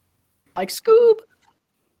Like Scoob.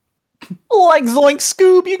 Like Zoink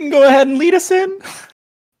Scoob, you can go ahead and lead us in.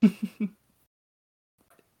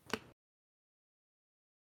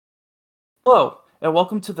 Hello, and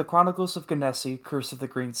welcome to the Chronicles of Genesi, Curse of the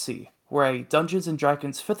Green Sea. We're a Dungeons &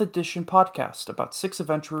 Dragons 5th edition podcast about 6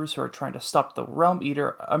 adventurers who are trying to stop the Realm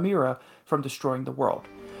Eater, Amira, from destroying the world.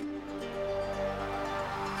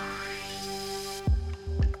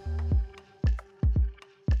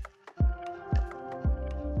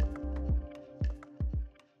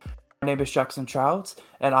 My name is Jackson Childs,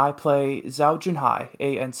 and I play Zhao Junhai,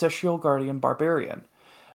 a Ancestral Guardian Barbarian.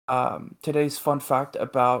 Today's fun fact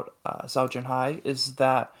about Zhao Junhai is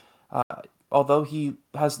that although he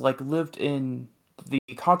has lived in the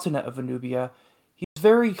continent of Anubia, he's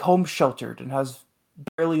very home sheltered and has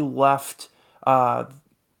barely left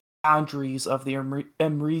boundaries of the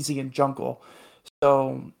Emresian jungle.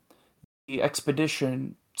 So the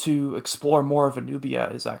expedition to explore more of Anubia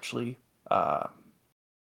is actually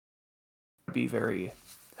be very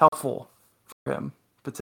helpful for him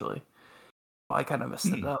potentially. I kind of messed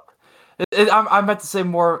it up. I meant to say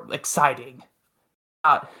more exciting,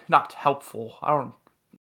 not helpful. I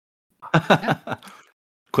don't.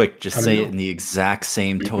 Quick, just say it in the exact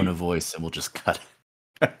same tone of voice, and we'll just cut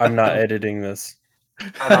it. I'm not editing this.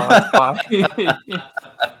 I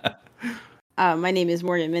know, My name is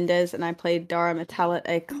Morgan Mendez, and I played Dara Metalit,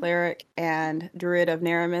 a cleric and druid of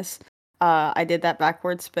Naramis. I did that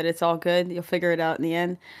backwards, but it's all good. You'll figure it out in the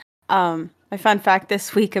end. My fun fact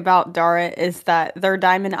this week about Dara is that their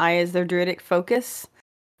diamond eye is their druidic focus,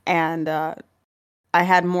 and I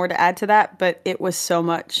had more to add to that, but it was so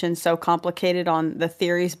much and so complicated on the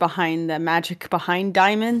theories behind the magic behind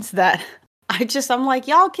diamonds that I'm like,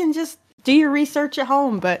 y'all can just do your research at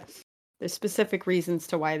home, but there's specific reasons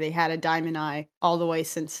to why they had a diamond eye all the way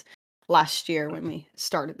since last year when we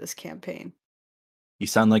started this campaign. You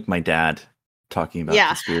sound like my dad talking about Yeah.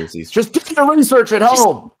 conspiracies. Just do the research at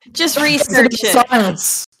home. Just research it.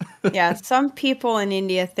 Science. Yeah, some people in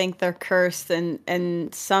India think they're cursed,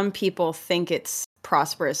 and some people think it's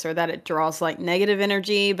prosperous or that it draws negative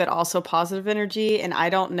energy, but also positive energy. And I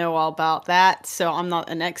don't know all about that, so I'm not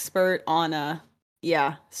an expert on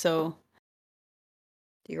So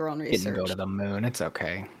do your own Didn't research. go to the moon. It's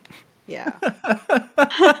okay. Yeah.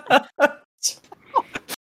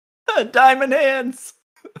 Diamond hands.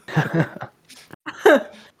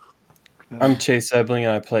 I'm Chase Ebling,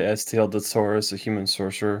 and I play STL Dotsaurus, a human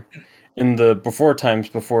sorcerer. In the before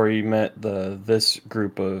he met this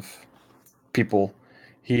group of people,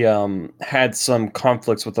 he had some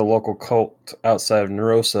conflicts with the local cult outside of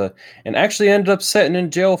Nerosa, and actually ended up sitting in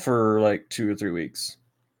jail for 2 or 3 weeks.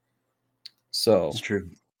 So It's true.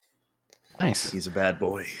 Nice. He's a bad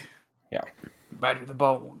boy. bad to the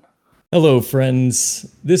bone. Hello, friends.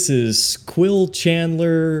 This is Quill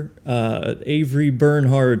Chandler, Avery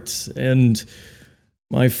Bernhardt, and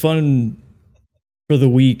my fun for the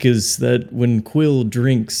week is that when Quill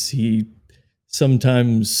drinks, he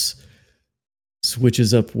sometimes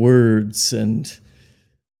switches up words and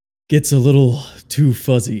gets a little too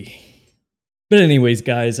fuzzy. But anyways,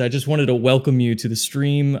 guys, I just wanted to welcome you to the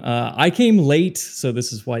stream. I came late, so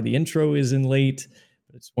this is why the intro is in late.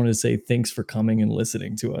 I just wanted to say thanks for coming and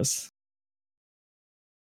listening to us.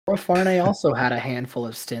 Farnay also had a handful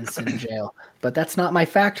of stints in jail, but that's not my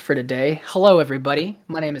fact for today. Hello, everybody.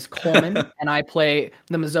 My name is Coleman, and I play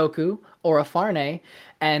the Mizoku, or Farnay.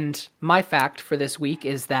 And my fact for this week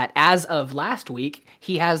is that as of last week,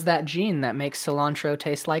 he has that gene that makes cilantro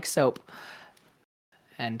taste like soap.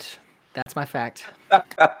 And that's my fact.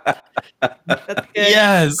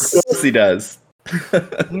 Yes. Of course he does.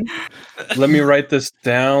 let me write this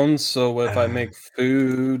down. So if I make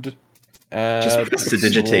food, Just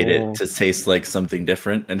prestidigitate it to taste like something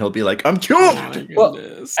different, and he'll be like, "I'm cured." Well,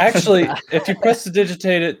 actually, if you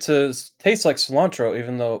prestidigitate it to taste like cilantro,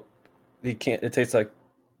 even though he can't, it tastes like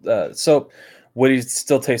soap. Would he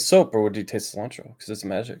still taste soap, or would he taste cilantro? Because it's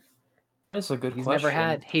magic. That's a good He's question.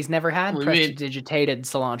 never had prestidigitated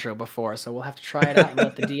cilantro before, so we'll have to try it out and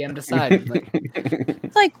let the DM decide. But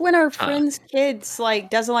It's like when our friend's kids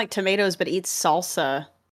doesn't like tomatoes but eats salsa.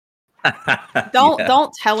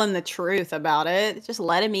 Don't tell him the truth about it. Just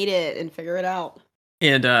let him eat it and figure it out.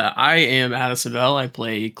 And I am Adisabel. I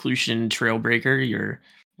play Clutian Trailbreaker, your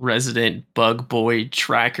resident bug boy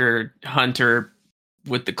tracker hunter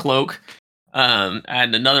with the cloak. And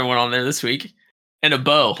another one on there this week. And a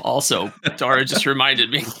bow also. Dara just reminded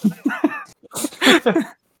me.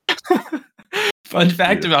 Fun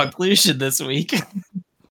fact about Clutian this week.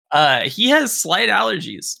 He has slight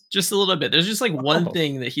allergies, just a little bit. There's just one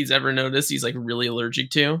thing that he's ever noticed he's really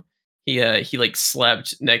allergic to, He like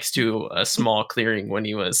slept next to a small clearing when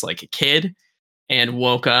he was like a kid, and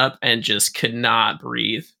woke up and just could not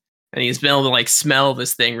breathe. And he's been able to like smell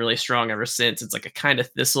this thing really strong ever since. It's like a kind of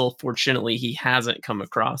thistle. Fortunately, he hasn't come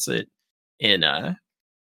across it in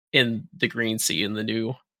the Green Sea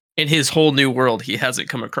in his whole new world. He hasn't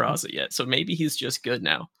come across it yet. So maybe he's just good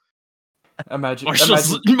now. Imagine.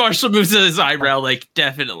 Marshall moves his eyebrow like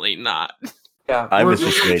definitely not. Yeah, I was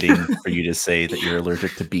just waiting for you to say that you're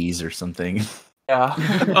allergic to bees or something. Yeah.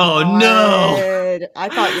 Oh no! God. I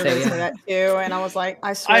thought you were going to say that too, and I was like,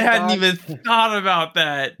 I swear. I to hadn't God. even thought about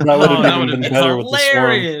that. That would have that even would have been been better with the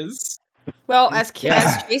swarm. hilarious. Well, as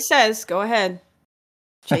Chase says, go ahead.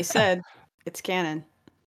 Chase said, it's canon.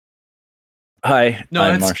 Hi, No,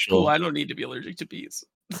 I'm that's Marshall. cool. I don't need to be allergic to bees.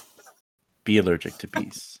 Be allergic to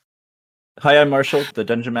bees. Hi, I'm Marshall, the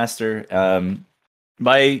Dungeon Master.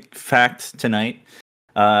 My fact tonight,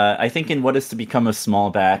 I think in what is to become a small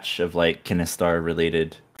batch of like Kinistar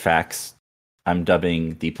related facts, I'm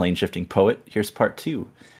dubbing the plane shifting poet. Here's part 2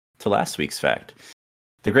 to last week's fact.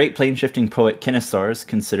 The great plane shifting poet Kinistar is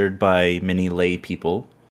considered by many lay people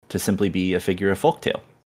to simply be a figure of folktale.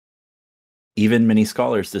 Even many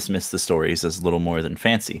scholars dismiss the stories as little more than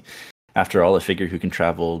fancy. After all, a figure who can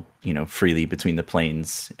travel, freely between the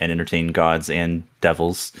planes and entertain gods and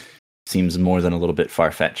devils seems more than a little bit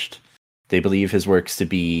far-fetched. They believe his works to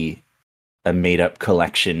be a made-up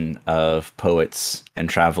collection of poets and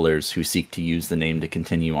travelers who seek to use the name to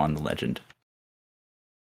continue on the legend.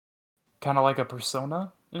 Kind of like a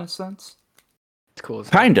persona, in a sense. It's cool.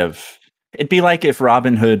 Kind of. It'd be like if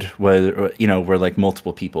Robin Hood were like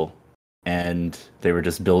multiple people, and they were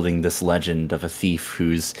just building this legend of a thief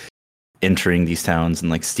who's entering these towns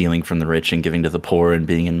and like stealing from the rich and giving to the poor and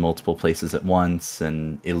being in multiple places at once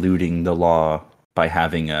and eluding the law by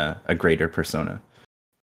having a greater persona.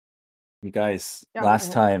 You guys,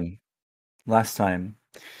 last time, the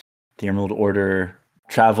Emerald Order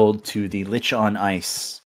traveled to the Lich on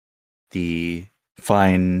Ice, the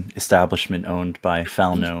fine establishment owned by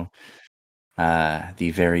Falno,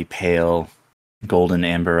 the very pale, golden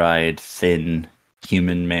amber-eyed, thin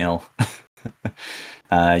human male.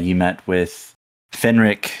 You met with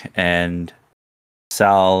Fenric and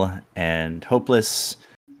Sal and Hopeless.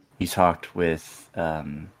 You talked with...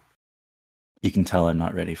 you can tell I'm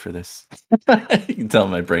not ready for this. You can tell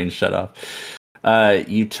my brain shut off.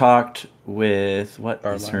 You talked with... What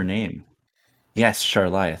is her name? Yes,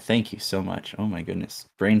 Sharlaya. Thank you so much. Oh my goodness.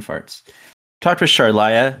 Brain farts. Talked with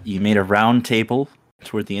Sharlaya. You made a round table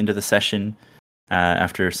toward the end of the session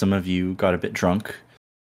after some of you got a bit drunk.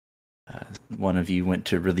 One of you went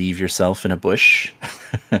to relieve yourself in a bush.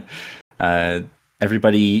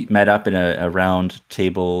 Everybody met up in a round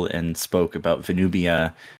table and spoke about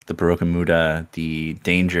Venubia, the Barokamuda, the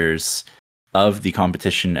dangers of the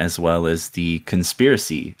competition, as well as the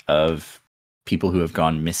conspiracy of people who have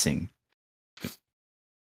gone missing.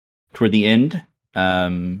 Toward the end,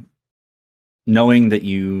 knowing that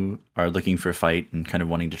you are looking for a fight and kind of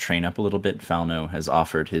wanting to train up a little bit, Falno has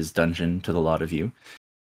offered his dungeon to the lot of you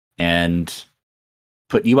and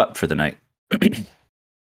put you up for the night. Do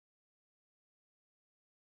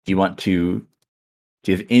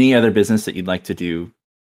you have any other business that you'd like to do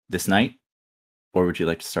this night, or would you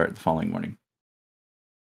like to start the following morning?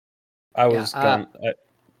 I was going.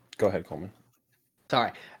 Go ahead, Coleman.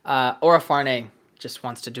 Sorry. Orafarne just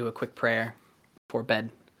wants to do a quick prayer before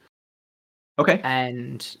bed. Okay.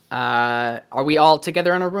 And are we all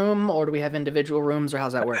together in a room, or do we have individual rooms, or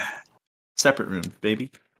how's that work? Separate rooms,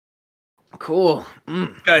 baby. Cool.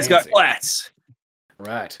 Guys got flats.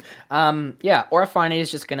 Right. Yeah, Orafarne is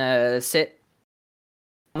just gonna sit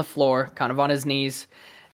on the floor, kind of on his knees,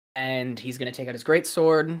 and he's gonna take out his great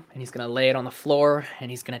sword, and he's gonna lay it on the floor, and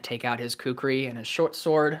he's gonna take out his kukri and his short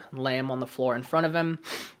sword, and lay them on the floor in front of him.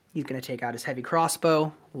 He's gonna take out his heavy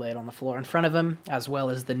crossbow, lay it on the floor in front of him, as well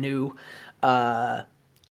as the new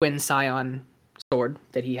twin scion sword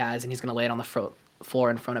that he has, and he's gonna lay it on the floor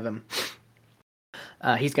in front of him.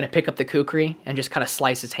 He's going to pick up the kukri and just kind of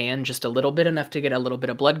slice his hand just a little bit, enough to get a little bit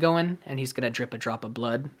of blood going, and he's going to drip a drop of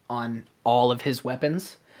blood on all of his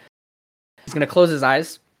weapons. He's going to close his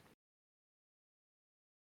eyes,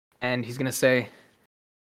 and he's going to say,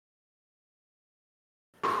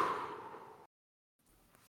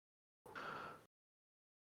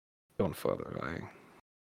 "Don't Father, I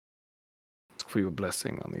ask for your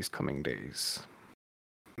blessing on these coming days,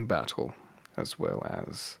 in battle, as well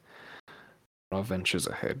as our ventures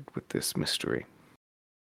ahead with this mystery.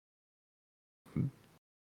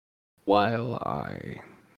 While I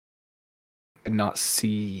did not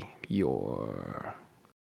see your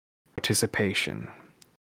participation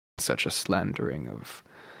in such a slandering of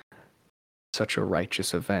such a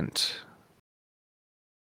righteous event.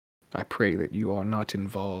 I pray that you are not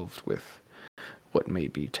involved with what may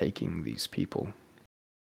be taking these people.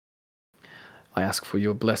 I ask for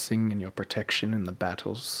your blessing and your protection in the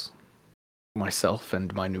battles, myself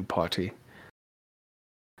and my new party.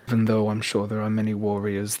 Even though I'm sure there are many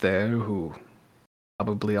warriors there who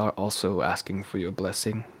probably are also asking for your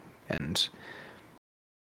blessing, and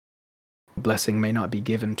blessing may not be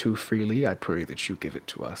given too freely, I pray that you give it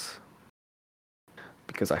to us.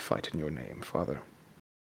 Because I fight in your name, Father.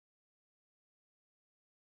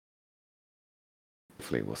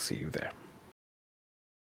 Hopefully we'll see you there.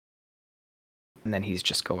 And then he's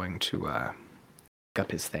just going to pick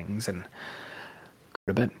up his things and go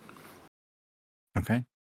to bed. Okay.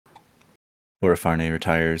 Orofarne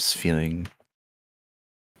retires feeling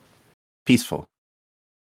peaceful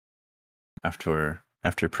after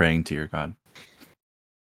praying to your god.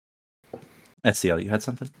 SCL, you had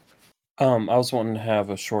something? I was wanting to have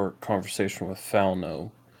a short conversation with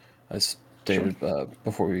Falno, as stated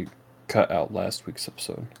before we cut out last week's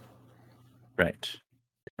episode. Right.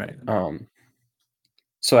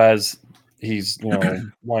 So as he's,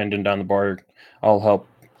 winding down the bar, I'll help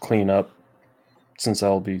clean up, since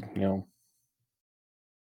I'll be,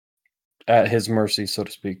 at his mercy, so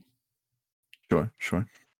to speak. Sure.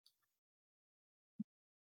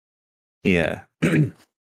 Yeah.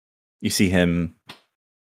 You see him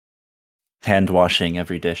hand washing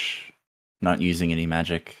every dish, not using any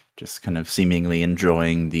magic, just kind of seemingly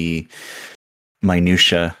enjoying the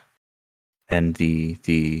minutia and the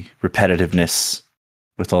repetitiveness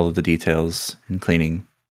with all of the details in cleaning.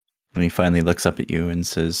 When he finally looks up at you and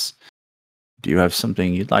says, "Do you have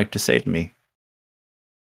something you'd like to say to me?"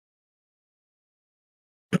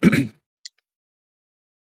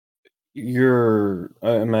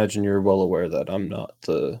 I imagine you're well aware that I'm not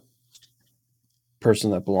the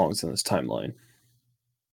person that belongs in this timeline.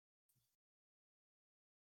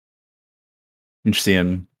 You see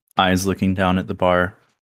him, eyes looking down at the bar,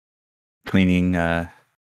 cleaning kind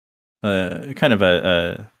of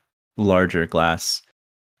a larger glass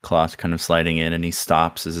cloth kind of sliding in, and he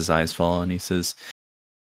stops as his eyes fall, and he says,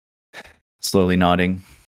 slowly nodding,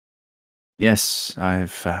 "Yes,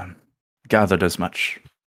 I've gathered as much.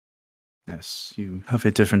 Yes, you have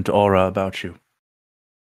a different aura about you."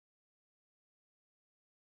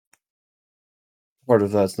 Part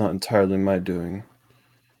of that's not entirely my doing,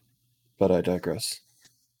 but I digress.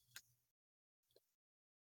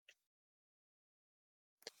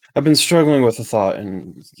 I've been struggling with the thought,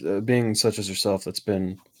 and being such as yourself that's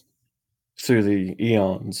been through the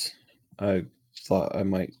eons, I thought I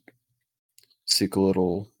might seek a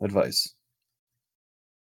little advice.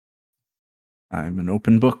 I'm an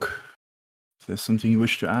open book. If there's something you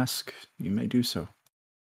wish to ask, you may do so.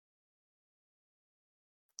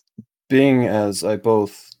 Being as I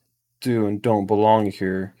both do and don't belong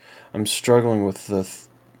here, I'm struggling with the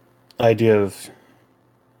idea of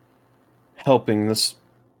helping this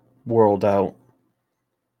world out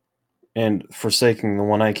and forsaking the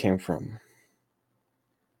one I came from.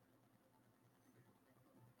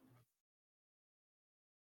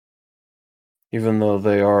 Even though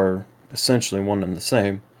they are essentially one and the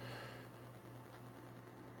same.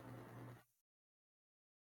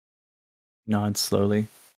 Nod slowly.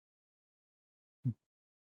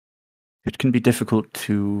 It can be difficult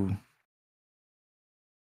to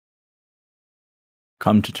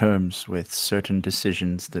come to terms with certain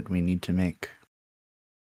decisions that we need to make.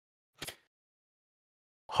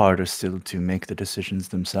 Harder still to make the decisions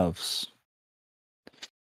themselves.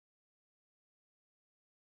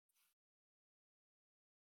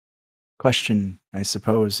 Question, I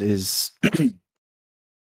suppose, is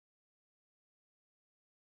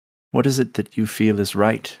what is it that you feel is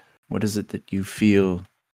right? What is it that you feel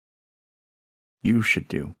you should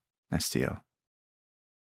do, STL?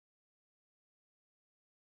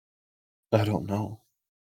 I don't know.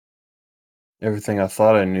 Everything I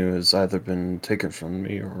thought I knew has either been taken from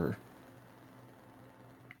me or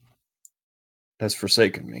has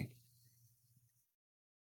forsaken me.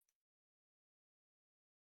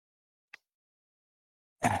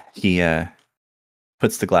 He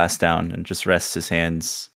puts the glass down and just rests his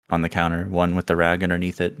hands on the counter, one with the rag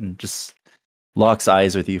underneath it, and just locks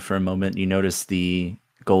eyes with you for a moment. You notice the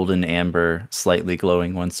golden amber slightly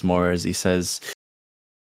glowing once more as he says,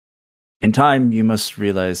 "In time, you must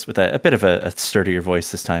realize," with a bit of a sturdier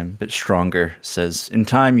voice this time, a bit stronger, says, "In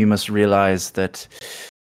time, you must realize that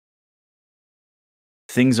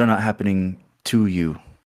things are not happening to you.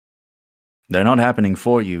 They're not happening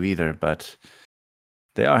for you either, but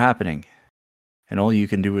they are happening. And all you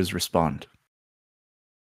can do is respond.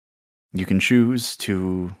 You can choose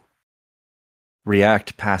to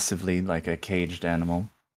react passively like a caged animal,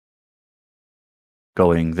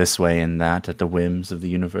 going this way and that at the whims of the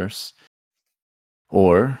universe.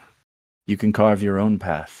 Or you can carve your own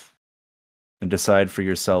path and decide for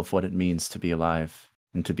yourself what it means to be alive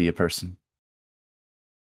and to be a person.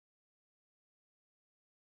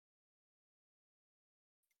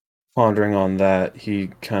 Pondering on that, he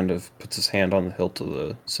kind of puts his hand on the hilt of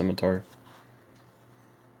the scimitar.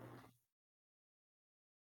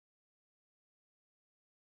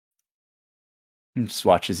 And just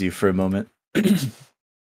watches you for a moment. And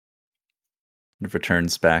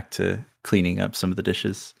returns back to cleaning up some of the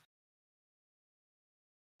dishes.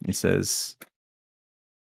 He says,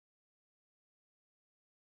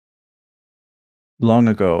 "Long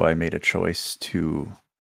ago, I made a choice to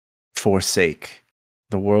forsake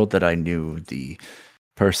the world that I knew, the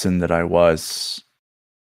person that I was,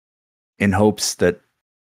 in hopes that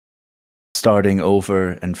starting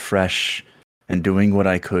over and fresh and doing what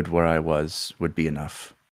I could where I was would be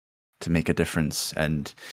enough to make a difference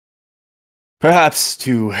and perhaps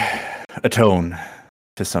to atone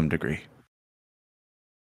to some degree.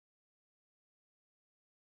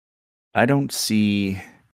 I don't see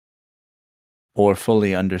or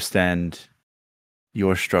fully understand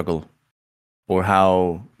your struggle or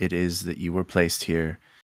how it is that you were placed here.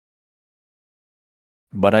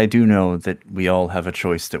 But I do know that we all have a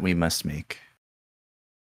choice that we must make.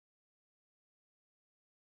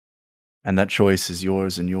 And that choice is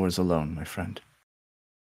yours and yours alone, my friend."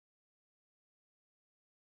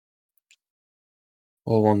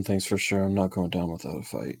 Well, one thing's for sure, I'm not going down without a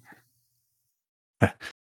fight.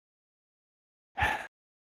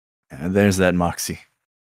 And there's that moxie.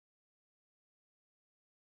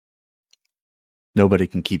 Nobody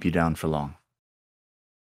can keep you down for long.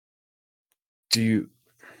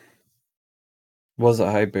 Was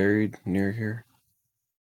I buried near here?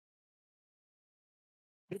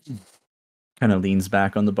 Kind of leans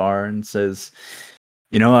back on the bar and says,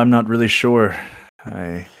 I'm not really sure.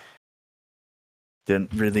 I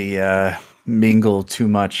didn't really mingle too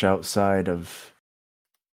much outside of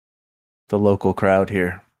the local crowd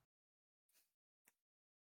here.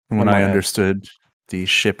 When I understood, the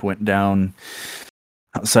ship went down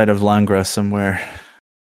outside of Langra somewhere.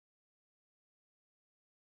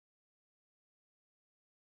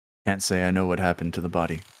 Can't say I know what happened to the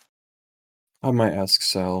body. I might ask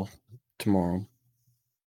Sal tomorrow.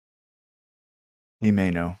 He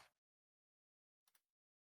may know.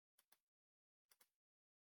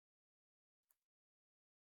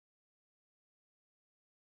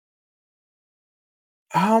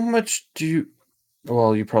 How much do you...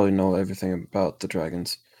 Well, you probably know everything about the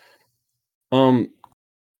dragons.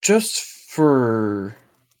 Just for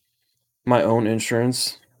my own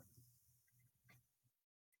insurance,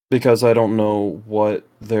 because I don't know what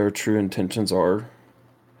their true intentions are.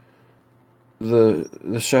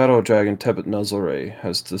 The shadow dragon Tebet Nuzzleray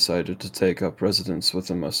has decided to take up residence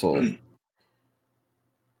within my soul.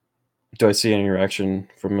 Do I see any reaction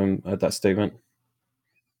from him at that statement?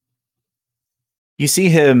 You see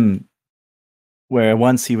him where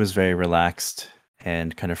once he was very relaxed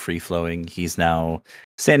and kind of free-flowing, he's now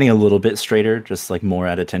standing a little bit straighter, just like more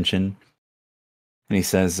at attention. And he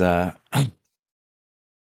says, "The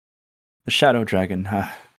shadow dragon,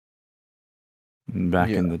 huh? Back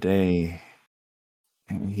in the day,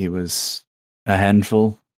 he was a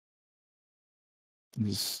handful. He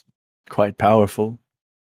was quite powerful,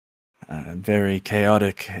 very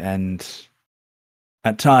chaotic, and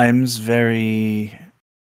at times very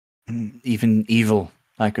even evil,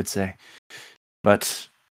 I could say. But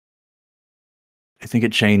I think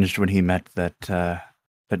it changed when he met that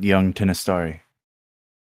young Tinastari."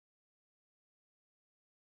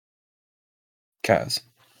 Kaz.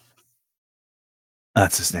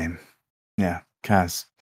 That's his name. Yeah, Kaz.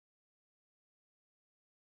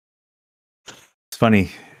 It's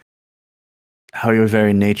funny how your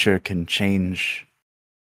very nature can change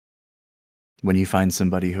when you find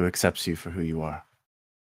somebody who accepts you for who you are.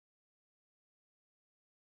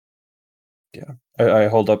 Yeah. I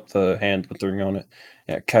hold up the hand with the ring on it.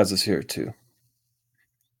 Yeah, Kaz is here too.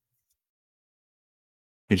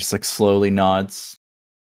 He just slowly nods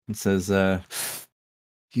and says,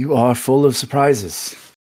 "You are full of surprises."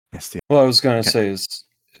 Yes, Well, I was going to say is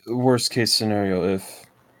worst case scenario if,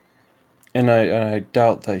 and I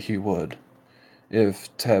doubt that he would,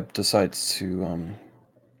 if Teb decides to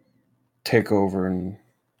take over and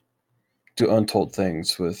do untold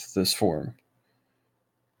things with this form.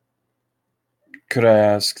 Could I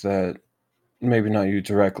ask that, maybe not you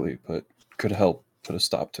directly, but could help put a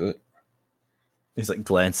stop to it? He's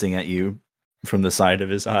glancing at you from the side of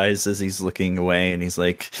his eyes as he's looking away, and he's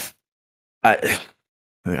like, I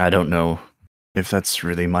don't know if that's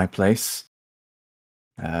really my place,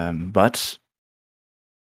 but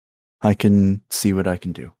I can see what I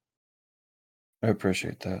can do. I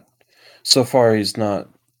appreciate that. So far, he's not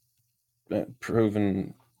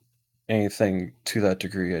proven anything to that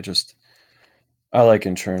degree. I like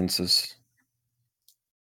insurances.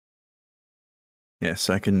 Yes,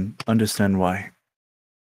 I can understand why.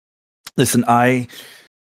 Listen, I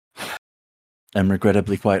am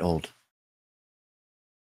regrettably quite old.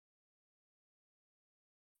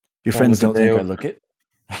 Your friends don't think I look it.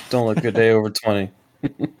 Don't look a day over 20.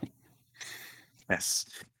 Yes.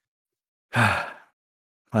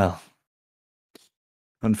 Well,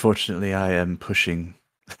 unfortunately, I am pushing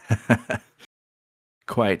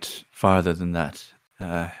quite farther than that.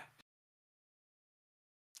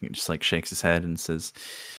 He just like shakes his head and says,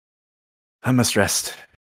 I must rest,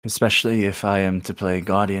 especially if I am to play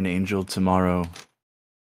Guardian Angel tomorrow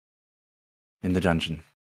in the dungeon.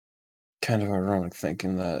 Kind of ironic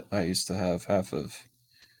thinking that I used to have half of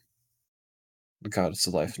the goddess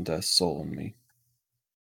of life and death soul in me.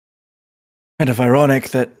 Kind of ironic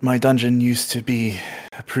that my dungeon used to be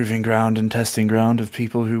a proving ground and testing ground of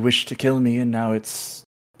people who wished to kill me, and now it's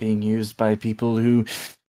being used by people who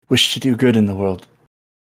wish to do good in the world.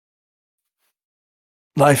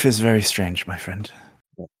 Life is very strange, my friend.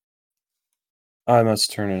 I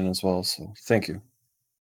must turn in as well, so thank you.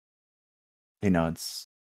 He nods,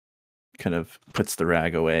 kind of puts the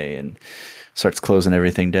rag away and starts closing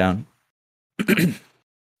everything down.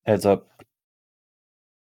 Heads up.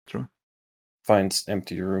 Sure. Finds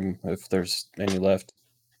empty room if there's any left.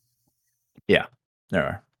 Yeah, there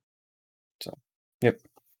are. So, yep.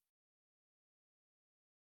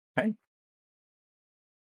 Okay.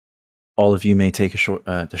 All of you may take a short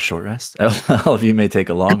rest. All of you may take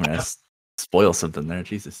a long rest. Spoil something there,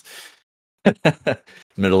 Jesus.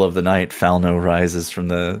 Middle of the night, Falno rises from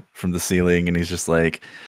the ceiling, and he's just like,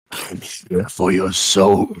 "I'm here for your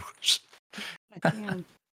souls."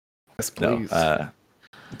 Yes, No, please.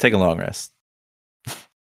 take a long rest.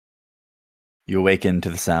 You awaken to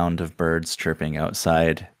the sound of birds chirping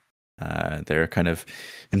outside. They're kind of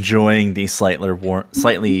enjoying the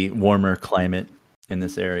slightly warmer climate in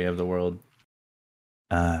this area of the world.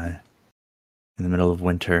 In the middle of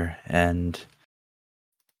winter, and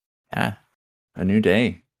yeah, a new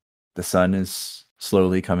day. The sun is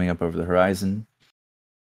slowly coming up over the horizon.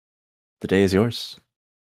 The day is yours.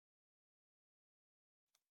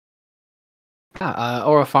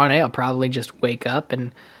 Or Farne will probably just wake up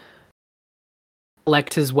and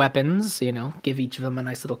collect his weapons, give each of them a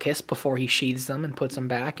nice little kiss before he sheathes them and puts them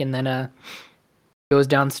back, and then goes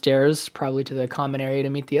downstairs, probably to the common area to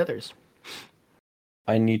meet the others.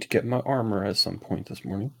 I need to get my armor at some point this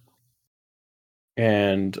morning.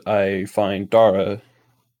 And I find Dara,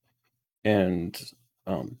 and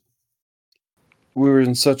we were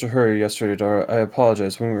in such a hurry yesterday, Dara. I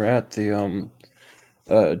apologize. When we were at the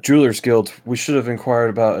Jewelers Guild, we should have inquired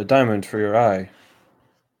about a diamond for your eye.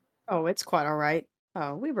 Oh, it's quite all right.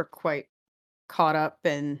 We were quite caught up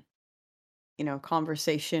in,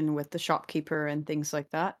 conversation with the shopkeeper and things like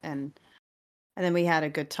that, and then we had a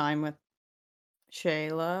good time with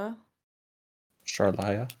Shayla,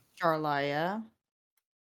 Charlia. Charlia,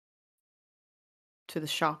 to the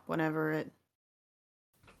shop whenever it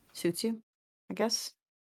suits you, I guess.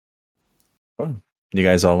 Oh, you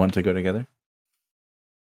guys all want to go together?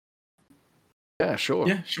 Yeah, sure.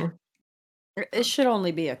 Yeah, sure. It should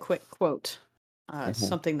only be a quick quote, Mhm.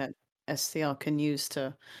 something that SCL can use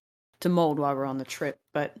to mold while we're on the trip,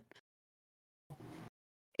 but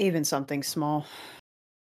even something small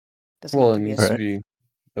doesn't Well, have it to be needs to be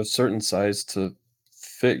a certain size to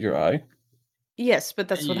fit your eye. Yes, but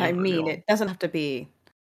that's what I Yeah, mean. no. It doesn't have to be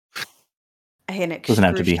an Doesn't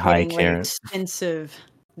have to be high excruciatingly carat. expensive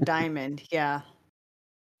diamond. Yeah.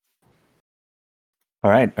 All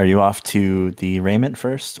right. Are you off to the raiment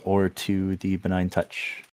first or to the benign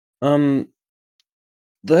touch?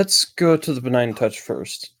 Let's go to the benign touch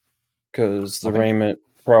first, because the Okay. raiment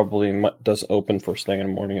probably does open first thing in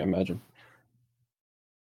the morning, I imagine.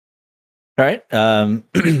 All right.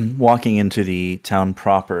 Walking into the town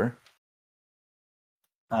proper.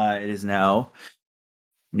 It is now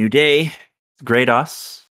new day,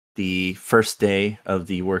 Grados, the first day of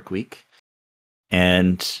the work week,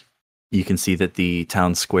 and you can see that the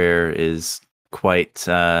town square is quite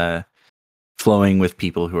flowing with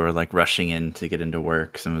people who are like rushing in to get into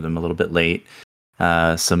work. Some of them a little bit late.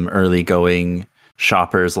 Some early going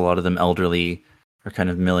shoppers, a lot of them elderly, are kind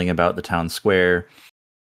of milling about the town square.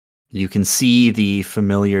 You can see the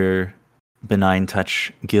familiar Benign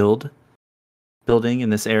Touch Guild building in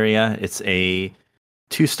this area. It's a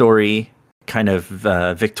 2-story kind of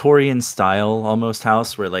Victorian style almost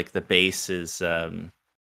house where like the base is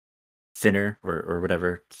thinner or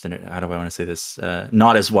whatever. Thinner, how do I want to say this?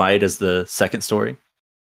 Not as wide as the second story.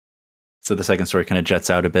 So the second story kind of jets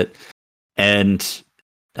out a bit. And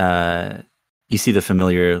you see the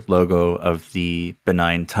familiar logo of the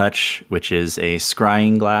Benign Touch, which is a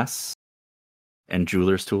scrying glass and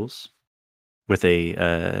jeweler's tools with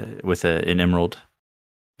an emerald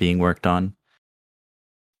being worked on.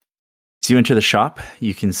 So you enter the shop,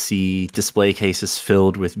 you can see display cases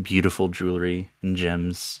filled with beautiful jewelry and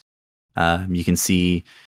gems. You can see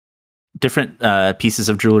different pieces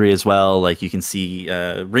of jewelry as well. Like you can see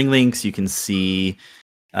ring links, you can see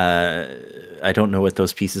I don't know what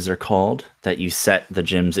those pieces are called that you set the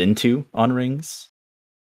gems into on rings.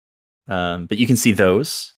 But you can see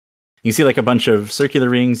those. You can see like a bunch of circular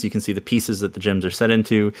rings. You can see the pieces that the gems are set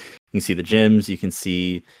into. You can see the gems. You can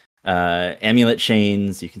see amulet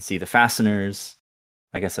chains. You can see the fasteners.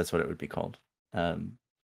 I guess that's what it would be called. I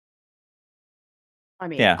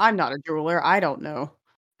mean, Yeah. I'm not a jeweler. I don't know.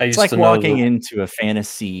 It's like walking into a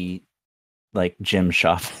fantasy like gem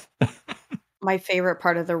shop. My favorite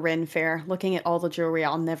part of the Ren Fair, looking at all the jewelry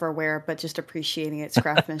I'll never wear, but just appreciating its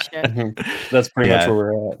craftsmanship. That's pretty much where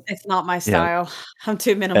we're at. It's not my style. I'm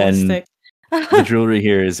too And minimalistic. the jewelry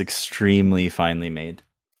here is extremely finely made.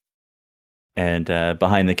 And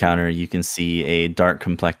behind the counter, you can see a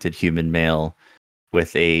dark-complected human male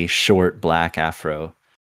with a short black afro.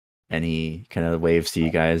 And he kind of waves to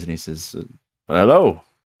you guys and he says, hello,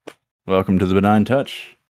 welcome to the Benign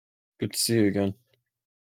Touch. Good to see you again.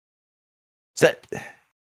 Is that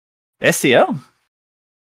STL?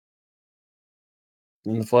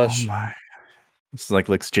 In the flesh. Oh my. This like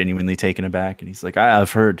looks genuinely taken aback, and he's like,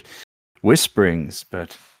 I've heard whisperings,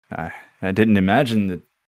 but I didn't imagine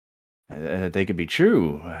that they could be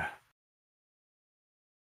true.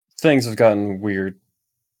 Things have gotten weird.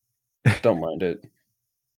 Don't mind it.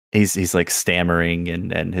 He's like stammering,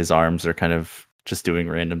 and his arms are kind of just doing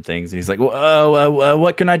random things, and he's like,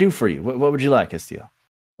 what can I do for you? What would you like, STL?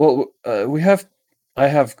 Well, I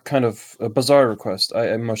have kind of a bizarre request.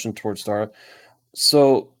 I motioned towards Dara.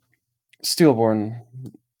 So, Steelborn,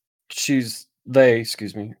 excuse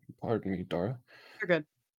me, pardon me, Dara. You're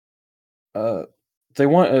good. They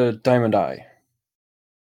want a diamond eye.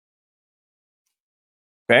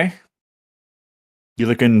 Okay. You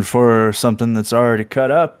looking for something that's already cut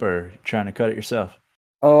up, or trying to cut it yourself?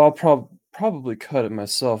 Oh, I'll probably cut it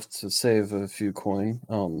myself to save a few coin.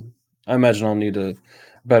 I imagine I'll need a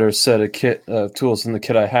better set of tools than the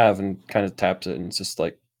kit I have, and kind of taps it, and it's just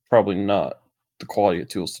like probably not the quality of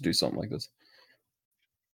tools to do something like this.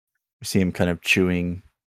 You see him kind of chewing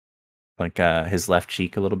like his left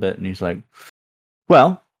cheek a little bit, and he's like,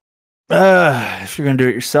 well, if you're gonna do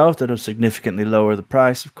it yourself, that'll significantly lower the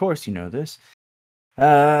price. Of course, you know this.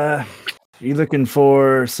 Are you looking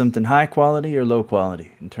for something high quality or low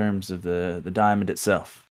quality in terms of the diamond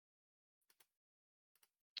itself?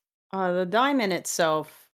 The diamond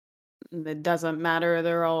itself, it doesn't matter.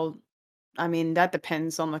 They're all, I mean, that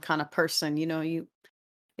depends on the kind of person. You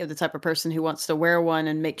have the type of person who wants to wear one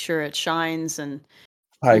and make sure it shines and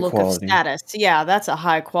High look quality. of status. Yeah, that's a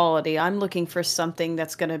high quality. I'm looking for something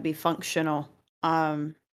that's going to be functional.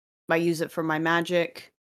 I use it for my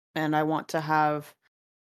magic, and I want to have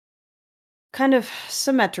kind of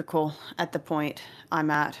symmetrical at the point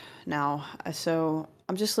I'm at now. So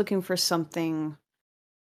I'm just looking for something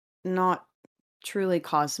not truly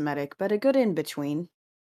cosmetic, but a good in between.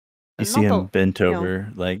 You Not see him bent you know,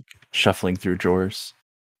 over, like shuffling through drawers.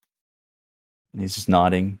 And he's just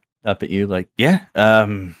nodding up at you, like, yeah.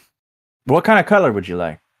 What kind of color would you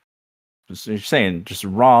like? You're saying just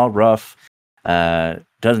raw, rough.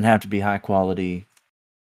 Doesn't have to be high quality.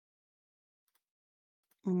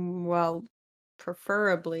 well,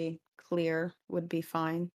 preferably clear would be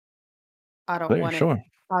fine. I don't Clear, want it. sure.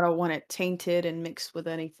 I don't want it tainted and mixed with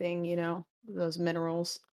anything. Those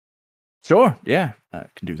minerals. Sure, yeah, I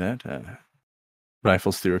can do that.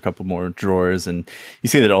 Rifles through a couple more drawers, and you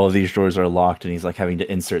see that all of these drawers are locked, and he's like having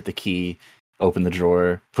to insert the key, open the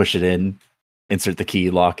drawer, push it in, insert the key,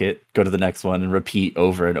 lock it, go to the next one, and repeat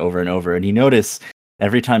over and over and over. And you notice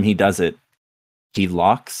every time he does it, he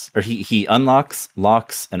locks, or he unlocks,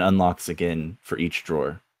 locks, and unlocks again for each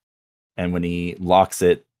drawer. And when he locks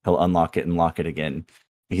it, he'll unlock it and lock it again.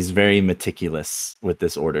 He's very meticulous with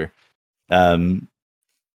this order. And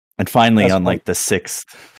finally, As on one- like the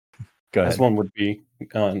sixth, go ahead. As one would be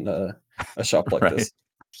on a shop like Right. this.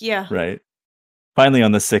 Yeah. Right. Finally,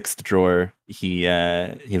 on the sixth drawer, he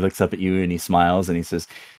looks up at you and he smiles and he says,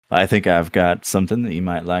 "I think I've got something that you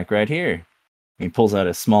might like right here." And he pulls out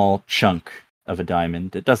a small chunk of a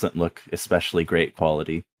diamond. It doesn't look especially great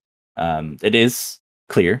quality. It is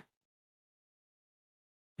clear.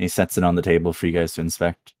 He sets it on the table for you guys to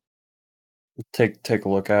inspect. Take a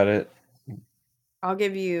look at it. I'll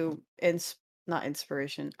give you not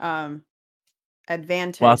inspiration.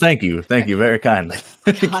 Advantage. Well, thank you very kindly.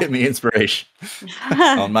 Oh God. Give me inspiration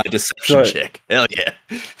on my deception So- check. Hell yeah!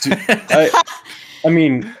 I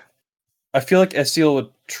mean, I feel like Estiel would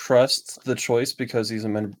trust the choice because he's a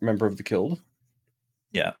member of the guild.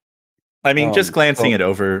 Yeah, I mean, just glancing so- it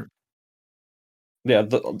over. Yeah,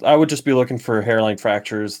 I would just be looking for hairline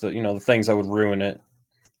fractures, the things that would ruin it,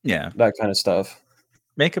 Yeah, that kind of stuff.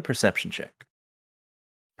 make a perception check.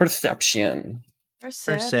 Perception.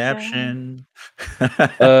 Perception.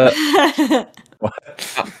 What?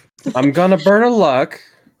 I'm gonna burn a luck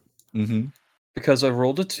Mm-hmm. because I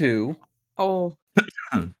rolled a 2. Oh,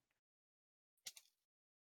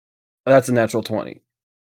 That's a natural 20.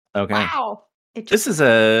 Okay. wow. This is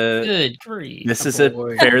a Good grief. This is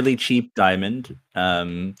boy. a fairly cheap diamond.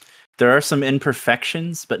 There are some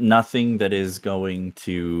imperfections, but nothing that is going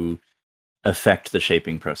to affect the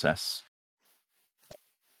shaping process.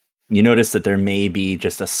 You notice that there may be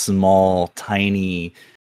just a small, tiny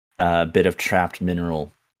bit of trapped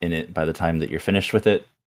mineral in it by the time that you're finished with it,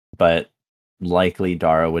 but likely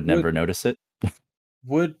Dara would never notice it.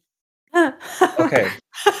 Would okay.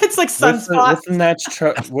 It's like with sunspots.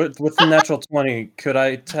 the natural 20, could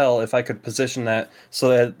I tell if I could position that so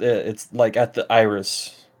that it's like at the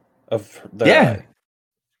iris of their eye?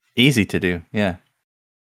 Easy to do. Yeah.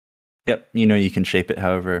 Yep. You can shape it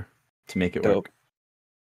however to make it Dope. work.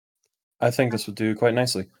 I think this would do quite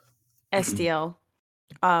nicely. SDL.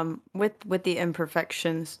 With the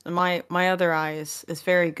imperfections, my other eye is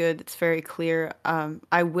very good. It's very clear.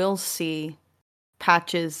 I will see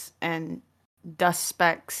patches and dust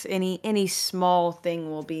specks. Any small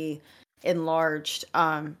thing will be enlarged.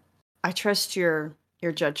 I trust your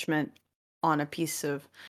judgment on a piece of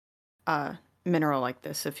mineral like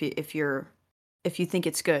this. If you think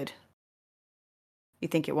it's good, you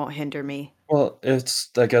think it won't hinder me. Well,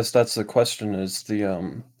 I guess that's the question, is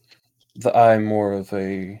the eye more of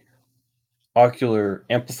a ocular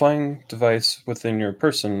amplifying device within your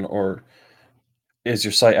person, or is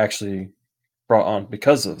your sight actually brought on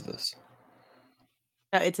because of this?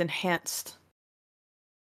 It's enhanced.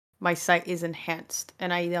 My sight is enhanced,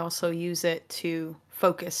 and I also use it to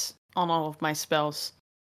focus on all of my spells.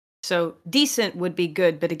 So decent would be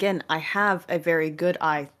good, but again, I have a very good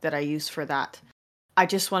eye that I use for that. I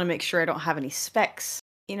just want to make sure I don't have any specks.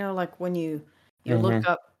 Like when you look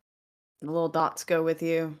up, the little dots go with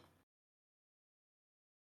you.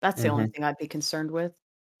 That's the only thing I'd be concerned with,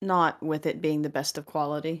 not with it being the best of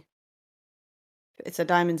quality. It's a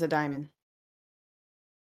diamond's a diamond.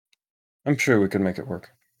 I'm sure we could make it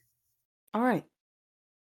work. All right.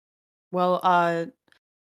 Well,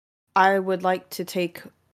 I would like to take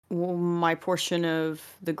my portion of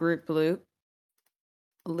the group loop.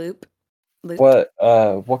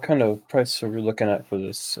 What kind of price are we looking at for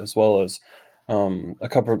this, as well as a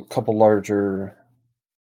couple larger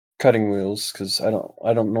cutting wheels, because I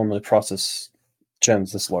don't normally process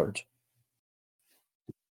gems this large.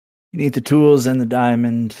 You need the tools and the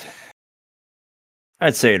diamond.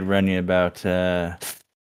 I'd say it'd run you about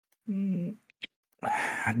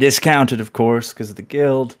discounted, of course, because of the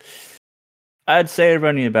guild. I'd say it'd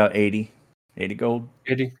run you about 80 gold.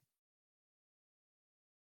 80.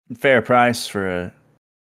 Fair price for a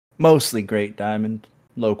mostly great diamond,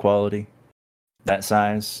 low quality, that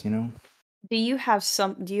size. Do you have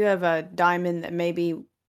a diamond that maybe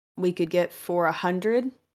we could get for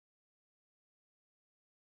 100?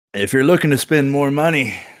 If you're looking to spend more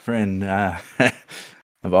money, friend,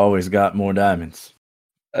 I've always got more diamonds.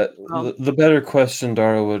 The better question,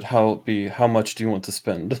 Dara, would be how much do you want to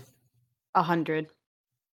spend? 100.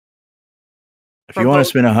 If you want to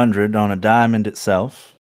spend 100 on a diamond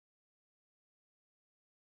itself,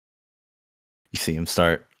 you see him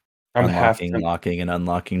start locking and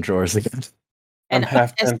unlocking drawers again. And I'm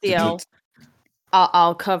half SDL,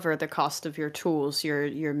 I'll cover the cost of your tools.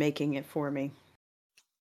 You're making it for me.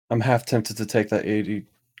 I'm half tempted to take that 80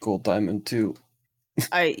 gold diamond too.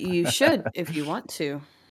 You should if you want to.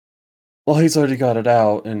 Well, he's already got it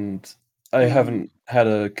out, and I haven't had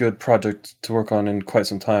a good project to work on in quite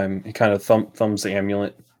some time. He kind of thumbs the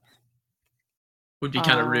amulet. Would be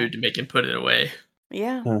kind of rude to make him put it away.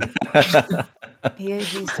 Yeah.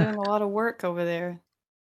 He's doing a lot of work over there.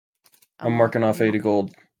 I'm marking off 80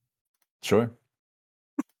 gold. Sure.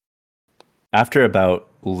 After about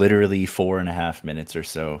literally 4.5 minutes or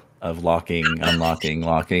so of locking,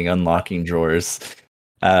 unlocking drawers,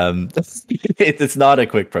 it's not a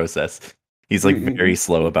quick process. He's like very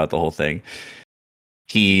slow about the whole thing.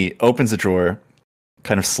 He opens a drawer,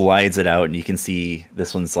 kind of slides it out, and you can see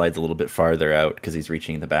this one slides a little bit farther out because he's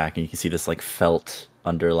reaching in the back, and you can see this like felt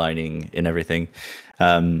underlining and everything.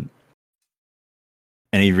 And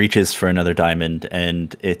he reaches for another diamond,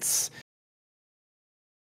 and it's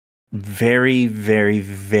very, very,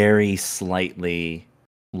 very slightly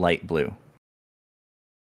light blue.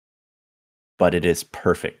 But it is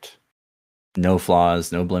perfect. No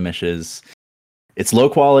flaws, no blemishes. It's low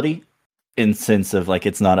quality in sense of like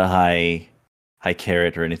it's not a high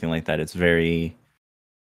carat or anything like that. It's very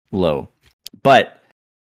low. But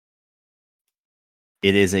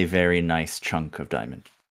it is a very nice chunk of diamond.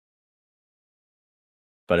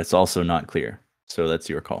 But it's also not clear. So that's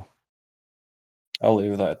your call. I'll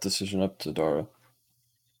leave that decision up to Dara.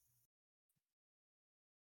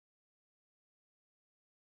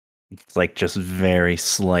 It's like just very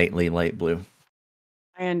slightly light blue.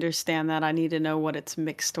 I understand that. I need to know what it's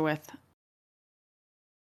mixed with.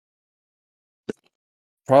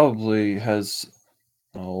 Probably has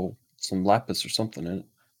some lapis or something in it.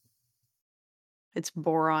 It's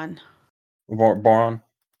boron. Boron.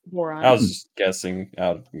 Boron. I was just guessing.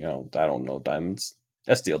 I don't know diamonds.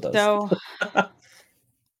 Steel does. So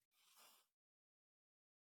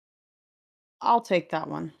I'll take that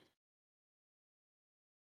one.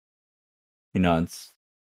 He nods.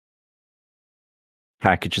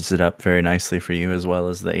 Packages it up very nicely for you as well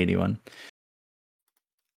as the 81.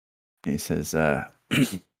 He says, all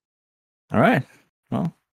right,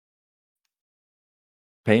 well,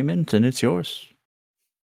 payment and it's yours.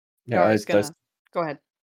 Yeah, Go ahead.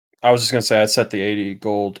 I was just going to say I set the 80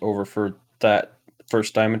 gold over for that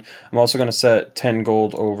first diamond. I'm also going to set 10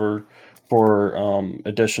 gold over for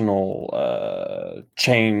additional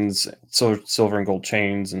chains, so silver and gold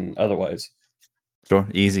chains and otherwise. Sure,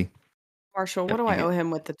 easy. Marshall, what do I owe him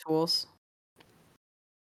with the tools?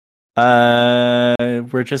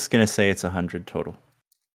 We're just gonna say it's 100 total,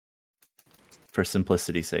 for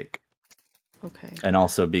simplicity's sake. Okay. And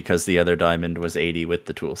also because the other diamond was 80 with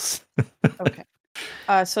the tools. Okay.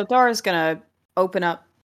 So Dara's gonna open up.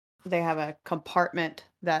 They have a compartment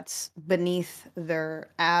that's beneath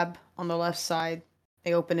their ab on the left side.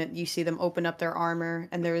 They open it. You see them open up their armor,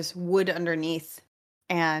 and there's wood underneath,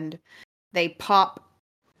 and they pop.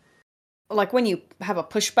 Like when you have a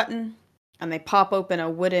push button and they pop open a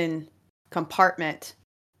wooden compartment,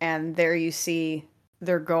 and there you see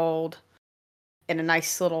their gold in a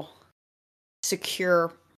nice little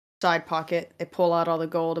secure side pocket. They pull out all the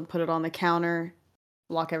gold and put it on the counter,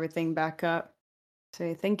 lock everything back up.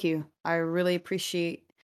 Say, thank you. I really appreciate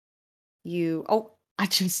you. Oh, I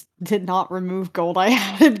just did not remove gold. I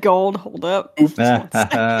added gold. Hold up. He looks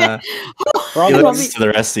to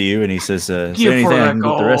the rest of you and he says, is there anything I can do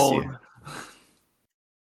with the rest of you?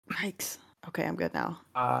 Yikes. Okay, I'm good now.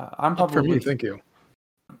 I'm For probably. me, thank you.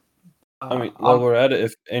 I mean, while we're at it,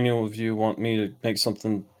 if any of you want me to make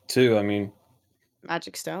something too, I mean,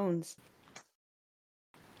 Magic stones.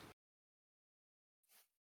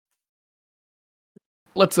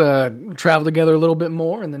 Let's travel together a little bit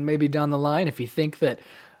more, and then maybe down the line, if you think that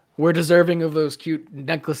we're deserving of those cute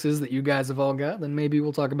necklaces that you guys have all got, then maybe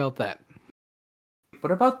we'll talk about that.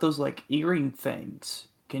 What about those like earring things?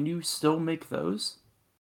 Can you still make those?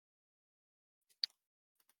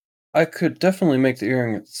 I could definitely make the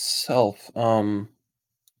earring itself.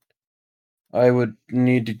 I would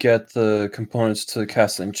need to get the components to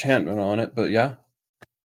cast enchantment on it, but yeah,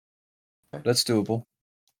 that's doable.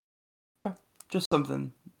 Just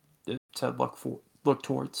something to look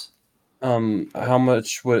towards. How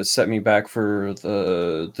much would it set me back for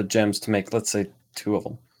the gems to make? Let's say 2 of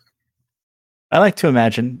them. I like to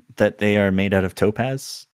imagine that they are made out of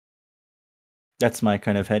topaz. That's my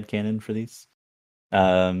kind of headcanon for these.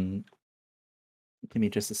 Give me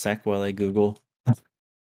just a sec while I Google.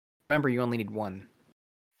 Remember, you only need one.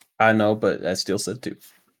 I know, but I still said 2.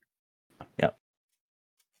 Yep.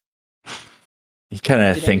 He kind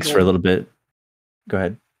of thinks for a little bit. Go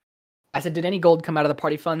ahead. I said, did any gold come out of the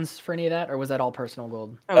party funds for any of that, or was that all personal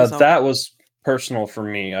gold? That was personal for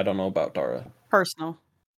me. I don't know about Dara. Personal.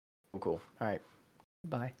 Oh, cool. All right.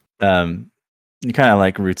 Bye. He kind of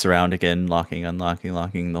like roots around again, locking, unlocking,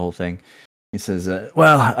 locking the whole thing. He says,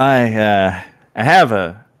 well, I have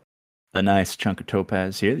a nice chunk of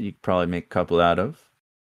topaz here that you could probably make a couple out of.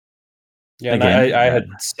 Yeah, again, and I had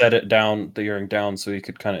set it down, the earring down, so you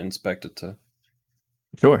could kind of inspect it too.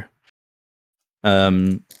 Sure.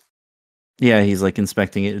 Yeah, he's like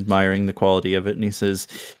inspecting it, admiring the quality of it, and he says,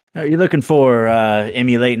 are you looking for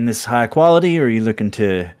emulating this high quality, or are you looking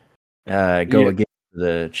to go against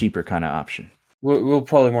the cheaper kind of option? We'll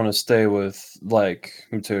probably want to stay with like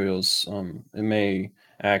materials. It may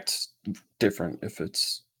act different if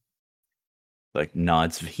it's Like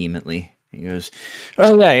nods vehemently. He goes,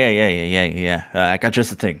 "Oh yeah. I got just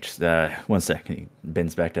the thing. Just 1 second." He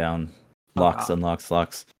bends back down, locks, God.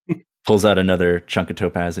 unlocks, pulls out another chunk of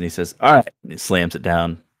topaz, and he says, "All right." And he slams it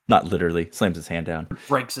down, not literally, slams his hand down.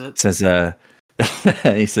 Breaks it. Says,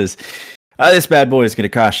 he says, "This bad boy is going to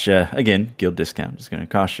cost you again, guild discount. It's going to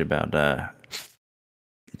cost you about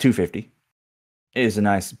 250. It is a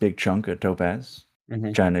nice big chunk of topaz."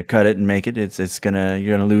 Mhm. Trying to cut it and make it, you're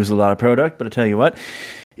gonna lose a lot of product. But I tell you what,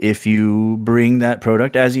 if you bring that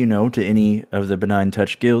product, as you know, to any of the Benign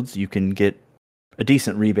Touch guilds, you can get a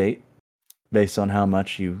decent rebate based on how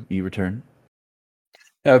much you return.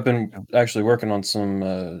 Yeah, I've been actually working on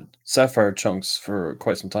some sapphire chunks for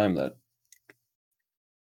quite some time. That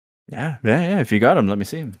Yeah. If you got them, let me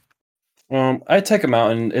see them. I take them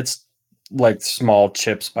out, and it's like small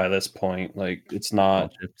chips by this point. Like it's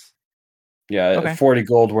not. Chips. Yeah, Okay. 40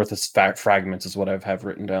 gold worth of fragments is what I have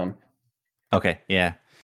written down. Okay, yeah.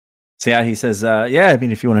 So yeah, he says, yeah. I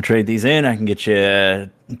mean, if you want to trade these in, I can get you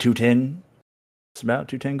 210. It's about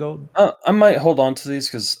 210 gold. I might hold on to these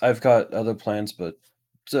because I've got other plans, but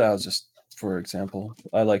that was just for example.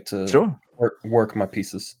 I like to Sure. work my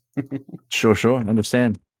pieces. Sure.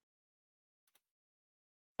 Understand.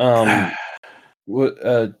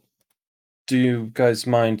 Do you guys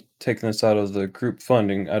mind taking this out of the group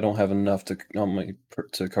funding? I don't have enough to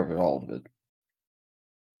cover all of it.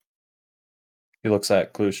 He looks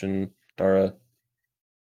at Klush and Dara.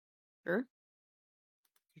 Sure.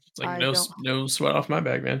 It's like I no don't- no sweat off my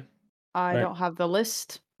back, man. I Right. don't have the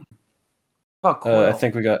list. Oh, Quill. I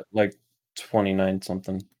think we got like 29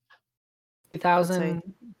 something.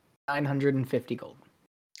 2,950 gold.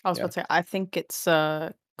 I was Yeah. about to say, I think it's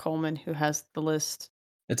Coleman who has the list.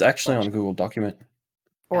 It's actually on Google document.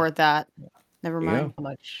 Or that. Never There you mind.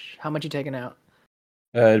 go. How much you taking out?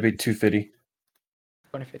 It'd be 250.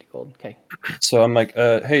 250 gold. Okay. So I'm like,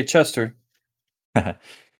 hey Chester.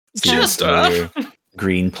 See this familiar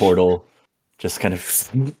green portal just kind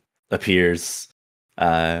of appears,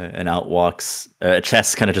 and out walks a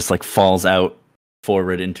chest. Kind of just like falls out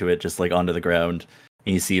forward into it, just like onto the ground.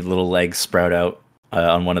 And you see little legs sprout out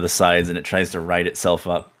on one of the sides, and it tries to right itself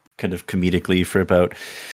up, kind of comedically for about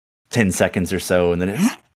 10 seconds or so, and then it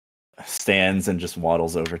stands and just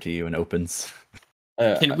waddles over to you and opens.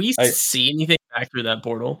 Can we see anything back through that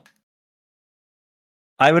portal?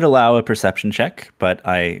 I would allow a perception check, but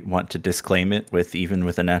I want to disclaim it with even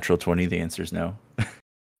with a natural 20, the answer is no.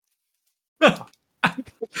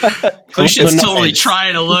 Clushin's totally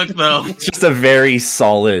trying to look though. It's just a very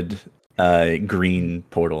solid green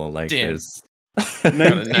portal. Like Damn. there's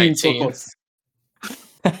 19.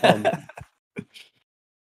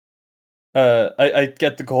 I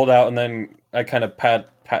get the gold out and then I kind of pat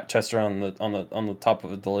Chester on the top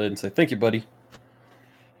of the lid and say, "Thank you, buddy."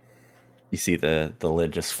 You see the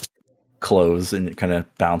lid just close and it kind of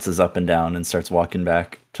bounces up and down and starts walking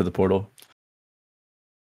back to the portal.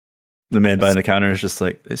 The man behind the counter is just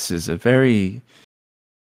like, "This is a very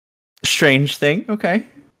strange thing." Okay.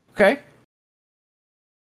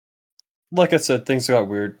 Like I said, things got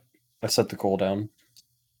weird. I set the goal down.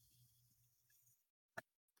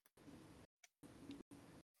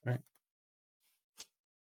 Right.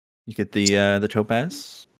 You get the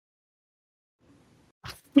topaz.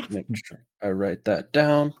 Make sure I write that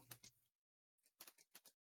down.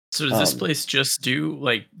 So does this place just do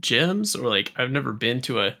like gems, or like I've never been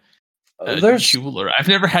to a There's jeweler. I've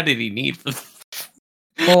never had any need for.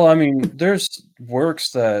 well, I mean, there's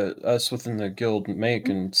works that us within the guild make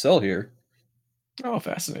and sell here. Oh,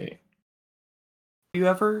 fascinating. You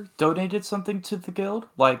ever donated something to the guild,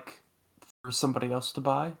 like for somebody else to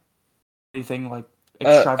buy? Anything like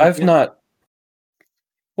extravagant? I've not.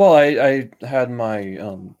 Well, I had my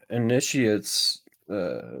initiate's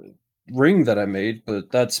ring that I made,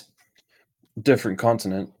 but that's different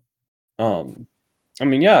continent. I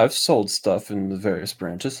mean, yeah, I've sold stuff in the various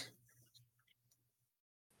branches.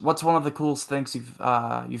 What's one of the coolest things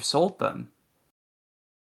you've sold then?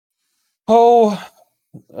 Oh,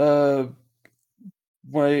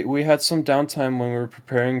 we had some downtime when we were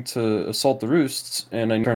preparing to assault the roosts,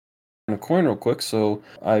 and I turned a coin real quick, so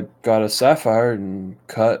I got a sapphire and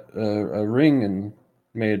cut a ring and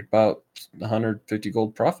made about 150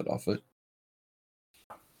 gold profit off it.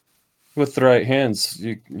 With the right hands,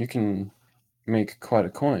 you can make quite a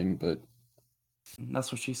coin, but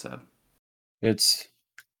That's what she said. it's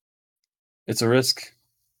a risk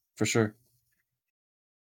for sure.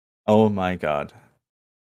 Oh my god.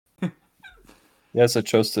 Yes, I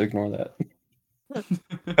chose to ignore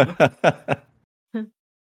that.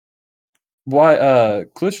 Why,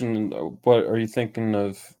 Collision, what are you thinking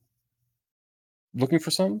of? Looking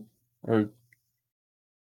for something? Or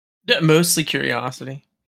Yeah, mostly curiosity.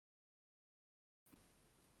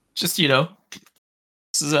 Just,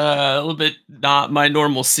 this is a little bit not my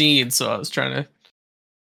normal scene, so I was trying to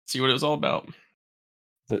see what it was all about.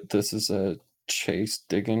 this is a Chase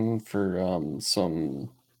digging for some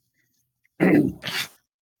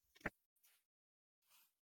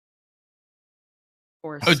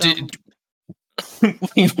Or Oh, some.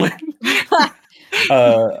 wait, what?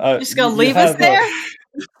 Just gonna leave us there?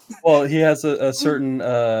 Well, he has a certain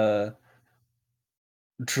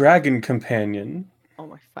dragon companion. Oh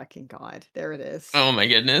my fucking god! There it is. Oh my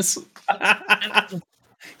goodness.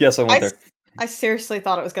 Yes, I went there. I seriously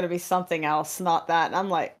thought it was gonna be something else, not that. And I'm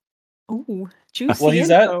like, ooh, juicy Well, he's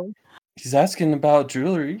info. He's asking about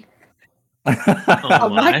jewelry. Oh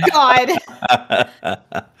my god!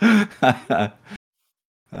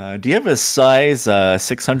 Do you have a size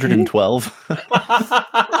 612?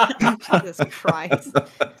 Jesus Christ!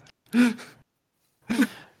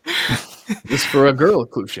 This for a girl,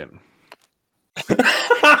 Kushin. What?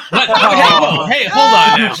 Oh, hey, hold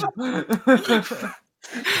on now.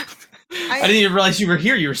 I didn't even realize you were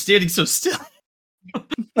here. You were standing so still.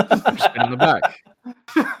 Just been in the back.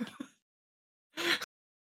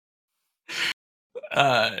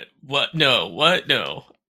 What? No. What? No.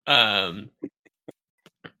 I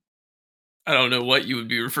don't know what you would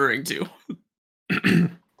be referring to.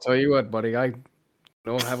 Tell you what, buddy, I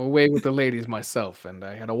don't have a way with the ladies myself, and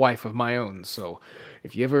I had a wife of my own, so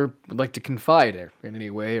if you ever would like to confide in any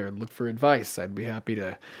way or look for advice, I'd be happy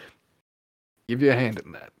to give you a hand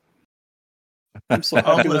in that. I'm so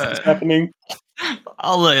happy this is happening.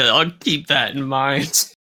 I'll keep that in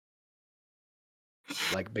mind.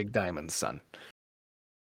 Like big diamonds, son.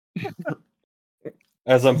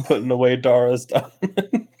 As I'm putting away Dara's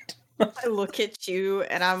diamond. I look at you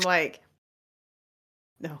and I'm like,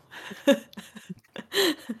 no.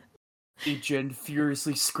 See Jin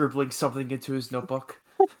furiously scribbling something into his notebook.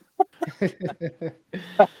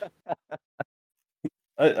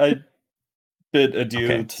 I bid adieu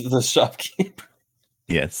Okay. to the shopkeeper.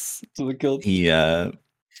 Yes. To the guild. He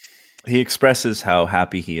expresses how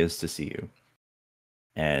happy he is to see you,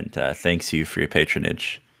 and thanks you for your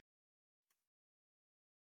patronage.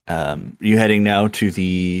 You heading now to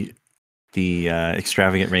the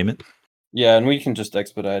extravagant raiment? Yeah, and we can just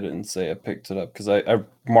expedite it and say I picked it up because I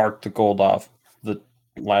marked the gold off the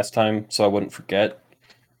last time so I wouldn't forget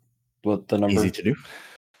what the number. Easy to do.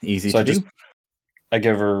 Easy So to do. I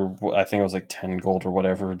give her, I think it was like 10 gold or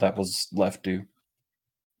whatever that was left due.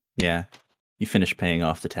 Yeah. You finish paying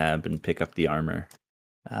off the tab and pick up the armor.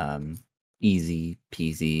 Easy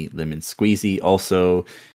peasy, lemon squeezy. Also,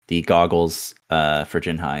 the goggles for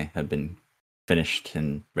Jinhai have been finished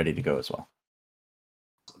and ready to go as well.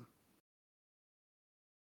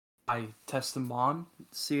 I test them on,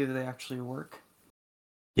 see if they actually work.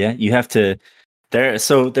 Yeah, you have to. They're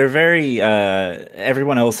very.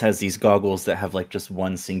 Everyone else has these goggles that have like just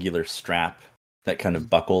one singular strap that kind of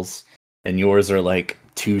buckles, and yours are like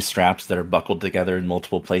two straps that are buckled together in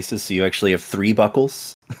multiple places. So you actually have 3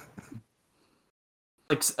 buckles.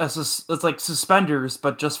 It's like suspenders,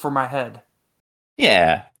 but just for my head.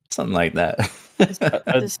 Yeah, something like that.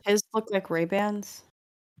 Does his look like Ray-Bans?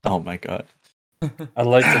 Oh my god. I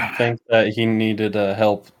like to think that he needed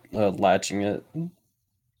help latching it.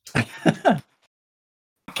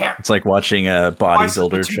 It's like watching a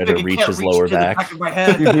bodybuilder try to reach his lower back. Of my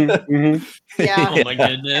head. Yeah. Oh my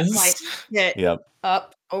goodness. Like get Yep.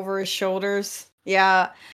 up over his shoulders. Yeah.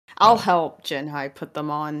 I'll help Jinhai put them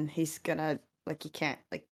on. He's gonna he can't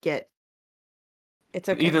get. It's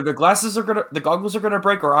okay. Either the goggles are gonna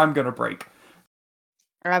break, or I'm gonna break.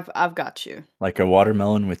 Or I've got you. Like a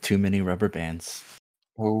watermelon with too many rubber bands.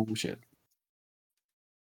 Oh shit.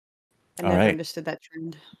 I All never right. understood that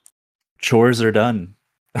trend. Chores are done.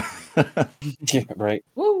 Yeah, right.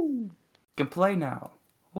 Woo! Can play now.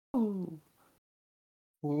 Woo!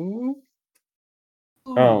 Woo.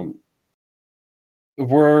 I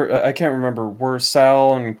can't remember. Were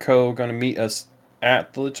Sal and Co gonna meet us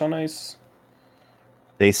at the Lich on Ice?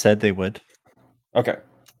 They said they would. Okay.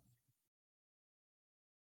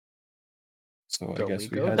 So I So guess we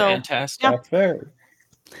we go had So- Fantastic. back there.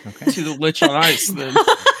 Okay. To the Lich on Ice, then.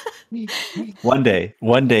 One day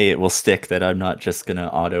it will stick that I'm not just gonna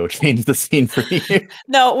auto change the scene for you.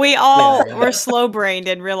 No, we all Yeah. were slow brained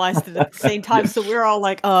and realized it at the same time. So we were all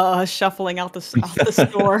like shuffling out the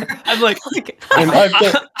store. I'm like, And I've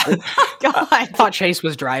got, God. I thought Chase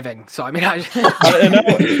was driving, so I mean, I'm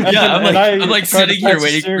like sitting here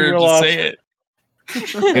waiting for him to say it.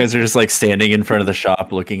 You guys are just like standing in front of the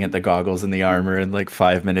shop looking at the goggles and the armor, and like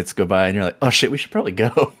 5 minutes go by, and you're like, oh shit, we should probably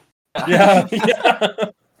go. Yeah.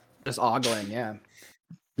 Just ogling, yeah.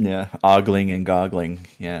 Yeah, ogling and goggling.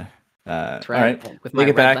 Yeah. That's All right. right, With take my it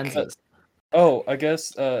red back. lenses. Oh, I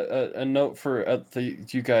guess a note for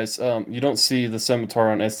you guys. You don't see the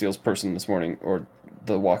scimitar on Estiel's person this morning, or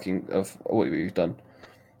the walking of what we've done.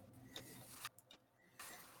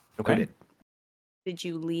 Okay. Did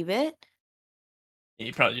you leave it?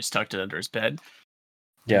 He probably just tucked it under his bed.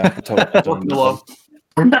 Yeah, I totally. Or pillow.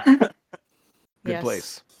 Good Yes.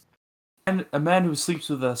 place. And a man who sleeps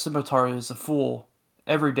with a scimitar is a fool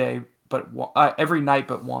every day, but every night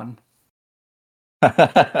but one.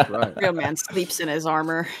 Right. Real man sleeps in his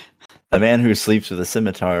armor. A man who sleeps with a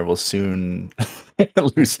scimitar will soon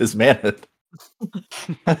lose his manhood.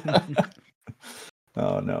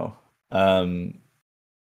 Oh no.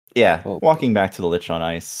 Yeah, Oh. walking back to the Lich on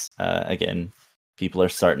Ice, again, people are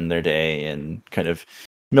starting their day and kind of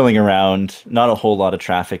milling around. Not a whole lot of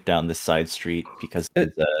traffic down this side street because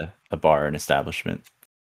it's a bar and establishment.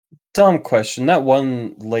 Dumb question. That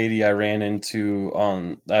one lady I ran into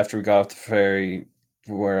on after we got off the ferry,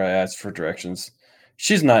 where I asked for directions,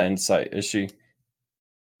 she's not in sight, is she?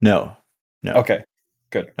 No. Okay,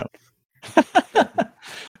 good.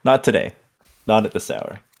 Not today. Not at this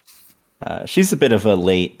hour. She's a bit of a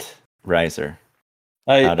late riser.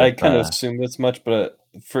 I kind of assumed as much, but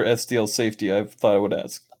for SDL's safety, I thought I would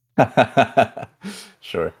ask.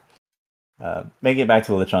 Sure. Making it back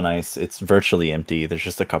to the Lich on Ice, it's virtually empty. There's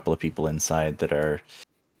just a couple of people inside that are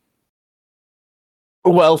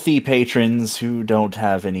wealthy patrons who don't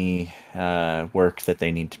have any work that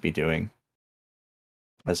they need to be doing,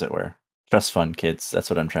 as it were. Trust fund kids, that's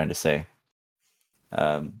what I'm trying to say.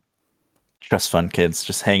 Trust fund kids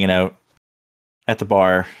just hanging out at the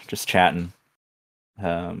bar, just chatting.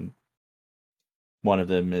 One of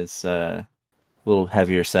them is a little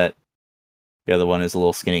heavier set. The other one is a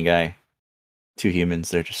little skinny guy. Two humans,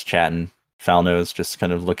 they're just chatting. Falno's just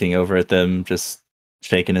kind of looking over at them, just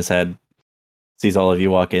shaking his head. Sees all of you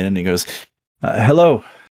walk in, and he goes, hello,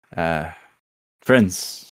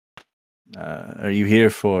 friends. Are you here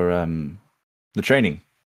for the training?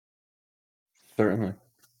 Certainly.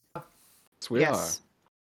 Yes, we Yes.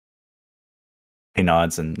 He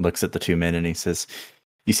nods and looks at the two men, and he says,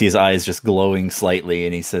 you see his eyes just glowing slightly,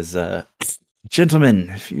 and he says, gentlemen,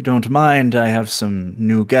 if you don't mind, I have some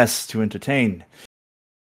new guests to entertain.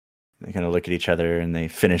 They kind of look at each other, and they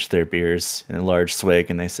finish their beers in a large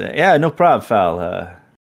swig, and they say, yeah, no problem, Fal.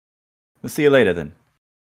 We'll see you later, then.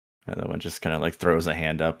 The other one just kind of like throws a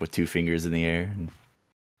hand up with two fingers in the air, and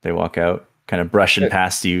they walk out, kind of brushing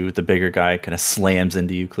past you. The bigger guy kind of slams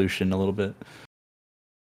into you, Clushin, a little bit.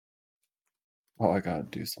 Oh, I gotta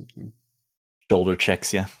do something. Shoulder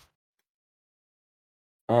checks you.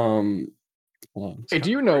 Hold on. Hey, do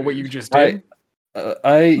you know what you just did?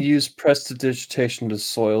 I use prestidigitation to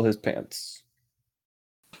soil his pants.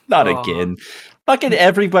 Not again. Fucking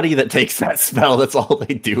everybody that takes that spell, that's all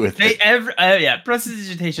they do with it.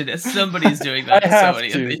 Prestidigitation. Somebody's doing that. I have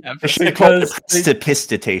Somebody to. they have They should call it Because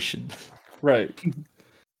prestidigitation. Right.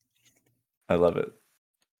 I love it.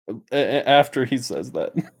 After he says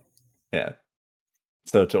that. Yeah.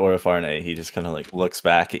 So to Orifarne, he just kind of like looks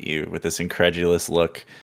back at you with this incredulous look,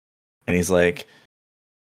 and he's like,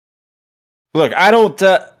 "Look, I don't."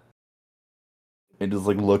 He just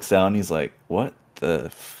like looks down. And he's like, "What the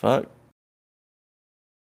fuck?"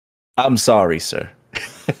 I'm sorry, sir.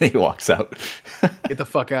 He walks out. Get the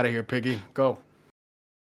fuck out of here, piggy. Go.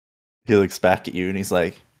 He looks back at you and he's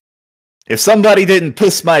like, if somebody didn't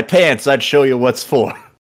piss my pants, I'd show you what's for.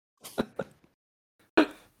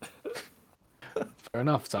 Fair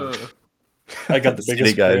enough, son. I got the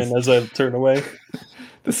biggest grin as I turn away.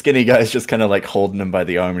 The skinny guy's just kind of like holding him by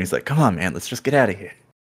the arm, and he's like, come on, man, let's just get out of here.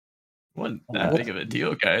 Wasn't that big of a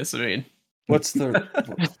deal, guys. I mean, what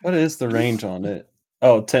is the range on it?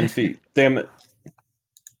 Oh, 10 feet. Damn it.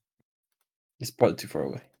 He's probably too far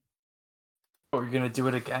away. Oh, you're gonna do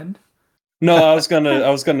it again? No, I was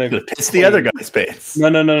gonna piss the other guy's pants. No.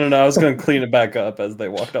 I was gonna clean it back up as they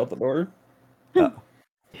walked out the door. Oh.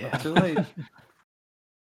 Yeah. Too late.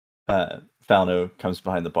 Falno comes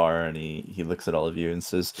behind the bar and he looks at all of you and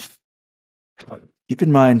says, keep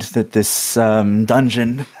in mind that this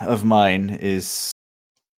dungeon of mine is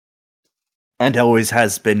and always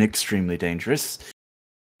has been extremely dangerous.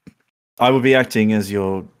 I will be acting as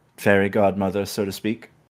your fairy godmother, so to speak,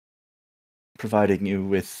 providing you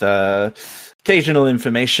with occasional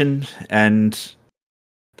information and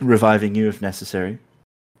reviving you if necessary,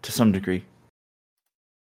 to some degree.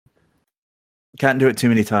 Can't do it too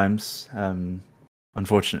many times,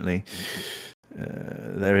 unfortunately.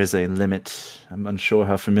 there is a limit. I'm unsure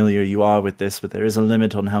how familiar you are with this, but there is a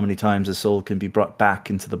limit on how many times a soul can be brought back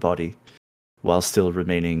into the body while still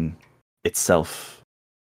remaining itself.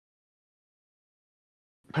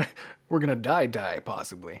 We're gonna die,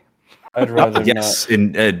 possibly. I'd rather Yes,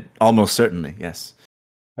 not. Almost certainly, yes.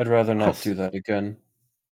 I'd rather not do that again.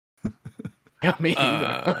 Yeah, me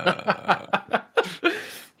either.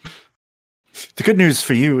 The good news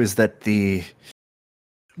for you is that the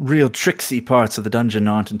real tricksy parts of the dungeon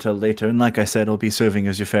aren't until later, and like I said, I'll be serving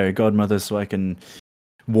as your fairy godmother so I can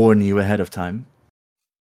warn you ahead of time.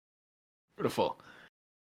 Beautiful.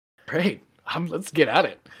 Great. Let's get at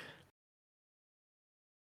it.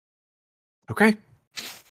 Okay.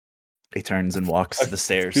 He turns and walks to the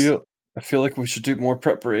stairs. I feel like we should do more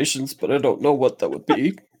preparations, but I don't know what that would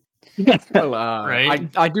be. Well, Right?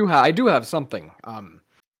 I do have something.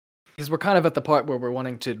 Because we're kind of at the part where we're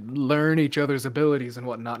wanting to learn each other's abilities and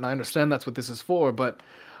whatnot, and I understand that's what this is for, but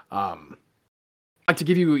I'd like to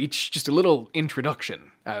give you each just a little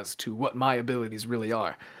introduction as to what my abilities really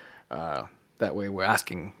are. That way we're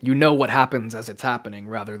asking, you know what happens as it's happening,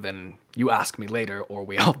 rather than you ask me later or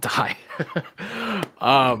we all die.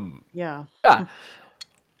 Yeah. Yeah.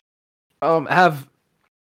 Have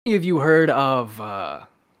any of you heard of,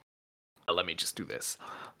 let me just do this.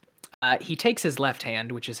 He takes his left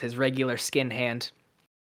hand, which is his regular skin hand,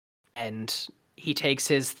 and he takes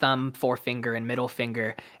his thumb, forefinger, and middle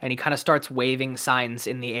finger, and he kind of starts waving signs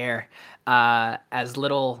in the air as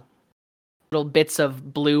little bits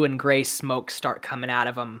of blue and gray smoke start coming out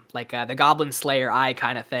of him, like the Goblin Slayer eye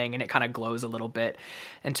kind of thing, and it kind of glows a little bit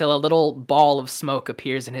until a little ball of smoke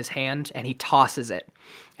appears in his hand, and he tosses it,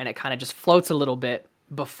 and it kind of just floats a little bit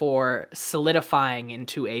before solidifying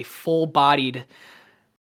into a full-bodied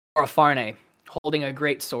Orofarne holding a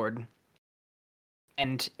great sword,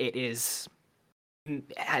 and it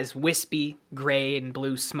has wispy gray and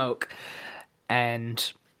blue smoke,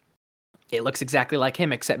 and it looks exactly like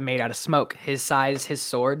him, except made out of smoke. His size, his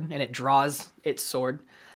sword, and it draws its sword.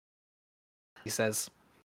 He says,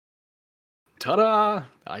 "Ta-da!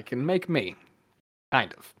 I can make me."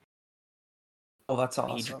 Kind of. Oh, that's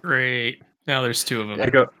awesome. Great. Now there's two of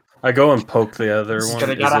them. I go and poke the other This is one.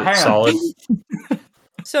 gonna Is get a it hand. solid?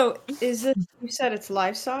 So is it? You said it's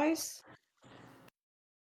life size.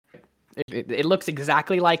 It looks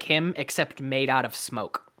exactly like him, except made out of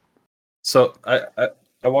smoke. So I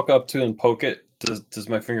walk up to and poke it. Does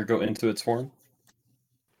my finger go into its form?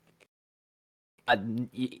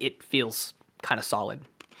 It feels kind of solid.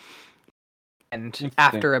 And Interesting.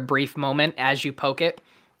 after a brief moment, as you poke it,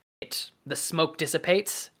 the smoke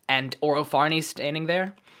dissipates, and Orofarne's standing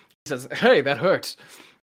there. He says, "Hey, that hurts."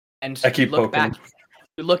 And I keep you look poking. back,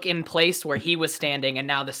 you look in place where he was standing, and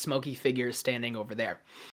now the smoky figure is standing over there.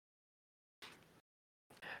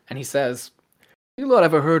 And he says, "You lot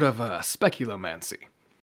ever heard of speculomancy?"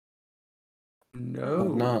 No.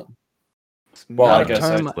 Not. It's Well, not I a guess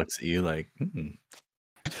term. Looks at you like,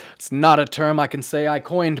 It's not a term I can say I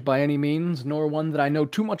coined by any means, nor one that I know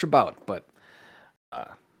too much about, but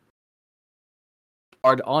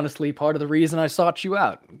honestly, part of the reason I sought you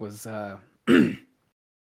out was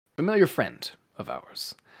familiar friend of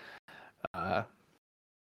ours.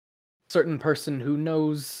 Certain person who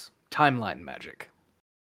knows timeline magic.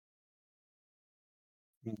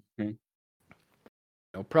 Mhm.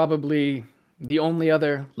 Probably the only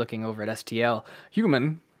other, looking over at STL,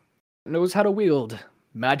 human knows how to wield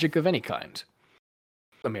magic of any kind.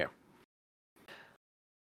 Come here.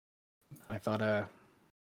 I thought I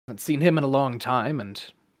haven't seen him in a long time,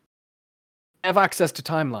 and I have access to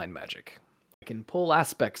timeline magic. I can pull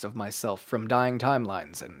aspects of myself from dying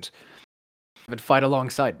timelines and have it fight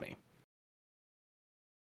alongside me.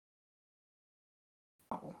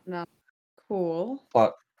 No. Cool.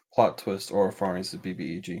 Plot twist. Orofarne's the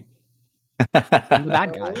BBEG. I'm the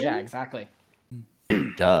bad guy. Yeah, exactly.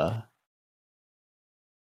 duh.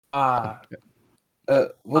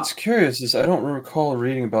 What's curious is I don't recall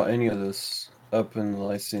reading about any of this up in the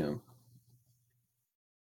Lyceum.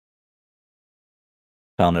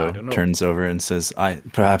 I don't know. Falno turns over and says,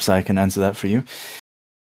 perhaps I can answer that for you.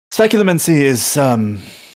 Speculomancy is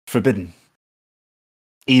forbidden.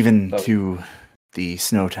 Even to the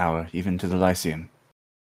Snow Tower, even to the Lyceum.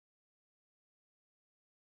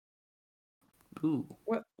 Ooh.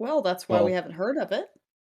 Well, that's why we haven't heard of it.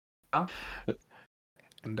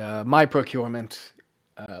 And my procurement,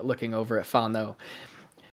 looking over at Falno,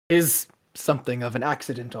 is something of an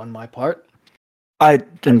accident on my part. I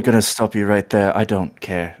am going to stop you right there. I don't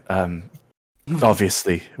care.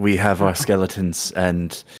 Obviously, we have our skeletons,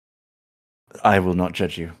 and I will not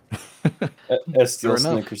judge you. STL Fair enough.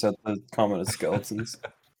 snickers at the comment of skeletons.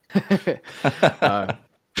 uh,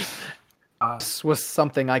 this was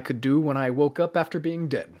something I could do when I woke up after being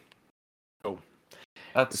dead. So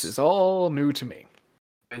That's this is all new to me.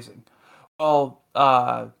 amazing. Well,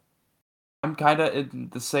 I'm kind of in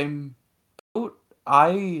the same boat.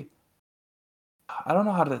 I don't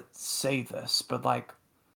know how to say this, but like,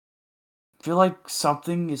 I feel like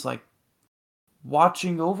something is like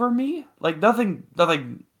watching over me. Like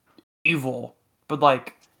nothing evil, but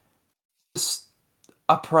like just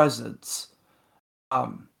a presence.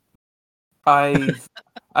 Um, I've,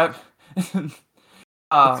 I've,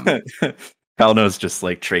 Falno's just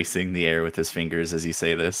like tracing the air with his fingers as you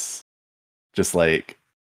say this. Just like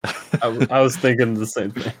I was thinking the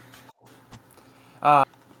same thing.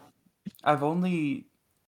 I've only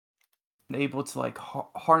been able to like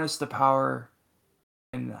harness the power,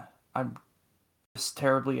 and I'm just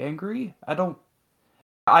terribly angry.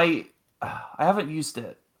 I haven't used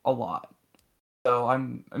it a lot, so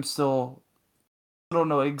I'm still, I don't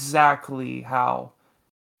know exactly how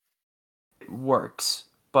it works,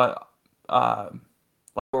 but like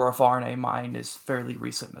Orofarne, mine is fairly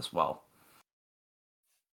recent as well.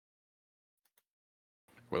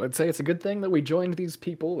 Well, I'd say it's a good thing that we joined these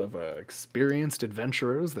people of experienced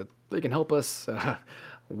adventurers, that they can help us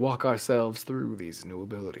walk ourselves through these new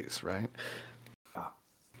abilities, right?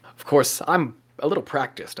 Of course, I'm a little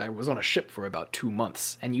practiced. I was on a ship for about 2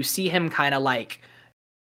 months. And you see him kind of like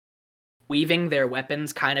weaving their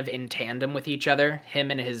weapons kind of in tandem with each other,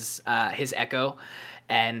 him and his echo.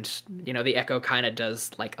 And, the echo kind of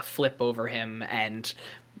does like a flip over him, and,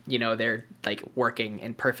 they're like working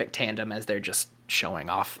in perfect tandem as they're just showing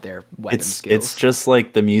off their weapon skills. It's just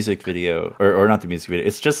like the music video, or not the music video.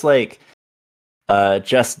 It's just like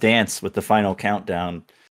Just Dance with the final countdown,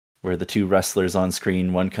 where the two wrestlers on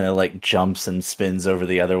screen, one kind of like jumps and spins over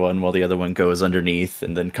the other one while the other one goes underneath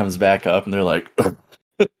and then comes back up, and they're like,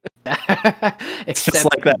 it's just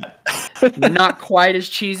like that. Not quite as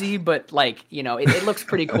cheesy, but like, it looks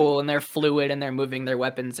pretty cool, and they're fluid and they're moving their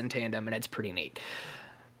weapons in tandem, and it's pretty neat.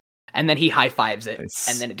 And then he high fives it,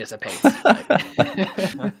 and then it dissipates.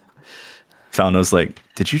 Falno's like,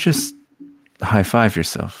 did you just high five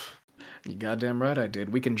yourself? You goddamn right I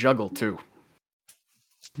did. We can juggle too.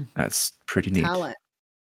 That's pretty neat. Talent.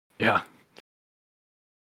 Yeah.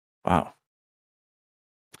 Wow.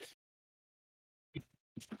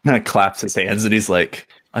 And claps his hands and he's like,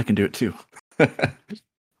 I can do it too.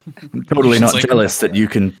 I'm totally not jealous that you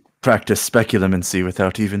can practice speculomancy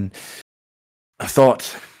without even a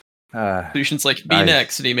thought. Lucian's like, be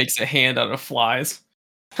next, and he makes a hand out of flies.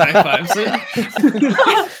 High fives it.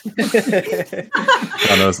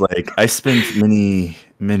 And I was like, I spent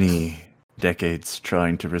many decades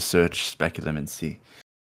trying to research speculomancy.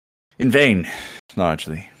 In vain,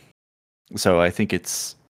 largely. So I think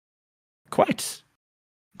it's quite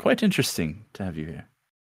interesting to have you here.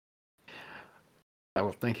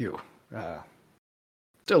 Well, thank you.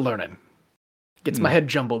 Still learning. Gets my head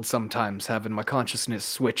jumbled sometimes, having my consciousness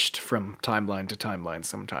switched from timeline to timeline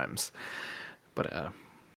sometimes. But,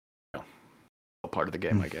 all part of the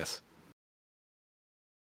game, I guess.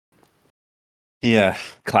 He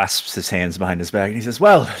clasps his hands behind his back and he says,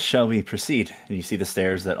 well, shall we proceed? And you see the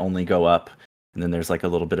stairs that only go up, and then there's like a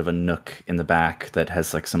little bit of a nook in the back that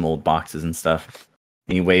has like some old boxes and stuff.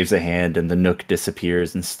 And he waves a hand and the nook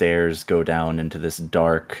disappears and stairs go down into this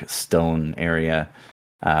dark stone area.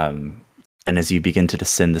 And as you begin to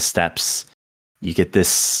descend the steps, you get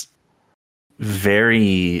this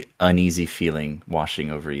very uneasy feeling washing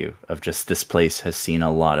over you of just this place has seen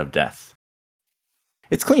a lot of death.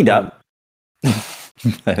 It's cleaned up.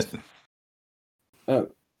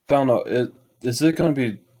 Falno, is it going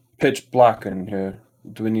to be pitch black in here?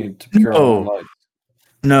 Do we need to procure more lights?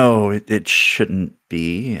 No, it shouldn't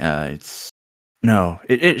be.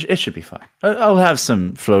 It should be fine. I'll have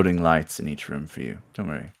some floating lights in each room for you. Don't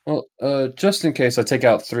worry. Well, just in case, I take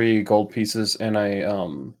out 3 gold pieces and I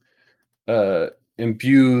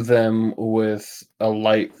imbue them with a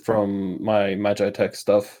light from my Magitech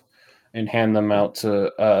stuff and hand them out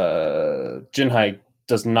to Jinhai.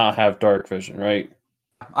 Does not have dark vision, right?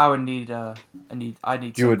 I would need I need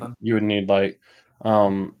something. You would need light.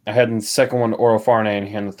 I had the second one to Orofarne and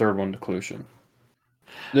hand the third one to Clusian.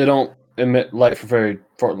 They don't emit light for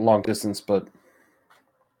long distance, but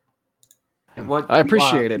I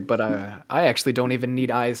appreciate it, but I actually don't even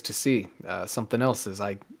need eyes to see. Something else is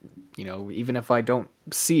even if I don't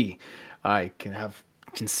see, I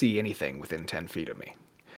can see anything within 10 feet of me.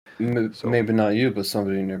 Maybe not you, but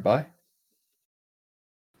somebody nearby.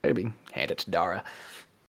 Maybe. Hand it to Dara.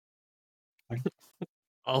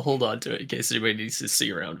 I'll hold on to it in case anybody needs to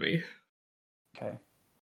see around me. Okay.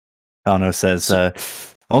 Falno says,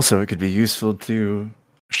 Also, it could be useful to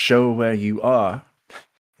show where you are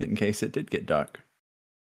in case it did get dark.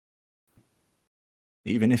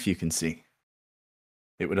 Even if you can see.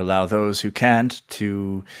 It would allow those who can't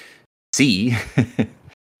to see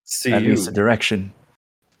See at you. least a direction.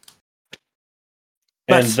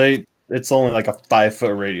 And But- it's only like a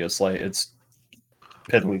 5-foot radius light. It's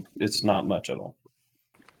piddly. It's not much at all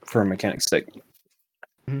for a mechanic's sake.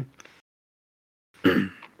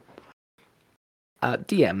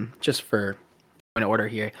 DM, just for an order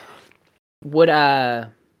here, would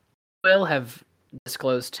Will have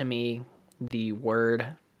disclosed to me the word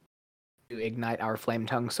to ignite our flame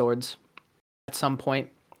tongue swords at some point?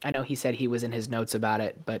 I know he said he was in his notes about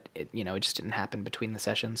it, but it just didn't happen between the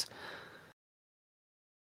sessions.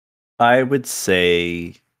 I would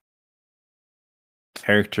say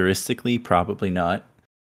characteristically, probably not.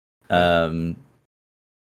 A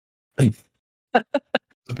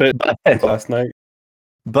bit last night.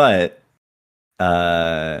 But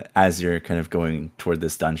as you're kind of going toward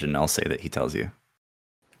this dungeon, I'll say that he tells you.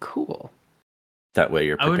 Cool. That way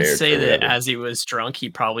you're I prepared. would say for that whatever. as he was drunk, he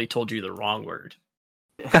probably told you the wrong word.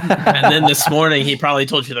 And then this morning, he probably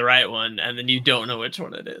told you the right one, and then you don't know which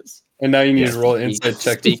one it is. And now you need Yes. to roll an insight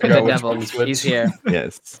check to Speak of figure the out which devil. one's which. He's here.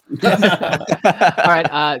 Yes. All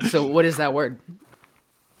right. So what is that word?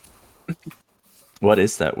 What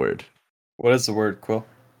is that word? What is the word, Quill?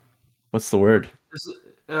 What's the word?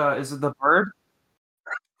 Is it the bird?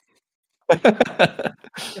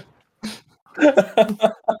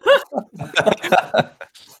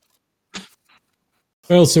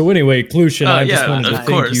 Well, so anyway, Clutian, I just yeah, wanted to of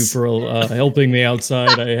thank you course. for helping me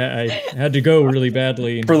outside. I had to go really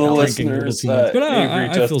badly. And For the drinking a little listeners, too much. But Avery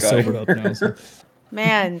I just feel got sober here. up now. So.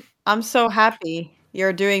 Man, I'm so happy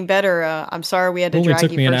you're doing better. I'm sorry we had to Only drag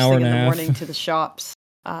took you me an first hour thing in and a the half. morning to the shops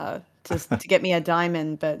to get me a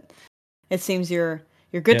diamond, but it seems you're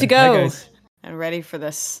good to Hi, go guys. and ready for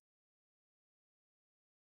this.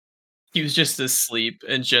 He was just asleep,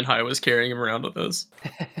 and Jinhai was carrying him around with us.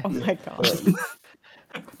 Oh my god.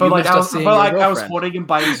 But You like missed I us was, seeing but your like I was girlfriend. holding him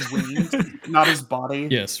by his wings, not his body.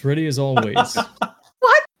 Yes, ready as always. What?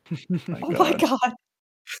 My Oh my god.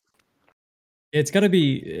 It's gotta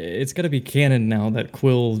be canon now that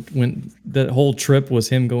Quill went. That whole trip was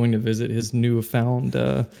him going to visit his newfound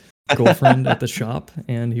girlfriend at the shop,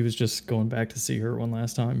 and he was just going back to see her one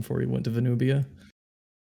last time before he went to Venubia.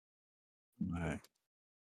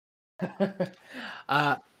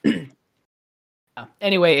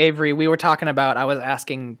 Anyway, Avery, we were talking about. I was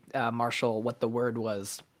asking Marshall what the word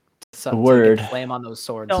was. So, The so we word. get flame on those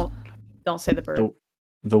swords. Don't say the bird.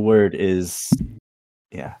 The word is,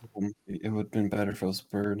 yeah. It would have been better if it was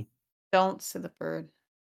bird. Don't say the bird.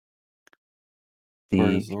 Word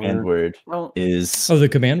The is the command word. word is Oh, the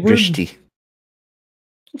command word. Drishti.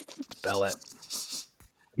 Spell it.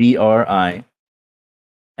 Drishti.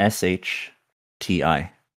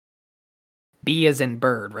 B is in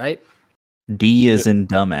bird, right? D is in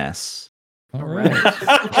dumbass. All right.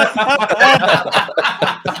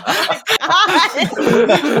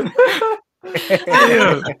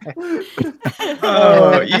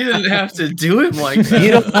 Oh, you didn't have to do him like that.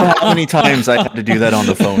 You don't know how many times I had to do that on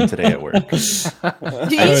the phone today at work. Do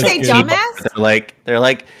you was say good. dumbass? They're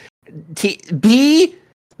like B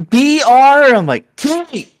R. I'm like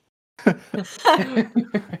T.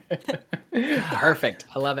 Perfect.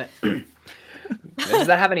 I love it. Does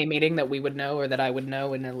that have any meaning that we would know or that I would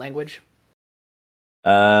know in a language?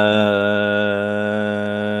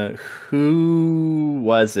 Who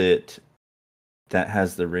was it that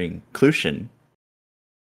has the ring? Clutian.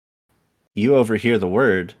 You overhear the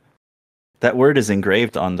word. That word is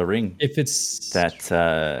engraved on the ring If it's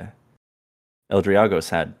that Eldriagos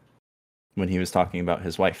had when he was talking about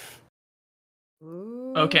his wife.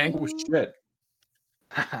 Okay. Oh shit!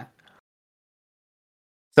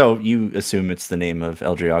 So you assume it's the name of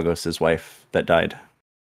Eldriagos' wife that died.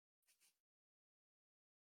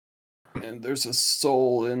 And there's a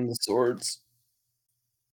soul in the swords.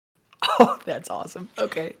 Oh, that's awesome.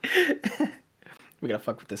 Okay. We gotta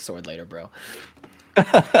fuck with this sword later, bro.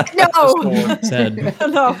 No. Sad.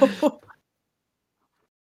 No.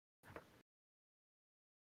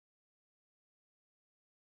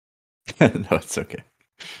 No, it's okay.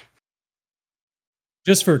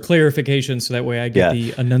 Just for clarification, so that way I Yeah. get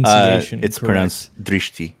the enunciation. It's correct. pronounced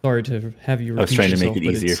Drishti. Sorry to have you. I was repeat trying to make yourself, it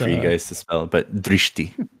but easier it's, for you guys to spell, but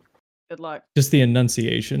Drishti. Good luck. Just the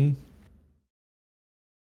enunciation.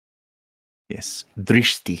 Yes,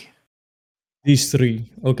 Drishti. These three.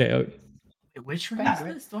 Okay. Which ring is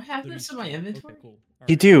this? Do I have this in my inventory? Okay, cool. All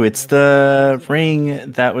You right. do. It's the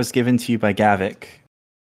ring that was given to you by Gavik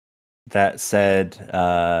that said,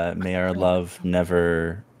 may our love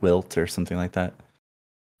never wilt or something like that.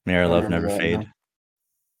 May our love never fade.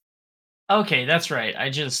 Now. Okay, that's right. I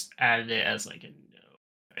just added it as like a note,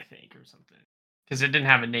 I think, or something. Because it didn't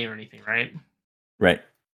have a name or anything, right? Right.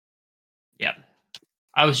 Yeah.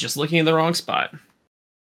 I was just looking in the wrong spot.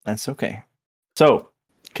 That's okay. So,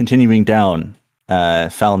 continuing down,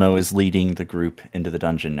 Falno is leading the group into the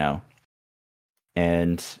dungeon now.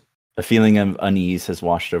 And a feeling of unease has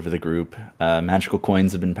washed over the group. Magical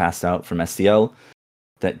coins have been passed out from STL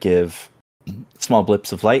that give small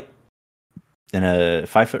blips of light in a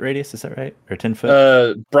 5-foot radius. Is that right? Or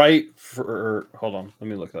 10-foot? Bright for. Hold on. Let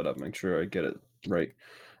me look that up. Make sure I get it right.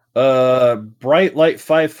 Bright light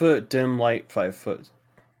 5 foot, dim light 5 foot.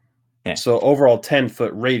 Yeah. So overall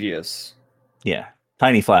 10-foot radius. Yeah.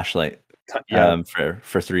 Tiny flashlight. Yeah.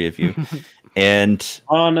 For 3 of you. And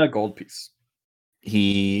on a gold piece.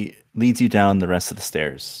 He leads you down the rest of the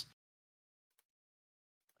stairs.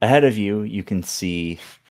 Ahead of you, you can see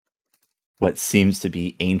what seems to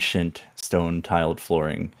be ancient stone-tiled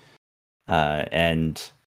flooring, and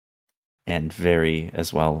very,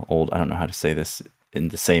 as well, old. I don't know how to say this in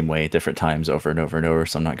the same way, different times, over and over and over,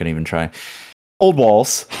 so I'm not going to even try. Old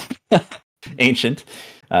walls, ancient,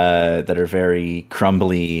 that are very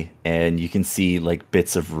crumbly, and you can see like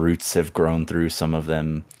bits of roots have grown through some of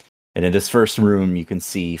them. And in this first room, you can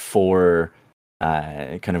see 4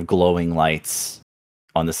 kind of glowing lights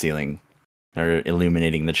on the ceiling, or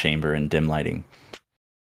illuminating the chamber in dim lighting.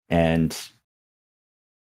 And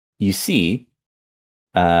you see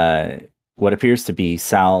what appears to be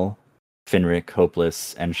Sal, Finric,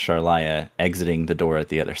 Hopeless, and Sharlaya exiting the door at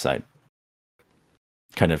the other side,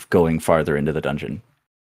 kind of going farther into the dungeon.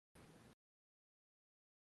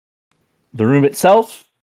 The room itself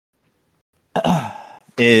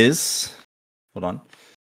is... Hold on.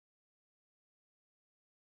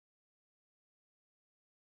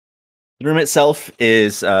 The room itself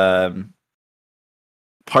is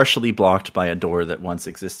partially blocked by a door that once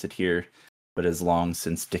existed here, but has long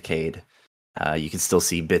since decayed. You can still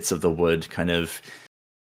see bits of the wood kind of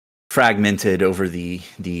fragmented over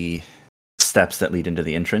the steps that lead into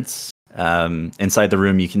the entrance. Inside the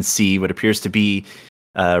room, you can see what appears to be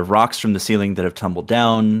rocks from the ceiling that have tumbled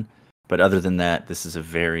down. But other than that, this is a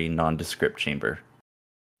very nondescript chamber,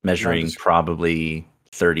 measuring probably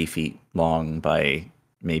 30 feet long by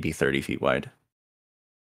maybe 30 feet wide.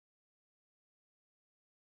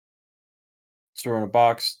 So we're in a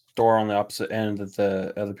box, door on the opposite end that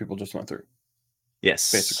the other people just went through.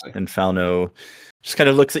 Yes, basically. And Falno just kind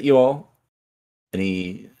of looks at you all, and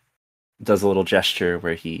he does a little gesture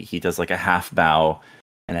where he does like a half bow,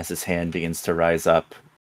 and as his hand begins to rise up,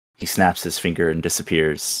 he snaps his finger and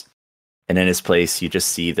disappears. And in his place, you just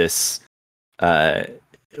see this,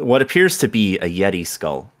 what appears to be a Yeti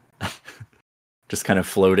skull, just kind of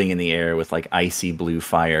floating in the air with like icy blue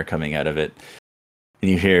fire coming out of it. And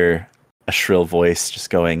you hear a shrill voice just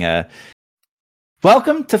going,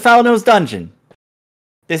 "Welcome to Falno's Dungeon.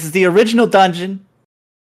 This is the original dungeon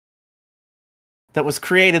that was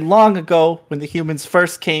created long ago when the humans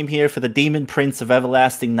first came here for the Demon Prince of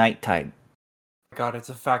Everlasting Nighttide." God, it's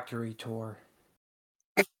a factory tour.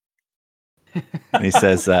 And he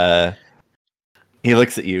says, he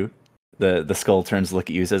looks at you. The skull turns to look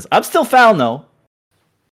at you and says, "I'm still Falno.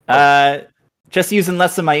 Just using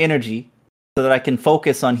less of my energy so that I can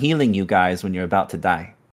focus on healing you guys when you're about to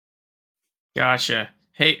die." Gotcha.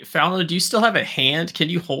 Hey, Falno, do you still have a hand? Can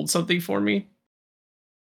you hold something for me?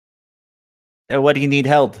 What do you need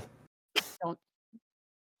held? Don't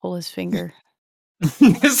pull his finger.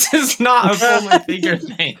 This is not a pull my finger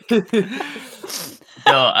thing.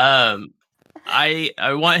 No,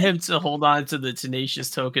 I want him to hold on to the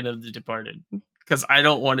tenacious token of the departed, because I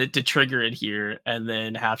don't want it to trigger it here and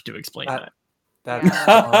then have to explain that.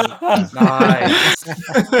 That's nice.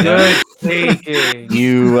 Good thinking.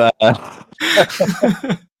 You,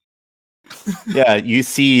 yeah, you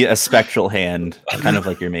see a spectral hand, kind of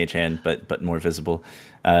like your mage hand, but more visible.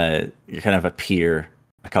 You kind of appear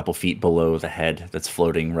a couple feet below the head that's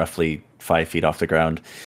floating roughly 5 feet off the ground.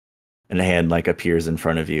 And a hand like appears in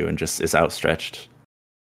front of you and just is outstretched.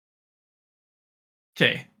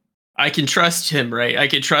 Okay. I can trust him, right? I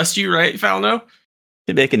can trust you, right, Falno? You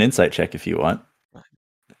can make an insight check if you want.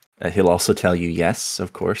 He'll also tell you yes,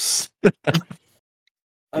 of course.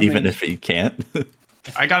 Even if he can't.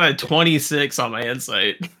 I got a 26 on my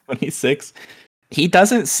insight. 26. He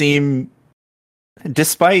doesn't seem,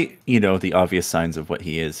 despite, the obvious signs of what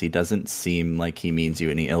he is, he doesn't seem like he means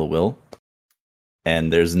you any ill will.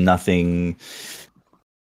 And there's nothing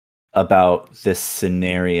about this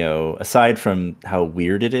scenario, aside from how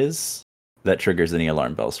weird it is, that triggers any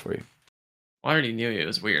alarm bells for you. I already knew it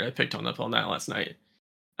was weird. I picked up on that last night.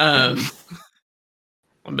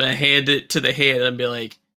 I'm gonna hand it to the hand and be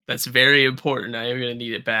like, "That's very important. I am gonna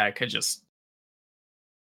need it back. I just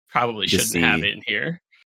probably You shouldn't have see- it in here."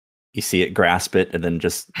 You see it grasp it and then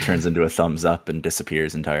just turns into a thumbs up and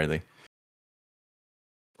disappears entirely.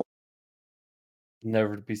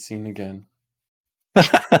 Never to be seen again.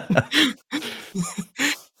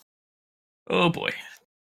 Oh boy.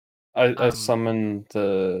 I summon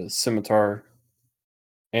the scimitar,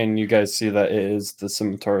 and you guys see that it is the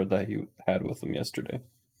scimitar that he had with him yesterday.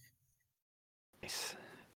 Nice.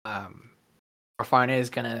 Orfarne is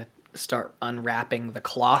gonna start unwrapping the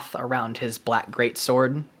cloth around his black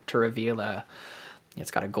greatsword to reveal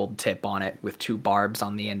it's got a gold tip on it with 2 barbs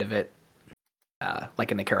on the end of it.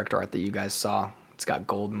 Like in the character art that you guys saw. It's got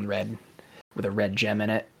gold and red with a red gem in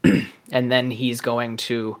it. And then he's going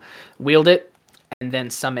to wield it and then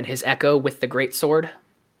summon his echo with the greatsword.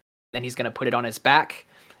 Then he's gonna put it on his back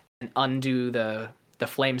and undo the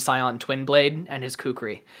flame scion twin blade and his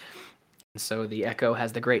kukri. So the Echo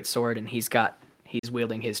has the great sword, and he's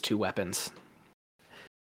wielding his 2 weapons.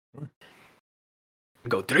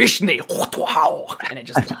 Go Drishni, and it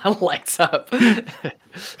just lights up.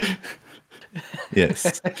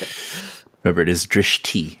 Yes. Remember, it is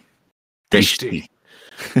Drishti. Drishti.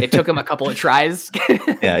 It took him a couple of tries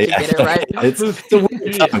to Yeah. get it right. It's a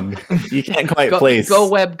weird tongue. You can't quite place. Go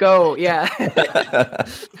web, go. Yeah.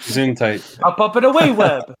 Zoom tight. Up and away,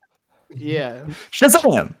 web. Yeah.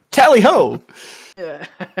 Shazam! Tally ho! Yeah.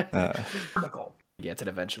 Vertical. Gets it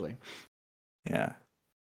eventually. Yeah.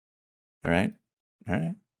 All right.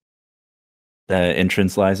 The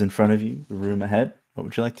entrance lies in front of you, the room ahead. What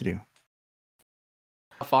would you like to do?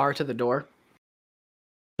 How far to the door?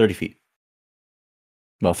 30 feet.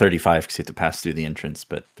 Well, 35 because you have to pass through the entrance,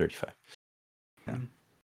 but 35. I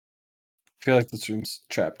feel like this room's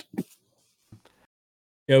trapped.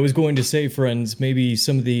 Yeah, I was going to say, friends, maybe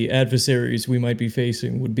some of the adversaries we might be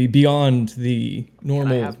facing would be beyond the Can I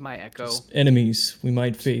normal have my Echo enemies. We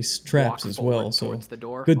might face traps walk as well. forward So towards the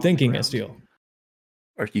door good on the thinking, ground? SDL.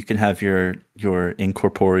 Or you can have your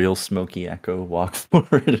incorporeal smoky echo walk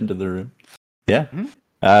forward into the room. Yeah.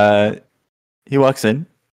 He walks in.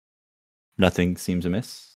 Nothing seems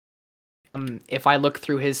amiss. If I look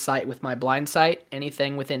through his sight with my blind sight,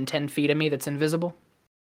 anything within 10 feet of me that's invisible?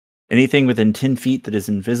 Anything within 10 feet that is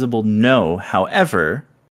invisible, no. However,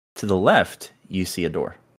 to the left, you see a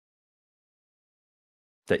door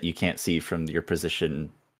that you can't see from your position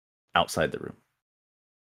outside the room.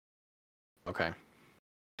 Okay.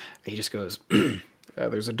 He just goes,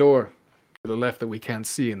 there's a door to the left that we can't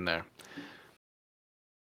see in there.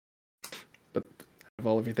 But I have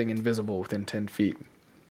all everything invisible within 10 feet.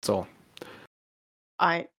 That's all.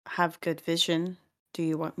 I have good vision. Do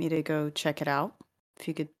you want me to go check it out? If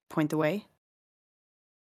you could point the way.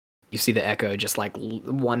 You see the Echo just like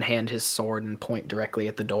one hand his sword and point directly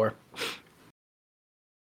at the door.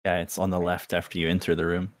 Yeah, it's on the left after you enter the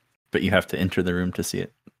room, but you have to enter the room to see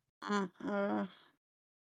it.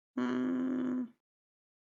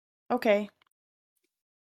 Okay.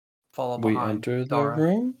 Follow We behind. enter the Dara.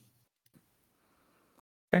 room.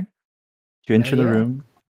 You enter the Yeah. room,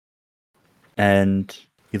 and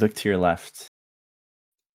you look to your left.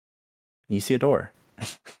 And you see a door.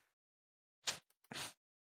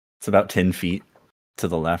 It's about 10 feet to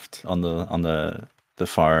the left on the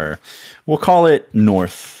far, we'll call it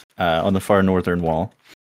north, on the far northern wall.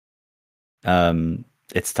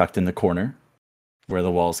 It's tucked in the corner where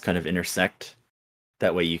the walls kind of intersect.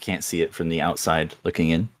 That way you can't see it from the outside looking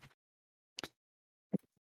in.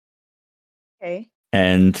 Okay.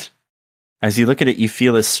 And as you look at it, you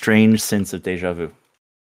feel a strange sense of deja vu.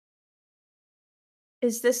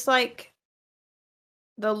 Is this like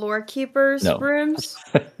the lore keeper's No. rooms?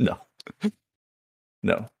 No.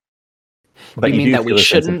 No. You mean do that we feel a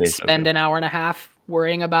sense of shouldn't deja spend vu. an hour and a half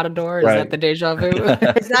worrying about a door? Is Right. that the deja vu?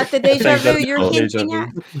 Is that the deja think vu that's you're called hinting deja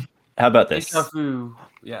at? vu. How about this? Deja vu.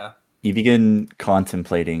 Yeah. You begin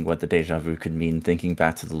contemplating what the deja vu could mean, thinking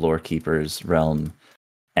back to the lore keeper's realm,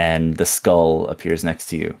 and the skull appears next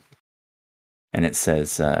to you. And it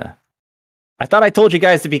says, I thought I told you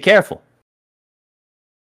guys to be careful.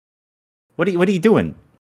 What are you doing?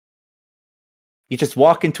 You just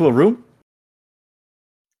walk into a room?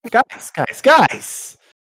 Guys!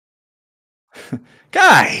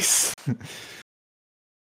 Guys!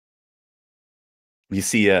 You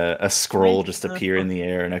see a scroll just appear in the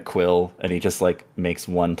air and a quill, and he just like makes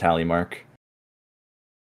one tally mark.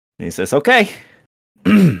 And he says, okay,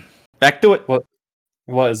 back to it.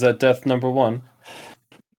 What is that? Death number 1.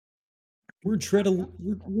 We're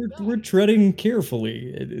treading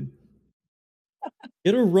carefully.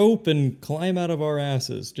 Get a rope and climb out of our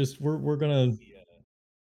asses. Just we're gonna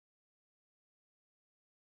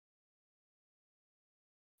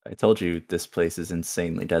I told you this place is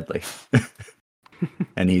insanely deadly.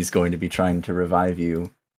 And he's going to be trying to revive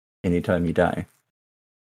you anytime you die.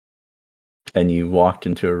 And you walked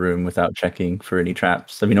into a room without checking for any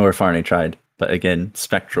traps. I mean, or Farney tried, but again,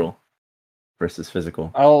 spectral versus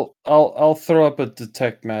physical. I'll throw up a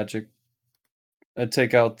detect magic. I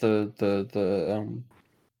take out the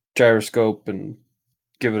gyroscope and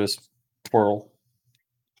give it a twirl.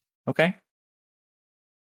 Okay.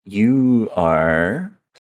 You are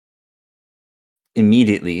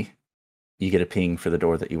immediately you get a ping for the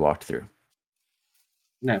door that you walked through.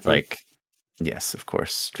 Like, yes, of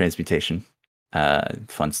course, transmutation,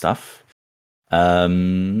 fun stuff.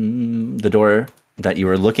 The door that you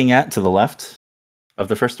were looking at to the left of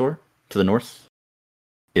the first door, to the north,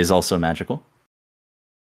 is also magical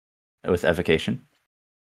with evocation.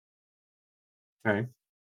 Okay.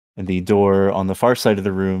 And the door on the far side of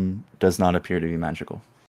the room does not appear to be magical.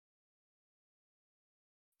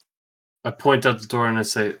 I point at the door and I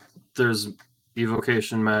say, "There's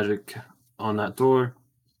evocation magic on that door.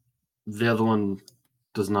 The other one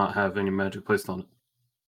does not have any magic placed on it."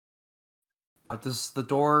 Does the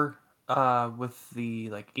door with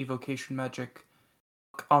the evocation magic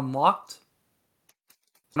look unlocked?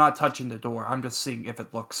 I'm not touching the door. I'm just seeing if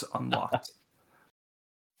it looks unlocked.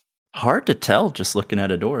 Hard to tell just looking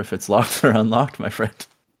at a door if it's locked or unlocked, my friend.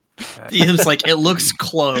 Okay. It's like it looks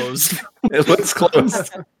closed. It looks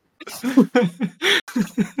closed.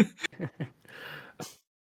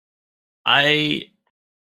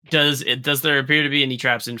 Does there appear to be any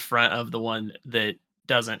traps in front of the one that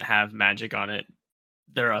doesn't have magic on it?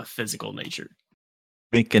 They're of physical nature.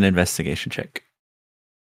 Make an investigation check.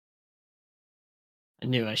 I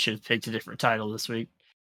knew I should have picked a different title this week.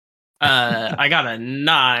 I got a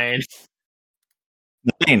 9.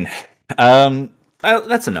 9.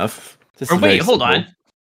 That's enough. Or wait, hold on.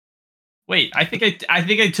 Wait, I think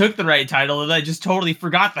I took the right title, and I just totally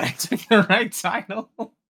forgot that I took the right title.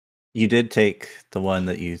 You did take the one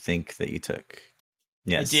that you think that you took.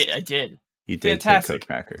 Yes, I did. You did Fantastic. take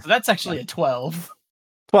Codecracker. So that's actually a 12.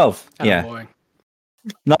 12. Oh, Yeah. boy.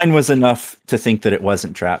 9 was enough to think that it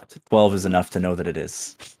wasn't trapped. 12 is enough to know that it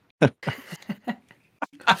is. My God.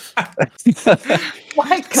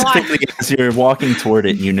 Specifically, as you're walking toward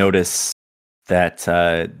it, you notice that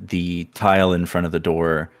the tile in front of the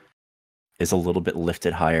door is a little bit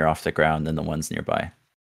lifted higher off the ground than the ones nearby.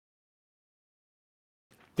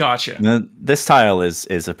 Gotcha. Now, this tile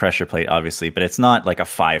is a pressure plate, obviously, but it's not like a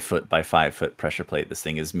 5 foot by 5 foot pressure plate. This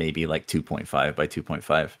thing is maybe like 2.5 by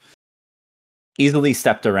 2.5. Easily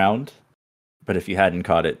stepped around, but if you hadn't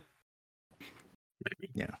caught it,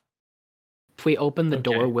 yeah. If we open the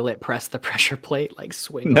door, will it press the pressure plate,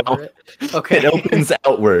 swing No. over it? Okay. It opens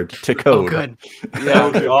outward to code. Oh, good.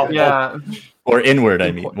 Yeah. Or inward,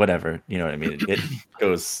 I mean, whatever. You know what I mean? It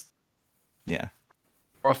goes, yeah.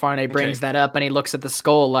 Or Farnay brings that up and he looks at the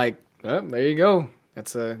skull like, oh, there you go.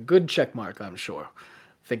 That's a good check mark, I'm sure.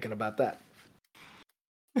 Thinking about that.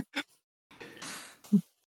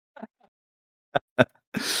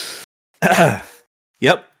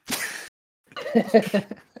 Yep.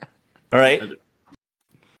 All right.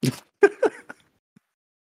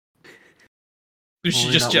 She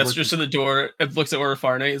Only just not gestures to the door and looks at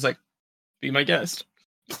Orifarne. He's like, "Be my guest."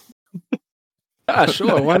 Ah,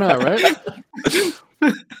 sure, why not, right?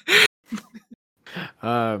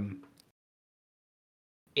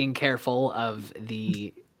 Being careful of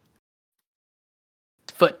the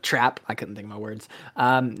foot trap, I couldn't think of my words.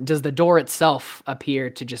 Does the door itself appear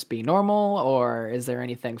to just be normal, or is there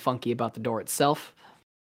anything funky about the door itself?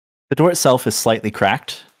 The door itself is slightly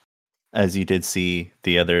cracked, as you did see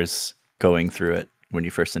the others going through it when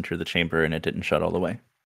you first entered the chamber, and it didn't shut all the way.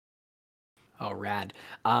 Oh, rad.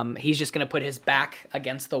 He's just going to put his back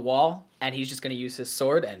against the wall, and he's just going to use his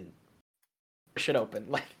sword and push it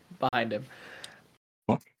open, behind him.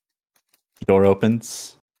 The door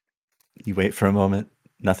opens. You wait for a moment.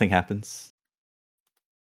 Nothing happens.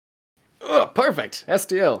 Oh, perfect.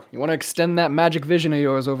 STL, you want to extend that magic vision of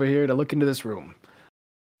yours over here to look into this room?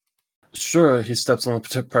 Sure, he steps on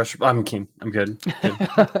the pressure. I'm keen. I'm good.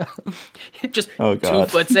 Just Oh, God.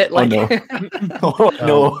 2 foots it. Oh, no. Oh,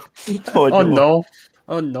 no. Oh no!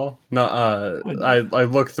 Oh no! No. I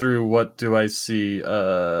look through. What do I see?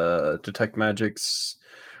 Detect magic's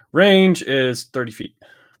range is 30 feet.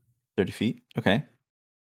 30 feet. Okay.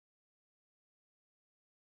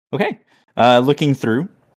 Okay. Looking through,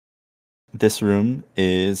 this room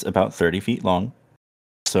is about 30 feet long.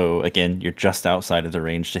 So again, you're just outside of the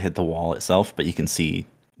range to hit the wall itself, but you can see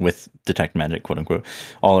with detect magic, quote unquote,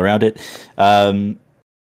 all around it.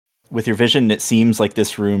 With your vision, it seems like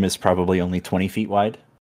this room is probably only 20 feet wide.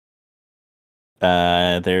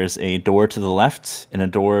 there's a door to the left and a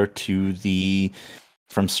door to the,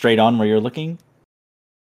 from straight on where you're looking,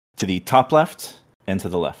 to the top left and to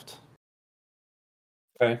the left.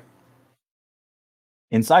 Okay.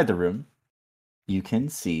 Inside the room, you can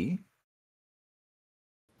see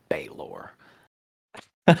Baylor.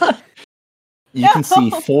 you can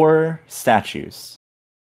see 4 statues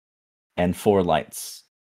and 4 lights.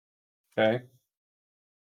 Okay.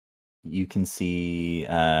 You can see,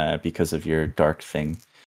 because of your dark thing,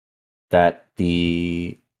 that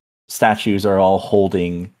the statues are all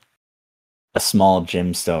holding a small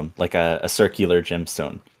gemstone, like a circular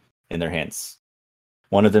gemstone in their hands.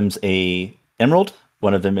 One of them's a emerald,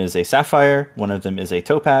 one of them is a sapphire, one of them is a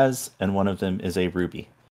topaz, and one of them is a ruby.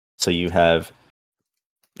 So you have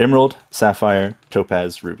emerald, sapphire,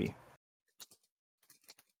 topaz, ruby.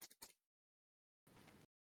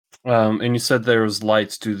 And you said there was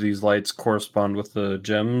lights. Do these lights correspond with the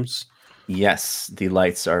gems? Yes, the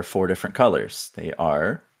lights are 4 different colors. They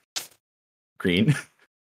are green,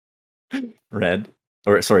 red,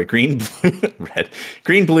 or sorry, green, red,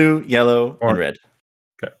 green, blue, yellow, and red.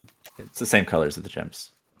 Okay. It's the same colors of the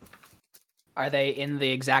gems. Are they in the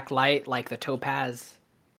exact light, like the topaz,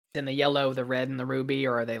 in the yellow, the red, and the ruby,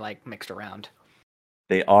 or are they like mixed around?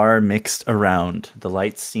 They are mixed around. The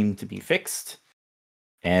lights seem to be fixed,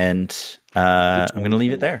 and I'm going to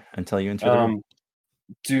leave it there until you enter the room.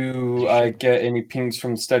 Do I get any pings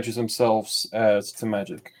from the statues themselves as to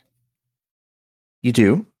magic? You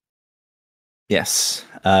do. Yes.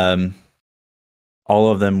 All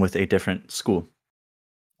of them with a different school.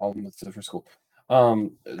 All of them with a different school.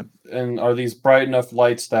 And are these bright enough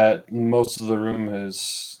lights that most of the room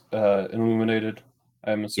is illuminated?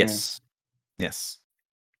 I'm assuming. Yes. Yes.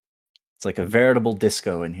 It's like a veritable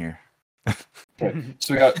disco in here. Okay.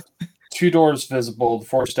 So we got 2 doors visible,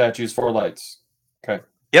 4 statues, 4 lights. Okay.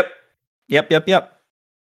 Yep.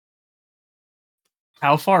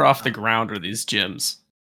 How far off the ground are these gyms?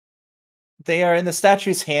 They are in the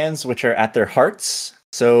statue's hands, which are at their hearts.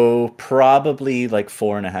 So probably like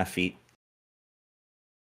 4.5 feet.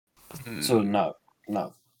 So not.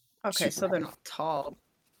 Okay, so they're not tall.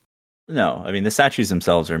 No, I mean the statues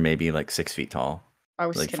themselves are maybe like 6 feet tall. I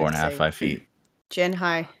was Like gonna 4.5, say, 5 feet. Gen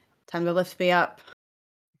High, time to lift me up.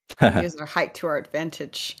 Use our height to our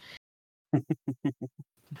advantage.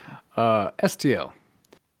 STL.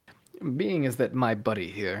 Being is that my buddy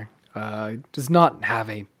here does not have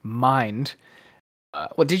a mind.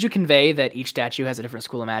 Well, did you convey that each statue has a different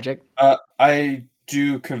school of magic? I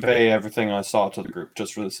do convey everything I saw to the group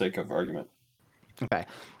just for the sake of argument. Okay.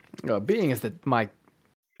 Being is that my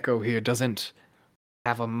echo here doesn't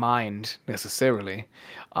have a mind necessarily.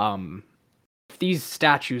 If these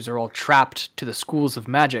statues are all trapped to the schools of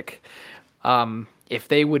magic, if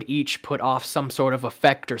they would each put off some sort of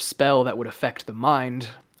effect or spell that would affect the mind,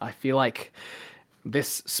 I feel like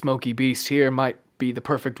this smoky beast here might be the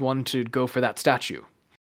perfect one to go for that statue.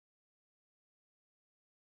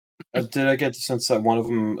 Did I get the sense that one of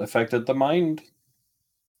them affected the mind?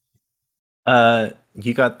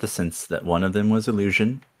 You got the sense that one of them was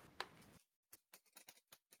illusion.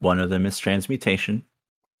 One of them is transmutation.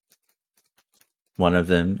 One of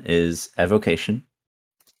them is evocation.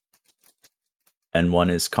 And one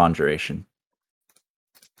is conjuration.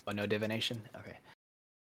 Oh, no divination? Okay.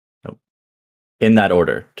 Nope. In that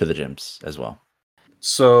order to the gems as well.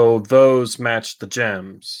 So those match the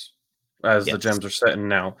gems as the Yes. gems are set in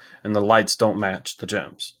now, and the lights don't match the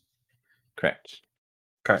gems. Correct.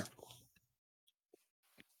 Okay.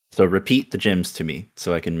 So repeat the gems to me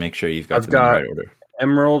so I can make sure you've got I've them in the got right order.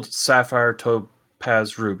 Emerald, sapphire,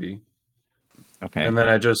 topaz, ruby. Okay. And then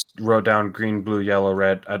I just wrote down green, blue, yellow,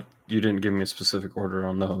 red. You didn't give me a specific order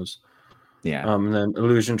on those. Yeah. And then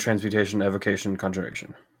illusion, transmutation, evocation,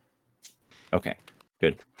 conjuration. Okay.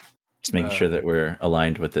 Good. Just making sure that we're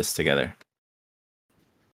aligned with this together.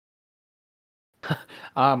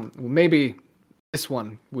 Maybe this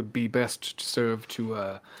one would be best to serve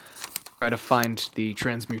to try to find the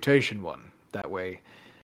transmutation one. That way,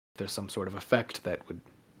 there's some sort of effect that would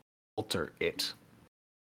alter it.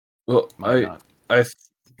 Well, Might not. I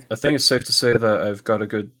think it's safe to say that I've got a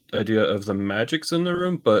good idea of the magics in the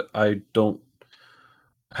room, but I don't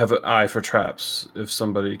have an eye for traps. If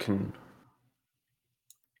somebody can...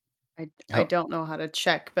 I don't know how to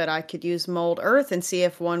check, but I could use mold earth and see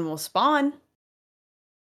if one will spawn.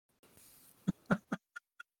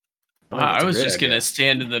 I was just going to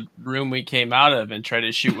stand in the room we came out of and try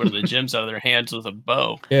to shoot one of the gems out of their hands with a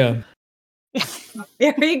bow. Yeah.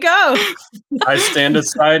 There you go. I stand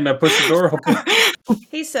aside and I push the door open.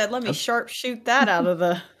 He said, let me sharpshoot that out of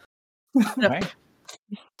the... Right.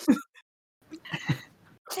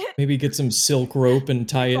 maybe get some silk rope and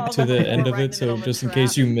tie it Falls to on the the floor end of right in it, the so middle of a just in trap.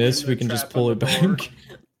 case you miss, And we the can just trap pull on it the door. back.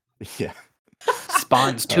 Yeah.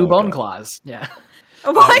 Spawns two Oh, bone God. claws. Yeah.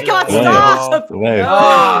 Oh my god, Away. stop! Away.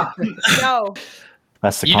 Ah! No.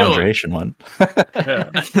 That's the You don't- conjuration one. Yeah.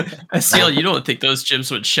 STL, you don't think those gems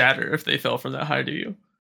would shatter if they fell from that high, do you?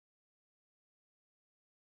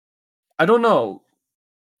 I don't know.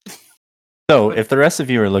 So, if the rest of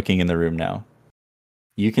you are looking in the room now,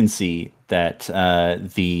 you can see that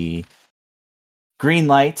the green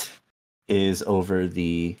light is over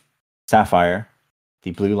the sapphire,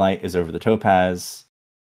 the blue light is over the topaz,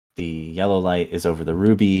 the yellow light is over the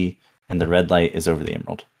ruby, and the red light is over the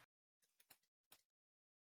emerald.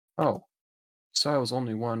 Oh. So I was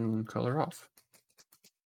only one color off.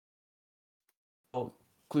 Well,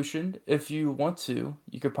 Clushin, if you want to,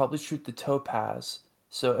 you could probably shoot the topaz.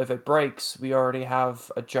 So if it breaks, we already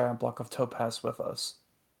have a giant block of topaz with us.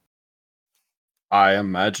 I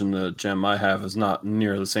imagine the gem I have is not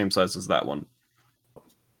near the same size as that one.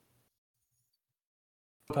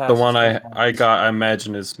 Topaz The is one the I got, I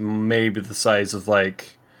imagine, is maybe the size of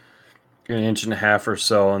like an inch and a half or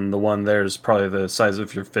so, and the one there is probably the size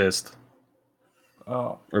of your fist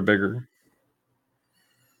Oh. or bigger.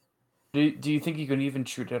 Do you think you can even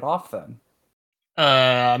shoot it off then?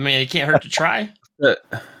 I mean, it can't hurt to try.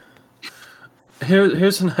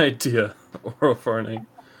 Here's an idea, Oral Farney.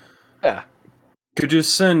 Yeah. Could you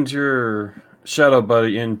send your shadow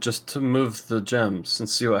buddy in just to move the gems and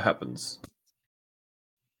see what happens?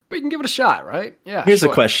 We can give it a shot, right? Yeah. Here's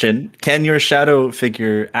sure. a question. Can your shadow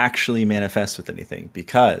figure actually manifest with anything?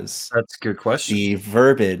 Because That's a good question. the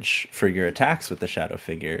verbiage for your attacks with the shadow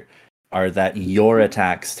figure are that your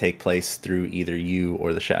attacks take place through either you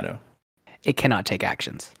or the shadow. It cannot take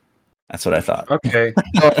actions. That's what I thought. Okay.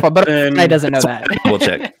 But Then- I doesn't know that. We'll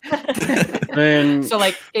check. Then So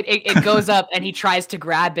like it goes up and he tries to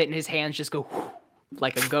grab it and his hands just go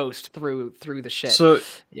like a ghost through the shit. so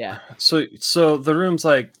Yeah. so the room's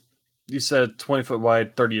like you said 20-foot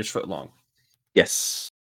wide, 30-ish foot long. Yes.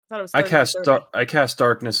 Thought it was I 30 cast to 30. I cast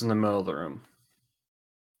darkness in the middle of the room.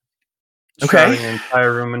 Okay. Shrouding the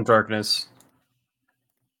entire room in darkness.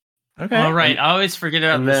 Okay. All right, I always forget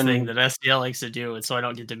about and this then- thing that STL likes to do, and so I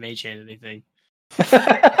don't get to mage hand anything.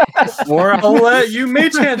 Or I'll let you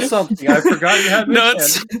mage hand something. I forgot you had mage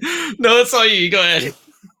No, hand. it's all you. Go ahead.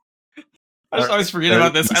 I just always forget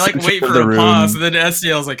about this. I like Center wait of for the a pause, room. and then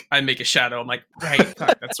STL's like, I make a shadow. I'm like, right,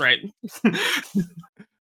 fuck, that's right.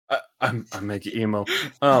 I'm making emo.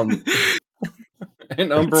 In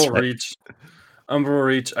Umbral Reach. Umbral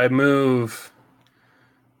Reach, I move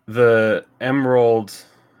the emerald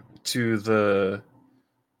to the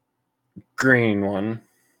green one.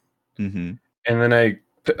 Mm-hmm. And then I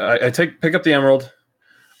pick up the emerald,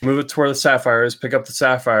 move it to where the sapphire is, pick up the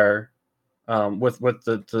sapphire with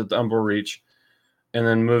the Umbral Reach, and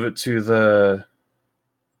then move it to the.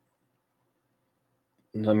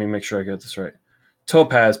 Let me make sure I get this right.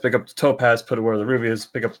 Topaz, pick up the topaz, put it where the ruby is,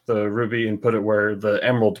 pick up the ruby, and put it where the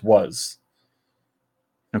emerald was.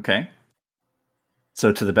 Okay.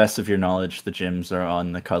 So, to the best of your knowledge, the gems are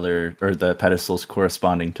on the color or the pedestals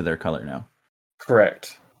corresponding to their color now.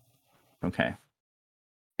 Correct. Okay.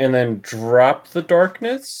 And then drop the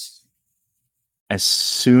darkness. As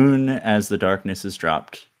soon as the darkness is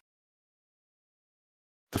dropped,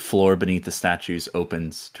 the floor beneath the statues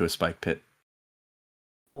opens to a spike pit.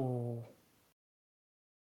 Oh.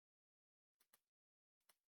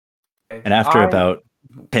 And after about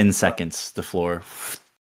 10 seconds, the floor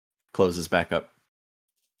closes back up.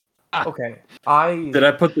 Okay, Did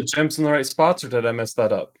I put the gems in the right spots, or did I mess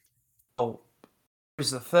that up? Oh,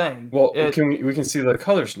 here's the thing. Well, It- we can see the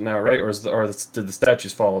colors now, right? Or did the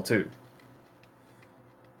statues follow too?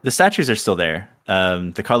 The statues are still there.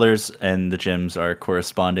 The colors and the gems are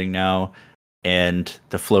corresponding now, and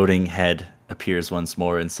the floating head appears once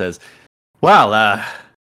more and says, "Well,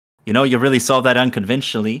 you really solved that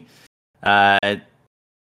unconventionally.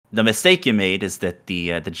 The mistake you made is that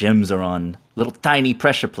the gems are on little tiny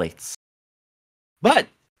pressure plates. But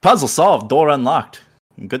puzzle solved, door unlocked.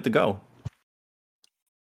 Good to go.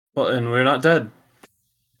 Well, and we're not dead.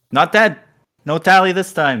 Not dead. No tally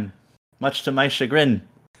this time, much to my chagrin."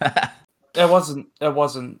 It wasn't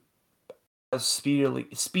as speedily.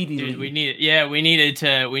 Dude, we needed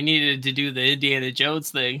to do the Indiana Jones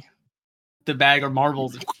thing, the bag of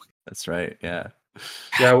marbles. That's right. Yeah.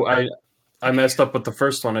 Yeah, I messed up with the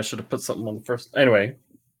first one. I should have put something on the first. Anyway,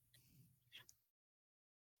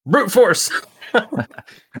 brute force. All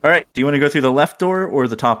right. Do you want to go through the left door or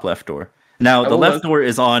the top left door? Now, the left door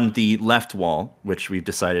is on the left wall, which we've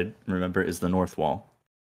decided, remember, is the north wall,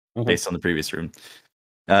 based on the previous room.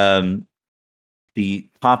 The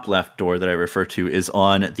top left door that I refer to is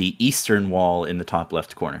on the eastern wall in the top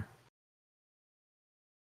left corner.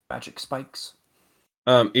 Magic spikes.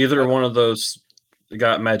 Either one of those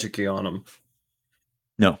got magic key on them.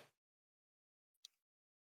 No.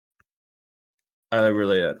 I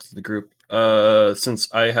relay that to the group.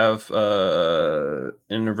 Since I have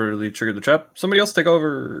inadvertently triggered the trap, somebody else take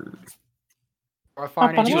over. Or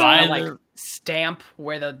Farney Do just I- like stamp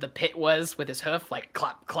where the pit was with his hoof, like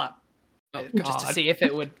clap, clap. Oh, Just to God. see if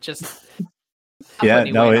it would just. Yeah, put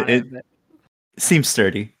any no, weight on it but- seems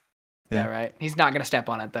sturdy. yeah, right. He's not gonna step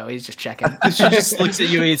on it though. He's just checking. She just looks at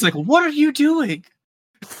you and it's like, what are you doing?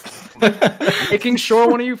 Making sure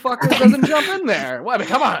one of you fuckers doesn't jump in there. Well, I mean,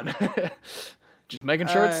 come on. Just making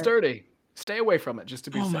sure it's sturdy. Stay away from it just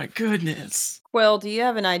to be Oh safe. my goodness. Quill, do you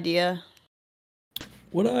have an idea?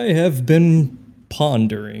 What I have been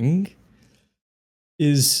pondering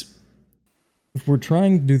is if we're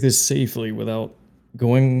trying to do this safely without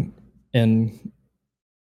going and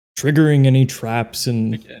triggering any traps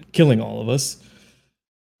and Okay. killing all of us,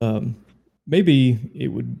 maybe it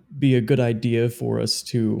would be a good idea for us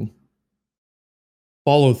to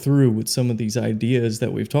follow through with some of these ideas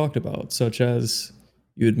that we've talked about, such as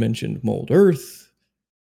you had mentioned mold earth,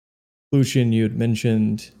 Lucian, you had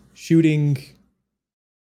mentioned shooting.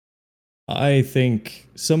 I think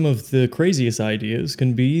some of the craziest ideas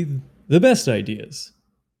can be the best ideas.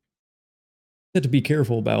 We have to be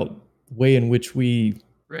careful about the way in which we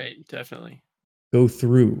Right, definitely. go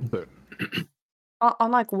through.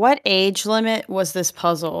 On like what age limit was this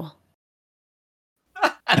puzzle?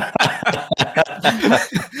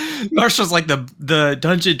 Marshall's like the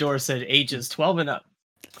dungeon door said ages 12 and up.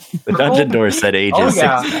 The dungeon door said ages. Oh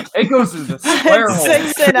yeah, it goes in the square hole.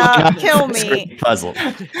 6 and up, kill me. Puzzle.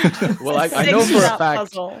 Well, I 6 know for and a up fact.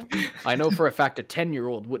 puzzle. I know for a fact a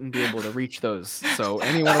 10-year-old wouldn't be able to reach those. So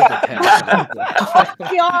anyone over 10.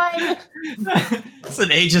 God. It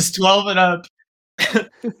said ages 12 and up.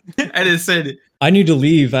 And it said I need to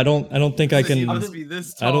leave. I don't think I can. you must be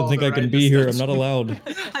this I don't tall think to I can ride be this here. I'm not dungeon. allowed.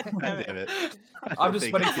 Damn it. I'm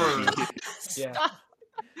just waiting for. Yeah.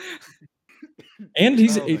 And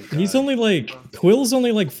he's Oh my he's God. only like Quill's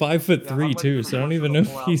only like 5'3" Yeah, I'm waiting too, for so I don't Marshall even to know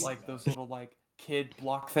pull if out, he's like those little like kid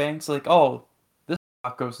block things. Like, oh, this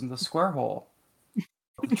block goes in the square hole.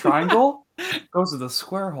 The triangle goes in the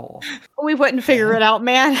square hole. We wouldn't figure it out,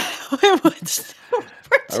 man. We would.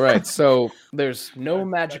 All right, so there's no I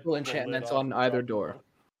magical cut the lid enchantments off on the either top door.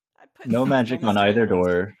 No magic on either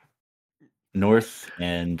door. North,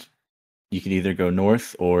 and you can either go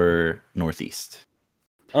north or northeast.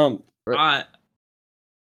 Your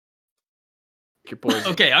boys.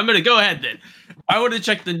 Okay, I'm gonna go ahead then. I want to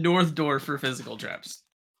check the north door for physical traps,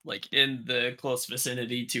 like in the close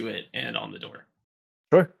vicinity to it and on the door.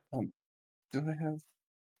 Sure. Do I have?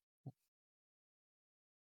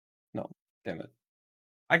 No, damn it.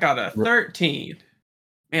 I got a 13.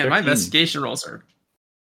 Man, my 13. investigation rolls are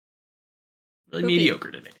really Poopy.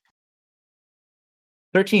 mediocre today.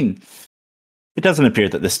 13. It doesn't appear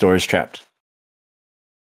that this door is trapped.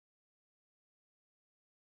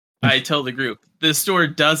 I tell the group, this door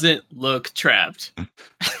doesn't look trapped.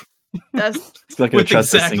 That's It's not going With to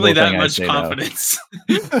trust a exactly single that thing I much say now. confidence.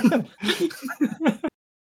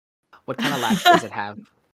 What kind of latch does it have?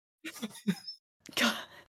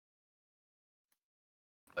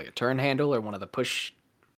 Like a turn handle or one of the push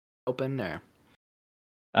open or.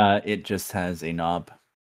 It just has a knob.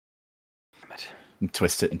 Damn it. You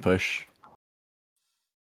twist it and push.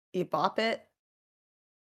 you bop it.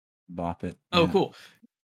 Bop it. Oh, yeah. cool.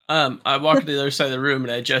 I walk to the other side of the room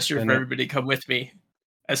and I gesture And for it- everybody to come with me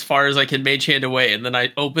as far as I can mage hand away, and then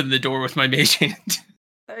I open the door with my mage hand.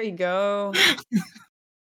 There you go.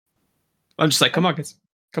 I'm just like, come on, guys.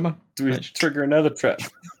 Come on. Do we Mage. trigger another trap?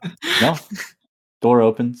 No. Door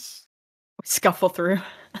opens. Scuffle through.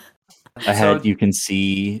 Ahead, you can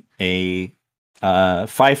see a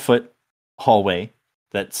 5-foot hallway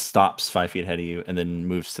that stops 5 feet ahead of you and then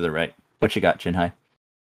moves to the right. What you got, Jinhai?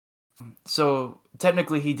 So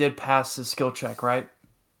technically, he did pass his skill check, right?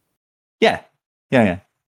 Yeah.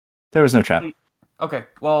 There was no trap. Okay.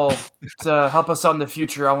 Well, to help us out in the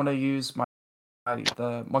future, I want to use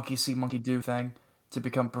the monkey see, monkey do thing to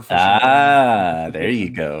become proficient. There you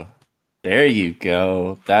go. There you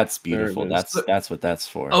go. That's There it beautiful. is. That's what that's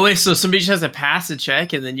for. Oh, wait, so somebody just has to pass a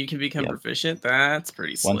check and then you can become Yep. proficient? That's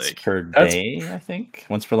pretty Once slick. per That's- day, I think.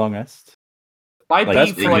 Once per long rest. Might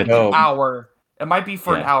Like, be for like dope. an hour. It might be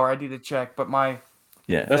for an Yeah. hour. I need to check, but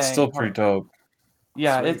Yeah. That's Dang. still pretty dope.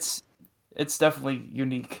 yeah, Sweet. it's definitely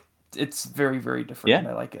unique. It's very, very different. Yeah. And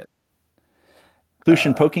I like it.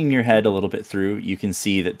 Lucian, poking your head a little bit through, you can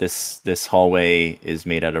see that this hallway is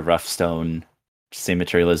made out of rough stone same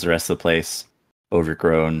material as the rest of the place,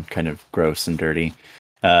 overgrown, kind of gross and dirty.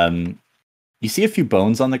 You see a few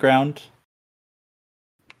bones on the ground.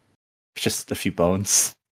 Just a few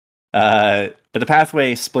bones. But the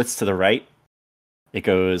pathway splits to the right. It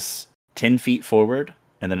goes 10 feet forward,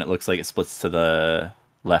 and then it looks like it splits to the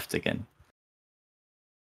left again.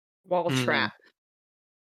 Wall trap.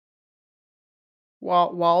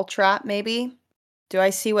 Wall trap, maybe? Do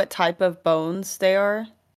I see what type of bones they are?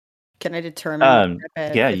 Can I determine?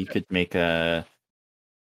 Yeah, you could make a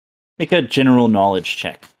general knowledge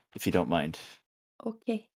check if you don't mind.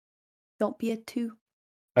 Okay. Don't be a 2.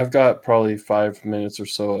 I've got probably 5 minutes or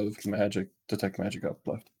so of detect magic up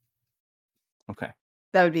left. Okay.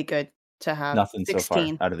 That would be good to have. Nothing 16. so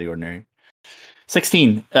far out of the ordinary.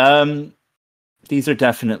 16. These are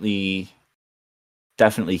definitely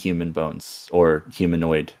human bones or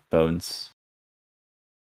humanoid bones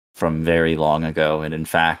from very long ago. And in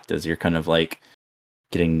fact, as you're kind of like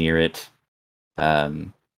getting near it,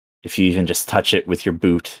 if you even just touch it with your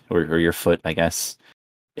boot or your foot, I guess,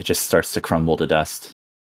 it just starts to crumble to dust.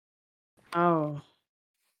 Oh.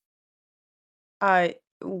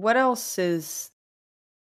 What else is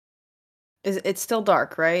it's still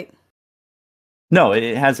dark, right? No,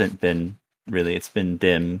 it hasn't been really. It's been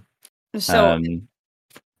dim. So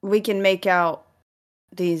we can make out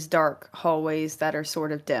these dark hallways that are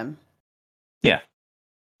sort of dim. Yeah.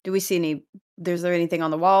 Do we see any? Is there anything on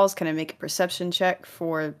the walls? Can I make a perception check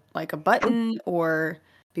for like a button or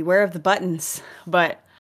beware of the buttons? But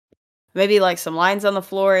maybe like some lines on the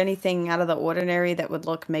floor, anything out of the ordinary that would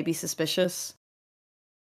look maybe suspicious?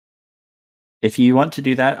 If you want to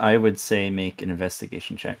do that, I would say make an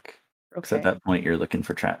investigation check. Because Okay. at that point, you're looking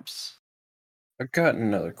for traps. I've got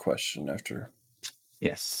another question after.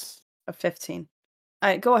 Yes. A 15. All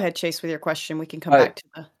right, go ahead, Chase, with your question. We can come back to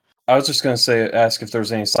the... I was just going to ask if there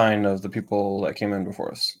was any sign of the people that came in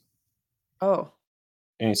before us. Oh.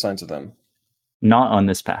 Any signs of them? Not on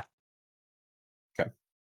this path. Okay.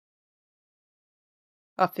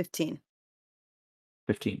 15.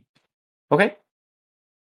 15. Okay.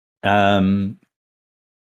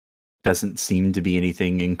 Doesn't seem to be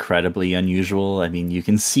anything incredibly unusual. I mean, you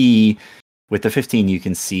can see with the 15, you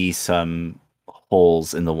can see some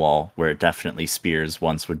holes in the wall where definitely spears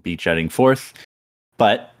once would be jutting forth,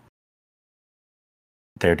 but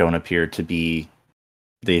they don't appear to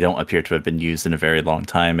have been used in a very long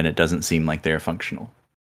time, and it doesn't seem like they're functional.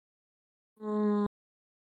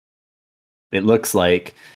 It looks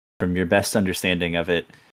like, from your best understanding of it,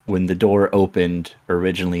 when the door opened,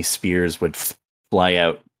 originally spears would fly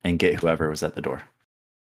out and get whoever was at the door.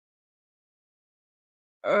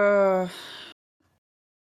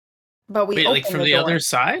 But we wait, like from the other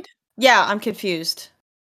side? Yeah, I'm confused.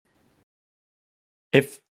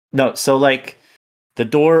 So like the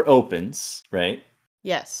door opens, right?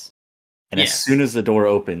 Yes. And as soon as the door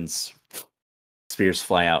opens, spears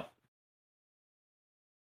fly out.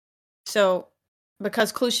 So,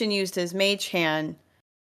 because Clushin used his mage hand,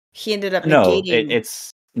 he ended up negating...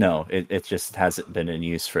 It just hasn't been in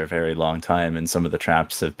use for a very long time, and some of the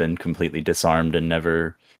traps have been completely disarmed and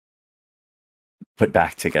never put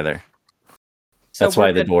back together. So that's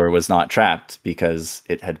why the door was not trapped, because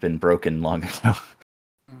it had been broken long ago.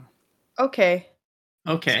 Okay.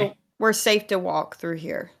 Okay. So we're safe to walk through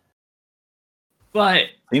here. But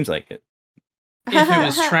seems like it. If it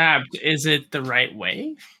was trapped, is it the right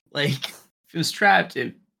way? Like, if it was trapped,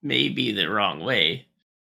 it may be the wrong way.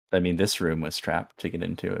 I mean, this room was trapped to get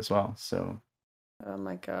into as well, so... Oh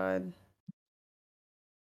my god.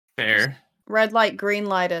 Fair. Red light, green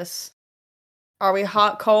light us. Are we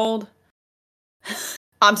hot, cold?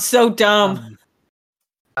 I'm so dumb.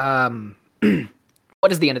 What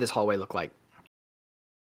does the end of this hallway look like?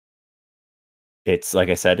 It's, like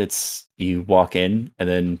I said, you walk in, and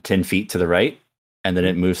then 10 feet to the right, and then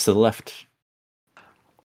it moves to the left.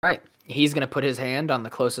 All right. He's going to put his hand on the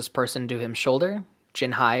closest person to his shoulder.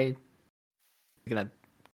 Jinhai, going to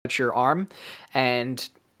touch your arm, and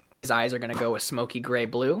his eyes are going to go a smoky gray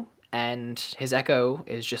blue, and his echo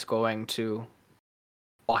is just going to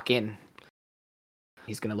walk in.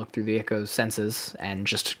 He's going to look through the echo's senses and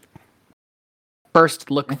just first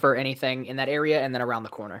look for anything in that area and then around the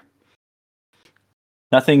corner.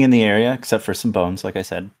 Nothing in the area except for some bones, like I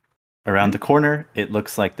said. Around the corner, it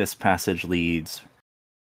looks like this passage leads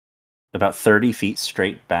about 30 feet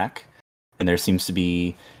straight back, and there seems to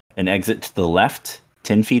be an exit to the left,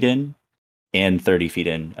 10 feet in, and 30 feet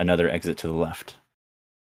in, another exit to the left.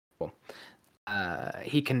 Cool.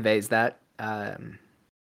 He conveys that. Does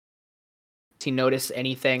he notice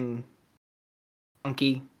anything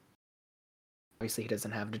funky? Obviously, he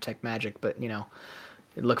doesn't have detect magic, but,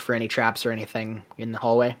 look for any traps or anything in the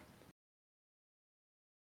hallway.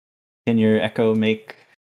 Can your echo make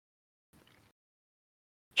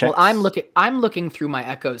checks? Well, I'm looking through my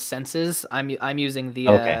Echo's senses. I'm using the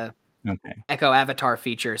Okay. Echo avatar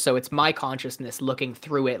feature, so it's my consciousness looking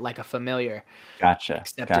through it like a familiar. Gotcha.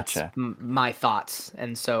 Except it's my thoughts,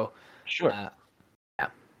 and so Sure. yeah.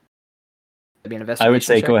 It'd be an investigation I would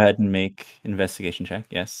say check. go ahead and make investigation check.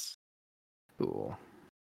 Yes. Cool.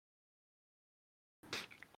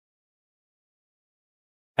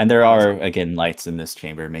 And there are again lights in this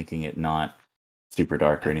chamber, making it not super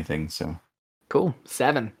dark or anything. So Cool.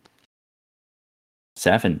 7.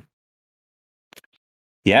 7.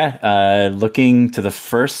 Yeah. Looking to the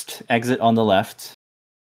first exit on the left.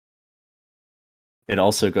 It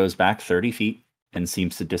also goes back 30 feet and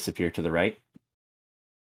seems to disappear to the right.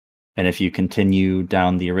 And if you continue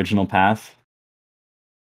down the original path,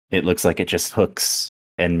 it looks like it just hooks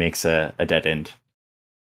and makes a dead end.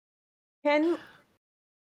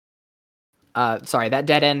 Sorry, that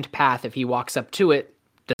dead end path, if he walks up to it,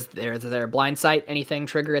 is there a blind sight, anything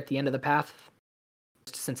trigger at the end of the path?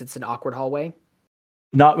 Since it's an awkward hallway?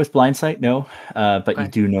 Not with blind sight, no. But Okay. you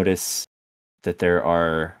do notice that there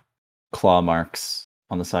are claw marks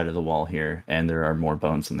on the side of the wall here, and there are more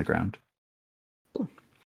bones in the ground. Ooh.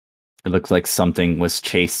 It looks like something was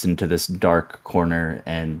chased into this dark corner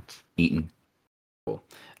and eaten. Cool.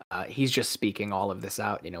 He's just speaking all of this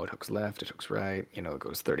out. It hooks left, it hooks right. It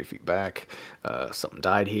goes 30 feet back. Something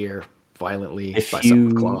died here violently by something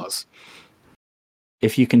with claws.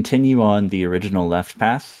 If you continue on the original left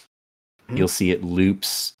path, Mhm. you'll see it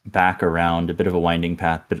loops back around, a bit of a winding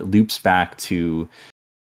path, but it loops back to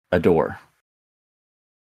a door,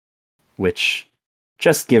 which,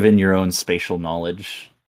 just given your own spatial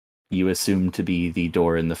knowledge, you assume to be the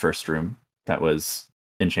door in the first room that was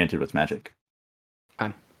enchanted with magic.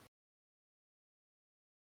 Fine.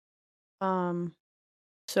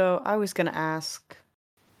 So I was gonna ask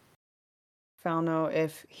Falno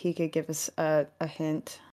if he could give us a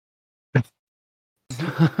hint.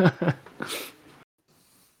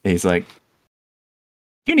 He's like,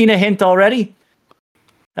 "You need a hint already?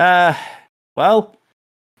 Well,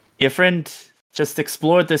 your friend just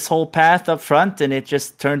explored this whole path up front, and it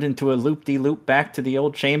just turned into a loop-de-loop back to the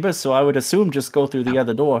old chamber, so I would assume just go through the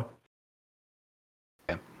other door."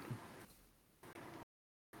 Yeah.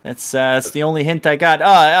 That's the only hint I got.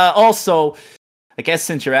 Also, I guess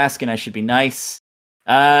since you're asking, I should be nice.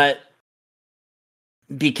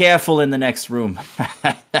 Be careful in the next room.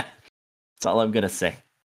 That's all I'm gonna say.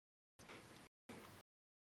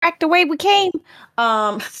 Back the way we came.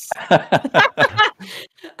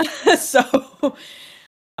 So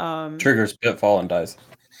Triggers pitfall and dies.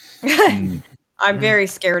 I'm very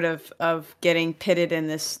scared of getting pitted in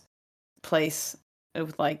this place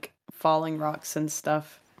with like falling rocks and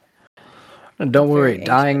stuff. Don't worry, Very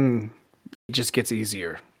dying just gets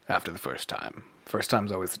easier after the first time. First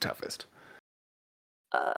time's always the toughest.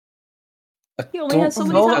 He only has so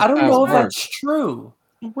many No, times. I don't know if Work. that's true.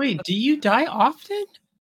 Wait, do you die often?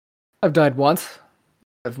 I've died once.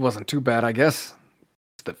 It wasn't too bad, I guess.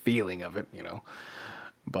 It's the feeling of it,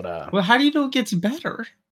 But Well, how do you know it gets better?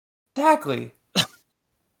 Exactly.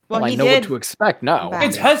 Well, I he know did. what to expect now. Back. You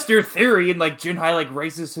can test your theory, and Junhai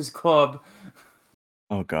raises his club.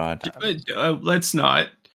 Oh God. Let's not.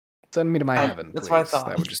 Send me to my heaven, that's please. what I thought.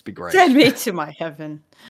 That would just be great. Send me to my heaven.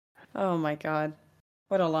 Oh my god.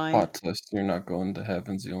 What a line. Plot twist, you're not going to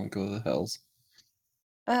heavens, you only go to the hells.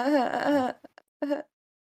 I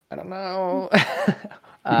don't know.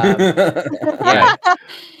 Yeah.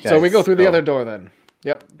 So we go Guys, through the other door then.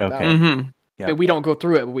 Yep. that Okay. one. Mm-hmm. Yeah. We don't go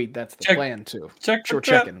through it. That's the Check. plan too. Check We're for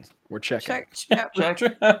trap. checking. We're checking. Check. Check.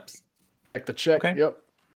 Traps. Check the check. Okay. Yep.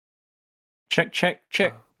 Check.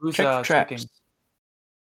 Who's Check for traps. checking?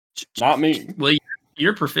 Not me. Well,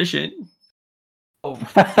 you're proficient. Oh,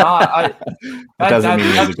 God, It doesn't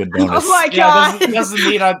mean it's a good bonus. Oh my yeah, god. doesn't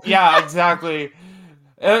mean yeah, exactly.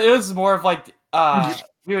 It was more of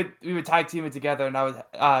we would tag team it together, and I would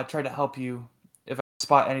try to help you if I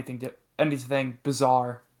spot anything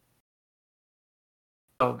bizarre.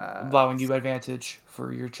 So allowing you advantage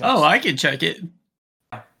for your checks. Oh, I can check it.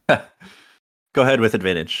 Go ahead with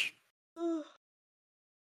advantage.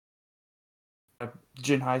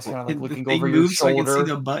 Jinhai's kind of The looking thing over your moves so I can see shoulder.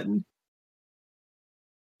 the button.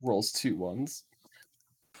 Rolls 2 1s.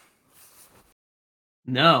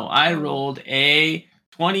 No, I rolled a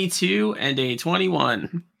 22 and a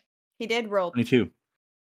 21. He did roll 22.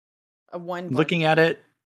 a 1. Looking at it,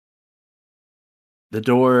 the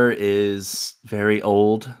door is very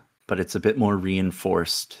old, but it's a bit more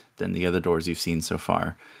reinforced than the other doors you've seen so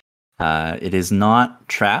far. It is not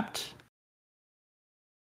trapped,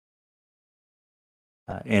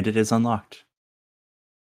 and it is unlocked.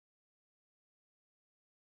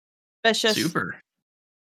 Vicious. Super.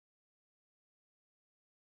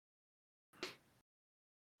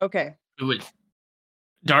 Okay. Wait,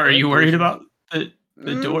 Dar, are you worried about the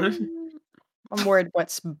door? I'm worried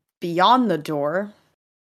what's beyond the door.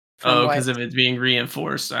 Oh, because of it being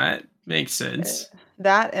reinforced. That makes sense.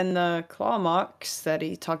 That and the claw marks that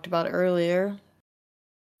he talked about earlier.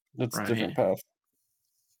 That's Right. a different path.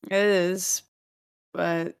 It is,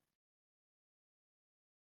 but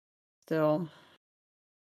still.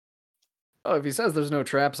 Oh, if he says there's no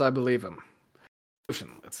traps, I believe him.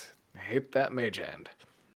 Let's hit that mage hand.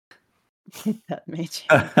 That mage.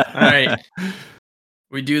 All right.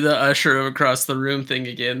 We do the usher across the room thing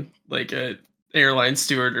again, like a airline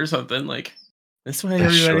steward or something. Like, this way,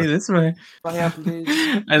 everybody, Sure. this way. What happened,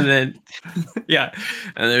 please? And then, yeah,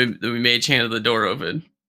 and then we made hand of the door open.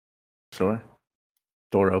 Sure.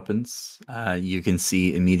 Door opens. You can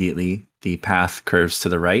see immediately the path curves to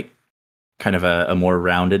the right, kind of a more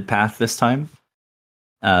rounded path this time.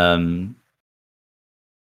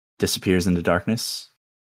 Disappears into darkness.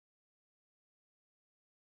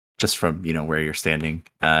 Just from where you're standing.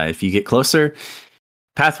 If you get closer,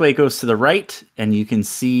 pathway goes to the right, and you can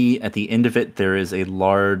see at the end of it there is a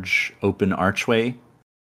large open archway,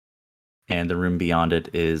 and the room beyond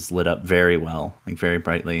it is lit up very well, like very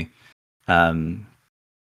brightly. And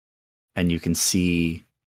you can see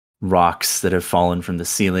rocks that have fallen from the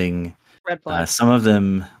ceiling. Red flag. Some of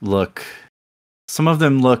them look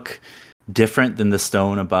different than the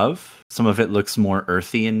stone above. Some of it looks more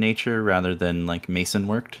earthy in nature rather than like mason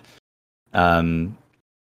worked. And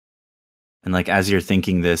like as you're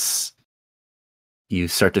thinking this, you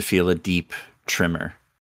start to feel a deep tremor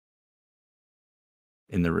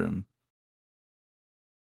in the room.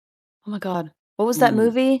 Oh my god. What was that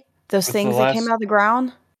movie? Those What's things the that came last- out of the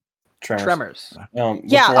ground? Tremors. With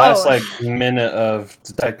Yeah, the last oh. minute of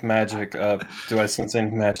detect magic up, do I sense any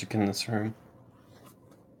magic in this room?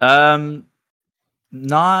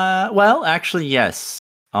 Not well, actually, yes.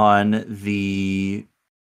 On the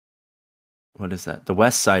what is that? The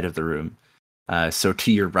west side of the room. So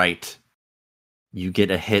to your right, you get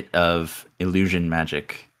a hit of illusion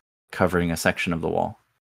magic covering a section of the wall.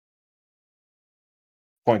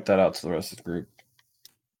 Point that out to the rest of the group.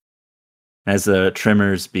 As the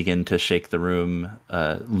tremors begin to shake the room,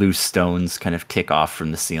 loose stones kind of kick off from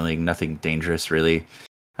the ceiling. Nothing dangerous, really.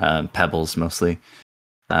 Pebbles, mostly.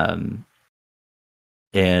 And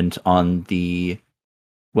on the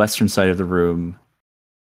western side of the room,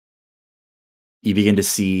 you begin to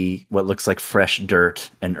see what looks like fresh dirt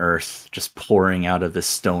and earth just pouring out of this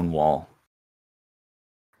stone wall.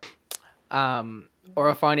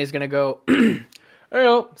 Orifani is gonna go, hey,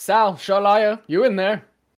 Sal, Shalaya, you in there?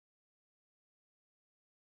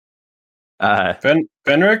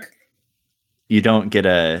 Fenric? You don't get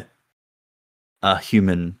a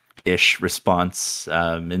human-ish response.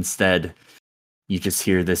 Instead, you just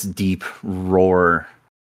hear this deep roar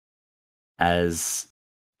as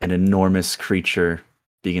an enormous creature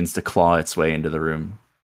begins to claw its way into the room.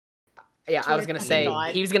 Yeah, I was gonna say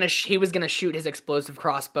God. he was gonna shoot his explosive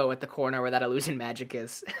crossbow at the corner where that illusion magic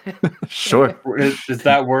is. Sure. Is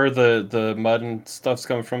that where the mud and stuff's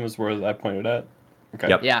coming from? Is where I pointed at? Okay.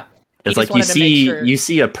 Yep. Yeah. It's like you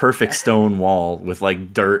see a perfect stone wall with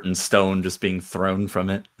like dirt and stone just being thrown from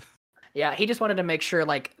it. Yeah, he just wanted to make sure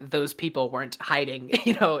like those people weren't hiding,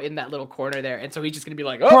 in that little corner there, and so he's just gonna be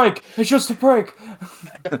like, "Oh, Break! It's just a break!"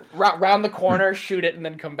 round the corner, shoot it, and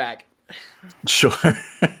then come back." Sure.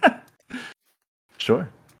 Sure.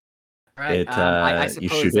 All right. I suppose you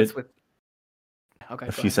shoot that's it. with. Okay.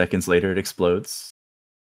 A few seconds later, it explodes.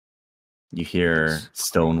 You hear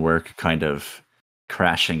stonework kind of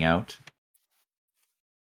crashing out.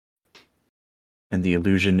 And the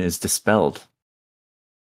illusion is dispelled.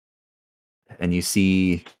 And you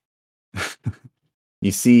see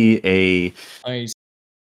a Nice.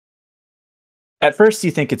 At first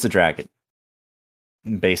you think it's a dragon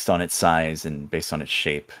based on its size and based on its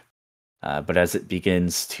shape. But as it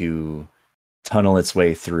begins to tunnel its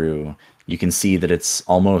way through, you can see that it's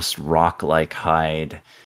almost rock-like hide,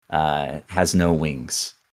 has no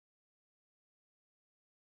wings.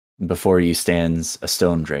 Before you stands a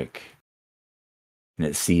stone drake, and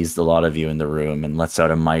it sees a lot of you in the room and lets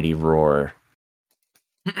out a mighty roar.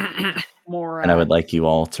 More. And I would like you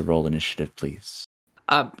all to roll initiative, please.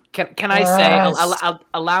 Can I say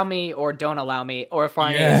allow me or don't allow me, or if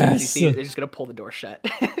I as soon as you Yes. see it, they're just gonna pull the door shut.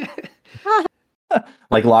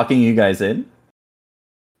 Like locking you guys in?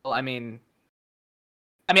 Well, I mean,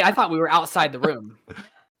 I thought we were outside the room.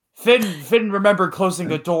 Finn remembered closing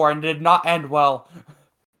the door and did not end well.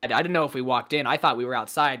 I didn't know if we walked in. I thought we were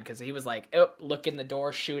outside because he was like, oh, look in the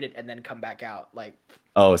door, shoot it, and then come back out. Like,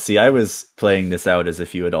 Oh, see, I was playing this out as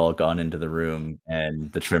if you had all gone into the room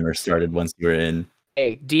and the trimmer started once you were in.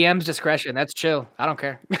 hey, DM's discretion. That's chill. I don't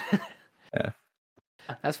care. Yeah.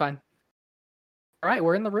 That's fine. All right,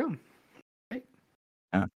 we're in the room.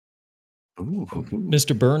 Ooh.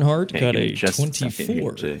 Mr. Bernhardt Okay, got give me a just a second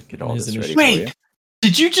here 24. to get all on his this ready initiative. for you. Wait,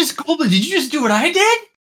 did you just do what I did?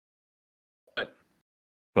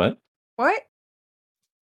 What? What?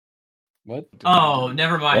 What? Oh,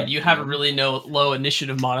 never mind. What? You have a really low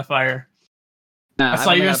initiative modifier. Nah, I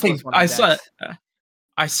saw only yours got a think +1 on Dex.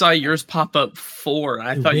 I saw yours pop up 4, and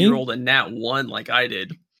I Who, thought me? you rolled a nat 1 like I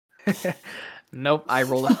did. Nope, I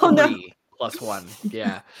rolled a 3 Oh, no. +1.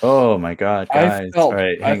 Yeah. Oh my god, guys. All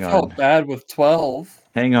right, I hang on. felt bad with 12.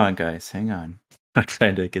 Hang on, guys. Hang on. I'm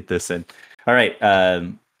trying to get this in. All right.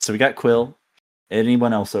 So we got Quill.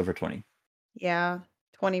 Anyone else over 20? Yeah,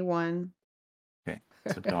 21. Okay.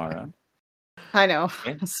 So Dara. I know.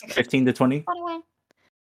 Okay. 15 to 20? 21.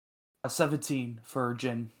 17 for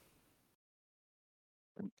Jin.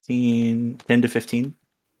 10 to 15?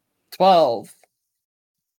 12.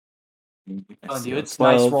 Telling you, it's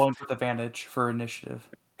 12. nice rolling with advantage for initiative.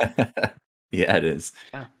 Yeah, it is.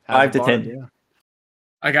 Yeah. 5 to 10. Yeah.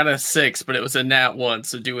 I got a 6, but it was a nat 1,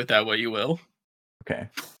 so do with that what you will. Okay.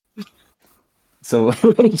 So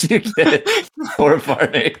what did you get for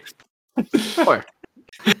Farnay? 4.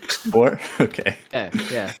 4? Okay.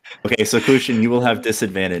 Yeah. Okay, so Kushin, you will have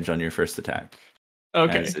disadvantage on your first attack.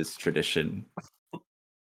 Okay. As is tradition.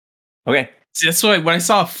 Okay. See, that's why when I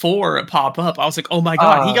saw 4 pop up, I was like, oh my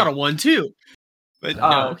god, he got a 1 too. But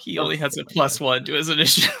no, he only has a +1 to his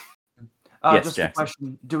initiative. Yes, Just Jackson. a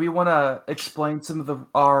question. Do we want to explain some of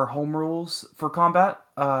our home rules for combat?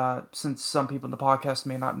 Since some people in the podcast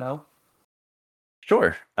may not know.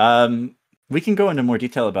 Sure. We can go into more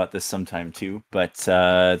detail about this sometime too, but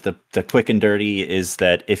the quick and dirty is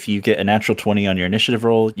that if you get a natural 20 on your initiative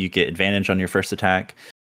roll, you get advantage on your first attack.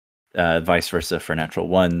 Vice versa for natural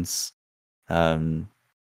ones.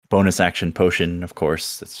 Bonus action potion, of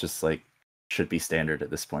course. That's just like should be standard at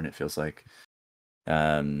this point. It feels like.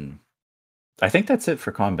 I think that's it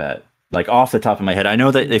for combat. Like off the top of my head, I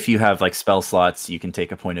know that if you have like spell slots, you can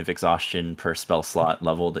take a point of exhaustion per spell slot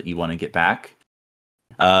level that you want to get back.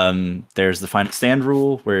 There's the final stand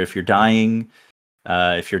rule where if you're dying,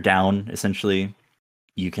 if you're down, essentially,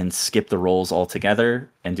 you can skip the rolls altogether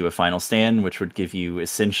and do a final stand, which would give you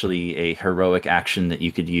essentially a heroic action that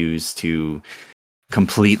you could use to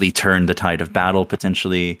completely turn the tide of battle,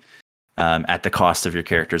 potentially, at the cost of your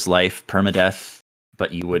character's life, permadeath,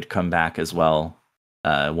 but you would come back as well,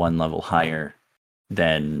 1 level higher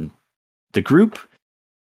than the group.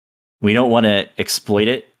 We don't want to exploit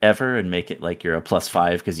it ever and make it like you're a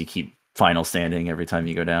 +5 because you keep final standing every time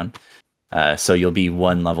you go down. So you'll be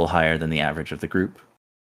 1 level higher than the average of the group.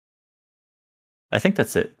 I think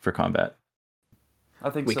that's it for combat. I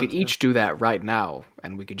think We so, could too. each do that right now,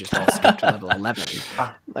 and we could just all skip to level 11.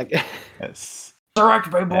 Like, Yes.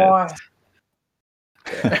 Direct me, boy.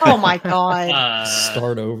 Oh my god.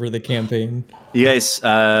 Start over the campaign. You guys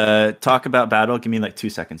talk about battle. Give me like 2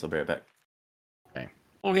 seconds. I'll be right back.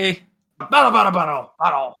 Okay. Battle. Battle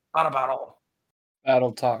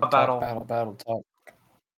talk. Battle. Battle talk.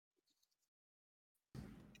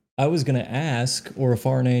 I was going to ask, or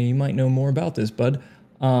Farnay, you might know more about this, bud.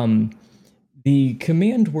 The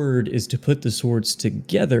command word is to put the swords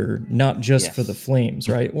together, not just for the Yes. flames,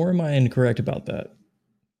 right? Or am I incorrect about that?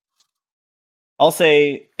 I'll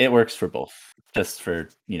say it works for both, just for,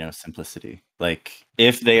 simplicity. Like,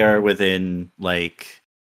 if they are within, like,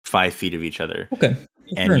 5 feet of each other, Okay.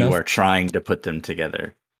 and Fair you enough. are trying to put them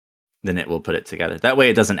together, then it will put it together. That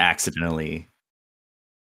way it doesn't accidentally...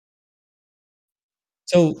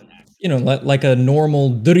 So, like a normal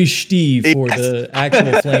drishti for the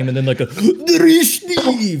actual flame, and then like a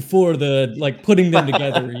drishti for the, like, putting them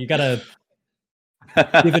together. You gotta...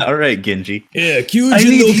 Give it- All right, Genji. Yeah, I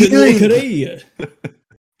need healing.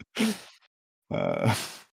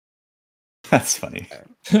 That's funny.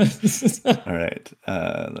 All right.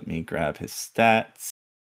 Let me grab his stats.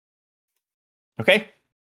 Okay.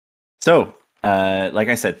 So, like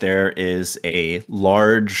I said, there is a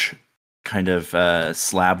large kind of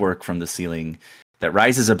slab work from the ceiling that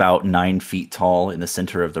rises about 9 feet tall in the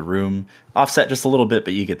center of the room. Offset just a little bit,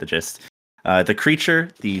 but you get the gist. The creature,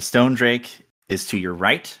 the stone drake, is to your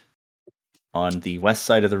right on the west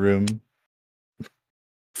side of the room.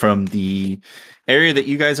 From the area that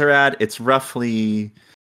you guys are at, it's roughly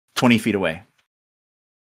 20 feet away.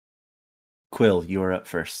 Quill, you are up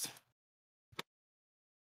first.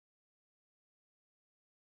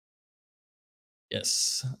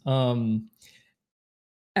 Yes.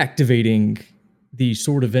 Activating the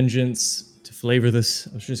Sword of Vengeance to flavor this.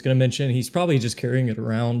 I was just going to mention he's probably just carrying it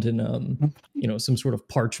around in some sort of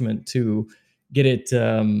parchment to get it.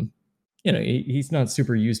 He's not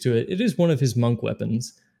super used to it. It is one of his monk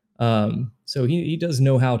weapons, so he does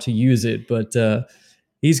know how to use it. But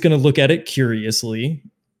he's going to look at it curiously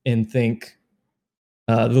and think.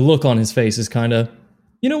 The look on his face is kind of,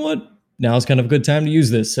 you know what? Now's kind of a good time to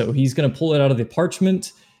use this. So he's going to pull it out of the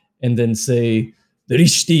parchment and then say,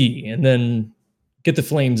 Rishti, and then get the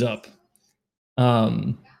flames up.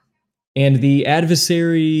 And the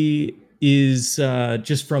adversary is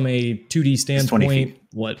just from a 2D standpoint,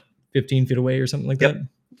 15 feet away or something like that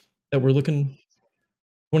we're looking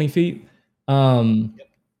 20 feet. Then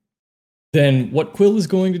what Quill is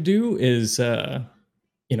going to do is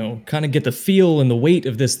kind of get the feel and the weight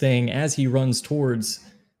of this thing as he runs towards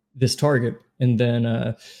this target. And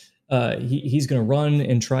then he's going to run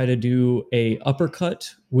and try to do a uppercut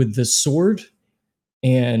with the sword.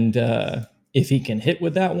 And if he can hit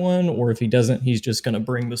with that one, or if he doesn't, he's just going to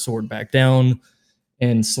bring the sword back down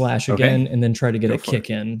and slash again, and then try to get a kick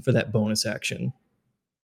in for that bonus action.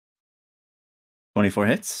 24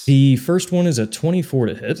 hits? The first one is a 24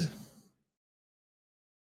 to hit.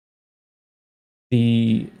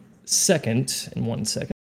 The second, in 1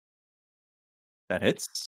 second. That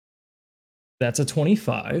hits. That's a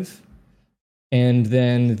 25. And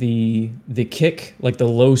then the kick, like the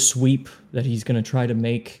low sweep that he's going to try to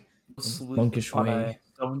make monkish way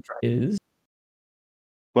is...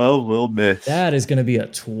 12 will miss. That is going to be a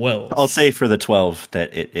 12. I'll say for the 12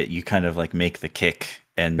 that you kind of like make the kick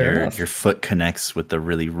and your foot connects with the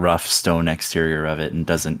really rough stone exterior of it and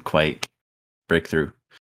doesn't quite break through.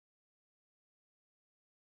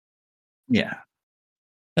 Yeah.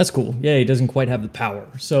 That's cool. Yeah, he doesn't quite have the power.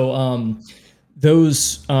 So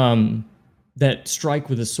those that strike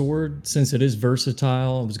with a sword, since it is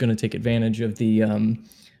versatile, I was going to take advantage of the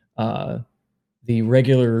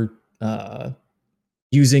regular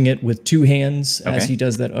using it with two hands as he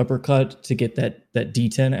does that uppercut to get that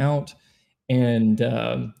D10 out. And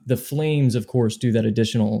the flames, of course, do that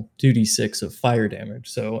additional 2d6 of fire damage.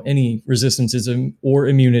 So any resistances or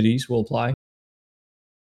immunities will apply.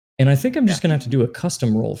 And I think I'm just going to have to do a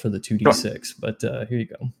custom roll for the 2d6, but here you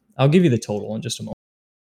go. I'll give you the total in just a moment.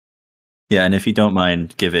 Yeah, and if you don't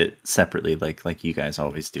mind, give it separately like you guys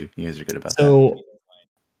always do. You guys are good about that. So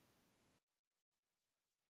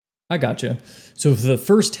I gotcha. So for the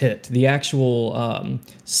first hit, the actual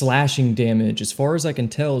slashing damage, as far as I can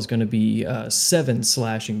tell, is going to be 7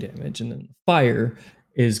 slashing damage, and then fire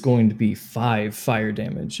is going to be 5 fire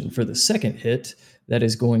damage. And for the second hit, that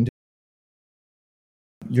is going to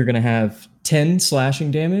you're going to have 10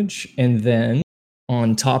 slashing damage, and then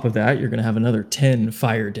on top of that, you're going to have another 10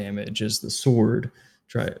 fire damage as the sword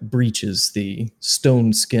breaches the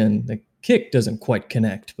stone skin. The kick doesn't quite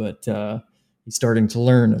connect, but he's starting to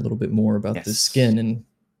learn a little bit more about the skin and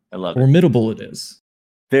how formidable it is.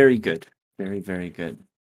 Very good. Very, very good.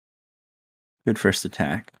 Good first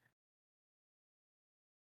attack.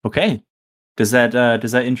 Okay. Does that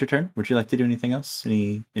end your turn? Would you like to do anything else?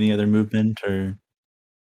 Any other movement or?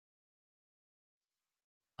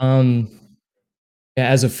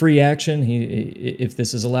 As a free action, if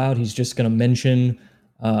this is allowed, he's just going to mention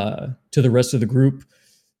to the rest of the group,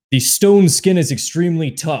 the stone skin is extremely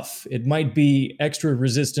tough. It might be extra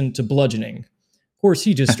resistant to bludgeoning. Of course,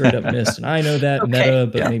 he just straight up missed, and I know that meta,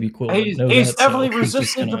 but maybe Quill doesn't know he's that. definitely so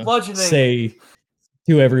resistant to bludgeoning. Say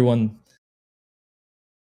to everyone.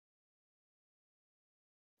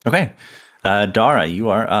 Okay, Dara, you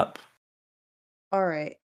are up. All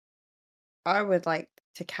right. I would like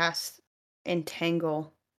to cast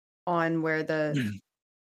Entangle on where the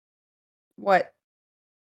what?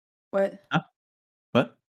 Huh?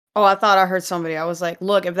 What? Oh, I thought I heard somebody. I was like,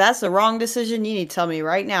 look, if that's the wrong decision, you need to tell me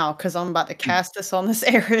right now because I'm about to cast this on this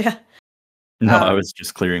area. No, I was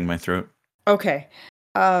just clearing my throat. Okay.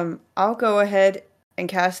 I'll go ahead and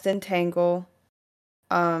cast Entangle.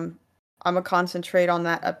 I'm gonna concentrate on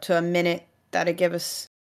that up to a minute. That'll give us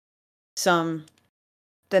some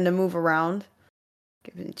then to move around.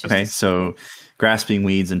 Okay, so grasping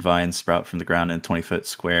weeds and vines sprout from the ground in a 20-foot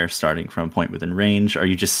square, starting from a point within range. Are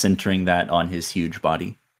you just centering that on his huge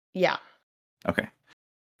body? Yeah. Okay.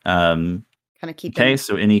 Kind of keep. Okay,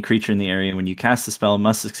 so any creature in the area when you cast the spell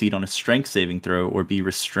must succeed on a strength saving throw or be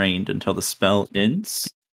restrained until the spell ends.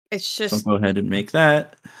 It's just. So go ahead and make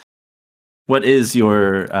that. What is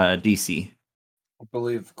your DC? I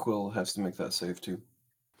believe Quill has to make that save too.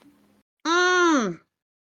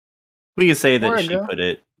 We can say that she put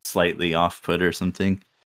it slightly off-put or something.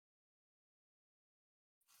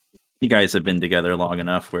 You guys have been together long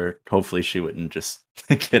enough where hopefully she wouldn't just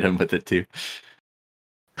get him with it too.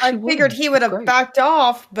 I figured he would have backed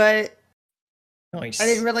off, but Nice. I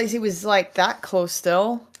didn't realize he was like that close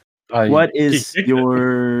still. What is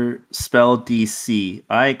your spell DC?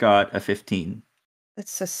 I got a 15.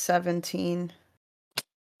 It's a 17.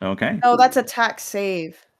 Okay. Oh, that's attack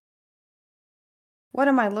save. What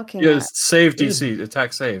am I looking Yeah, at? it's save DC.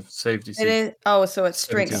 Attack save. Save DC. It is. Oh, so it's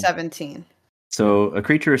strength 17. 17. So a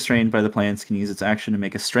creature restrained by the plants can use its action to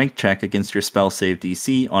make a strength check against your spell save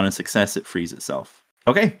DC. On a success, it frees itself.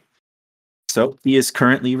 Okay. So he is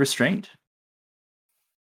currently restrained.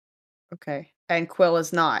 Okay. And Quill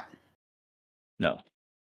is not. No.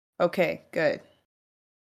 Okay, good.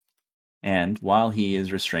 And while he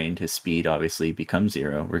is restrained, his speed obviously becomes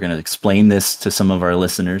 0. We're going to explain this to some of our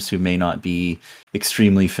listeners who may not be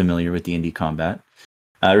extremely familiar with D&D combat.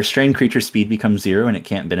 Restrained creature speed becomes 0, and it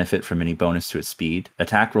can't benefit from any bonus to its speed.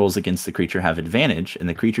 Attack rolls against the creature have advantage, and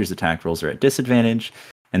the creature's attack rolls are at disadvantage,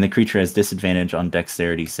 and the creature has disadvantage on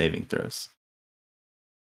dexterity saving throws.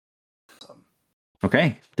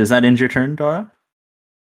 Okay. Does that end your turn, Dora?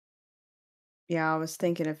 Yeah, I was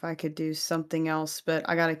thinking if I could do something else, but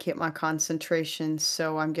I got to keep my concentration,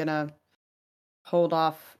 so I'm going to hold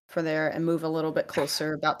off for there and move a little bit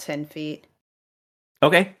closer, about 10 feet.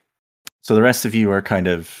 Okay. So the rest of you are kind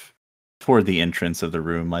of toward the entrance of the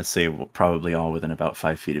room. Let's say probably all within about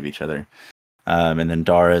 5 feet of each other. And then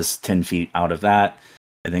Dara's 10 feet out of that.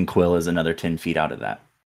 And then Quill is another 10 feet out of that.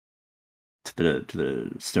 To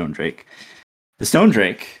the Stone Drake. The Stone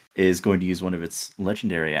Drake is going to use one of its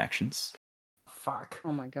legendary actions. Fuck.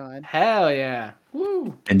 Oh my god. Hell yeah.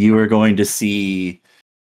 Woo. And you are going to see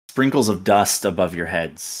sprinkles of dust above your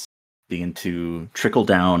heads begin to trickle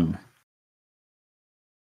down.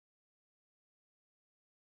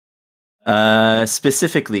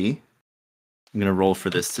 Specifically, I'm going to roll for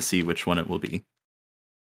this to see which one it will be.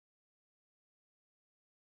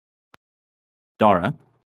 Dara,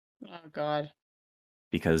 Oh god.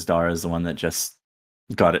 because Dara is the one that just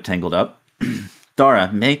got it tangled up.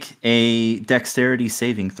 Dara, make a dexterity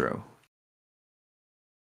saving throw.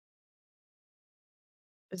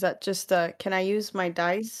 Is that just can I use my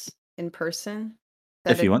dice in person?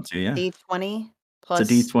 If you want to, yeah. D20 plus It's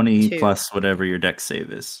a D20 2. plus whatever your dex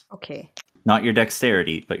save is. Okay. Not your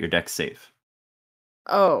dexterity, but your dex save.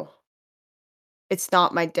 Oh. It's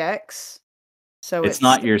not my dex. So It's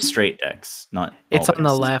not your straight dex. Not It's all on the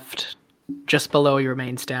dex. left, just below your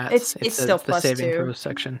main stats. It's still the plus saving 2. throws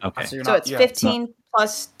section. Okay. So it's 15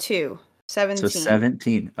 plus 2. 17. So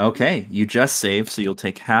 17. Okay, you just saved, so you'll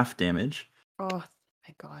take half damage. Oh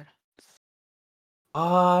my god.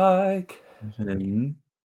 And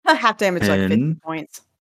Half damage like 50 10. points.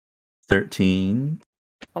 13,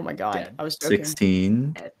 Oh my god. Dead. I was joking.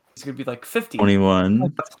 16, It's gonna be like 50.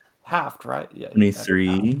 21, Halved, right? Yeah.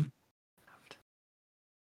 23,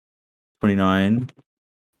 29,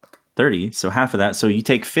 30. So half of that. So you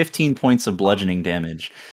take 15 points of bludgeoning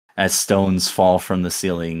damage as stones fall from the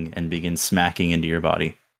ceiling and begin smacking into your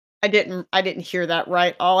body. I didn't hear that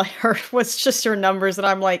right. All I heard was just your numbers, and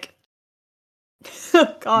I'm like,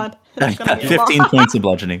 God. it's gonna be a 15 lot. points of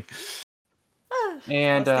bludgeoning.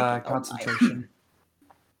 And I was thinking, oh my. concentration.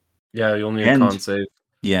 Yeah, you'll need And- a con save.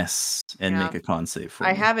 Yes, and Yeah. make a con save for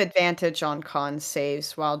I me. have advantage on con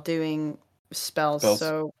saves while doing spells, Spells.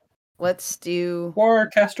 so let's do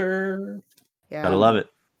Warcaster. yeah. Gotta love it.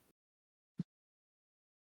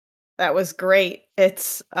 That was great.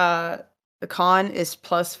 It's the con is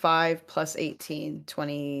plus 5 plus 18,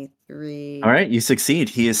 23. All right, you succeed.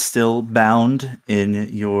 He is still bound in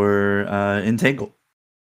your entangle.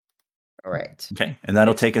 All right. Okay, and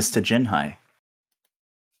that'll take us to Jinhai.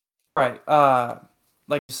 Right.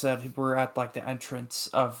 Like you said, we're at like the entrance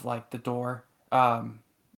of like the door.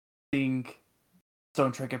 Seeing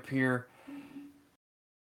Stone Drake appear,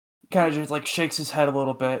 kind of just like shakes his head a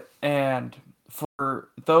little bit, and for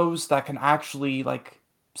those that can actually like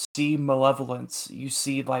see malevolence, you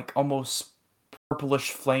see like almost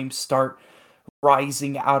purplish flames start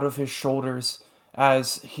rising out of his shoulders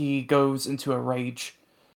as he goes into a rage.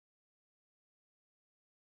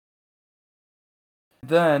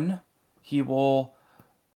 Then he will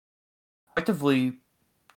effectively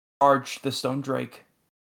charge the Stone Drake.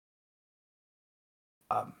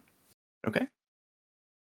 Okay.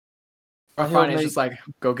 He'll Fine, it's make- just like,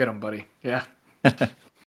 go get him, buddy. Yeah.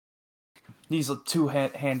 He's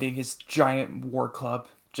two-handing his giant war club,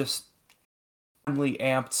 just finally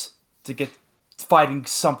amped to get fighting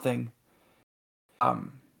something.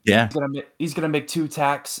 Yeah, He's gonna make 2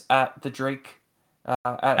 attacks at the Drake.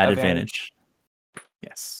 at advantage.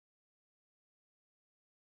 Yes.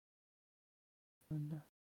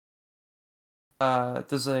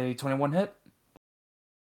 Does a 21 hit?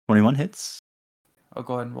 21 hits. I'll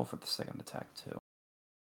go ahead and roll for the second attack too.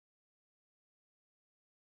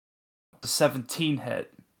 A 17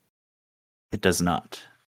 hit. It does not.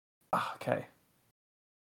 Okay.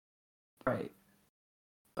 Right.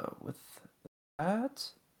 So with that,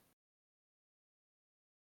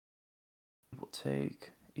 we'll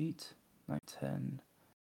take 8, 9, 10,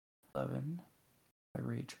 11. My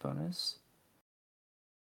rage bonus.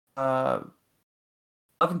 11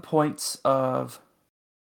 points of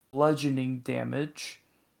bludgeoning damage.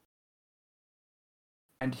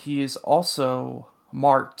 And he is also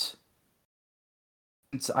marked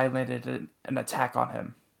since I landed an attack on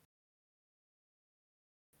him.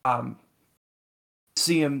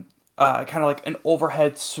 See him kind of like an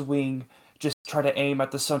overhead swing, just try to aim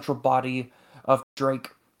at the central body of Drake.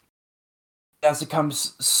 As it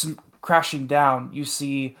comes crashing down, you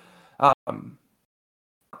see a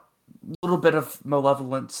little bit of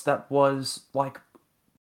malevolence that was like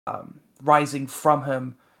rising from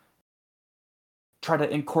him, try to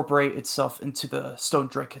incorporate itself into the stone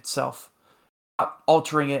drake itself, not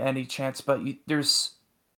altering it any chance, but there's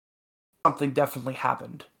something definitely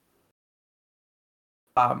happened.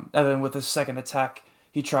 And then with his second attack,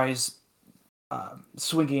 he tries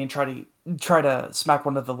swinging and try to smack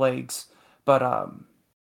one of the legs, but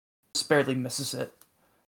just barely misses it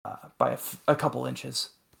by a couple inches.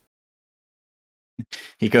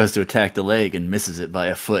 He goes to attack the leg and misses it by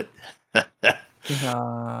a foot.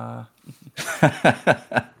 Uh,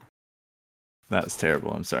 That was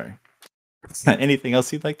terrible. I'm sorry. Anything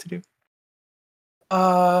else you'd like to do?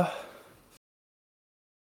 That's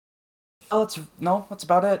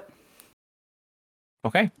about it.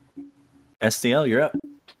 Okay. SDL, you're up.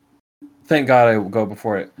 Thank God I will go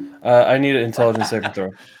before it. I need an intelligence saving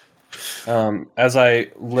throw. As I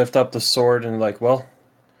lift up the sword and like, well,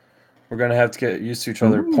 we're gonna have to get used to each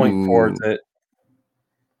other. Point towards it.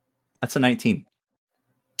 That's a 19.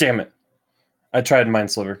 Damn it! I tried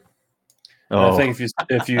Mind Sliver. Oh. I think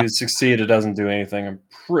if you succeed, it doesn't do anything. I'm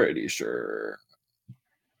pretty sure.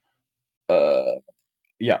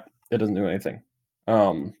 Yeah, it doesn't do anything.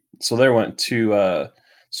 So there went 2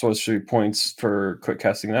 sorcery points for quick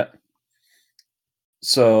casting that.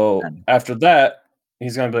 So after that,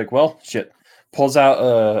 he's gonna be like, well, shit. Pulls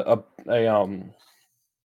out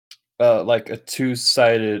like a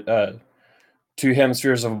two-sided 2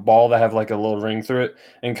 hemispheres of a ball that have like a little ring through it,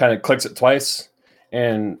 and kind of clicks it twice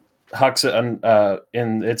and hucks it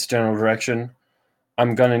in its general direction.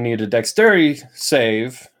 I'm gonna need a dexterity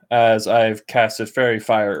save as I've casted fairy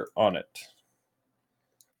fire on it.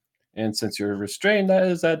 And since you're restrained, that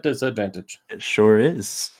is at disadvantage. It sure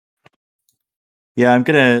is. Yeah, I'm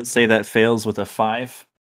gonna say that fails with a 5.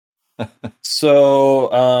 So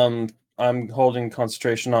I'm holding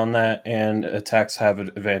concentration on that, and attacks have an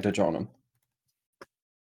advantage on them.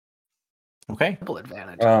 Okay. Double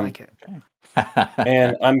advantage. I like it.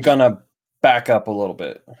 And I'm gonna back up a little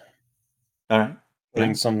bit. All right.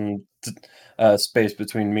 Putting some space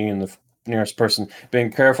between me and the nearest person.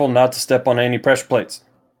 Being careful not to step on any pressure plates.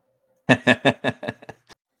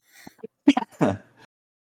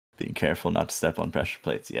 Being careful not to step on pressure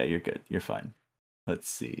plates. Yeah, you're good. You're fine. Let's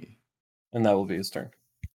see. And that will be his turn.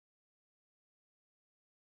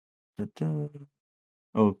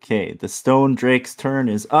 Okay, the stone drake's turn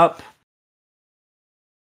is up.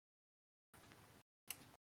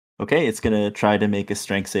 Okay, it's going to try to make a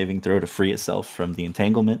strength saving throw to free itself from the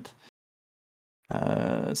entanglement.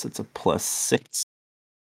 So it's a +6.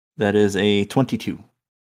 That is a 22.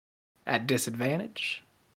 At disadvantage?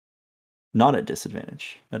 Not at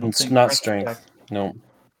disadvantage. I don't It's think. not strength. No.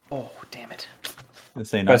 Oh, damn it. I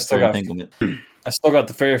say not still for got- entanglement. I still got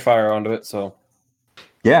the fairy fire onto it, so.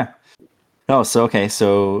 Yeah. No, so okay,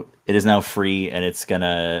 so it is now free, and it's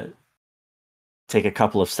gonna take a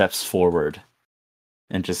couple of steps forward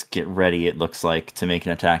and just get ready, it looks like, to make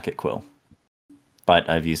an attack at Quill. But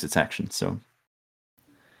I've used its action, so.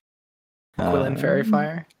 Quill in Fairy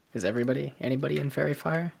Fire? Is anybody in Fairy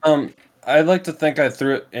Fire? I'd like to think I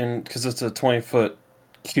threw it in because it's a 20-foot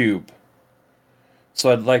cube.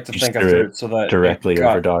 So I'd like to think I threw it so that directly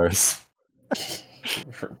over Doris.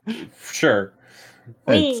 Sure.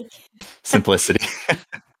 Simplicity.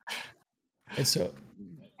 And so,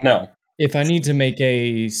 No. if I need to make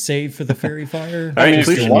a save for the fairy fire, All right, if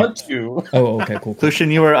you Clucian, want to. oh, okay, cool.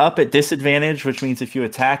 Clucian, you are up at disadvantage, which means if you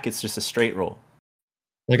attack, it's just a straight roll.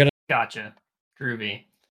 Gotcha. Groovy.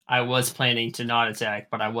 I was planning to not attack,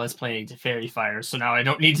 but I was planning to fairy fire, so now I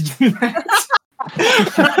don't need to do that.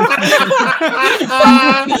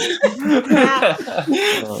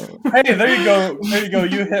 Hey, there you go. There you go.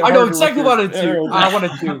 You hit. I know harder exactly with what I your wanted to. arrow. I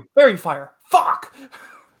wanted to. Fairy fire. Fuck!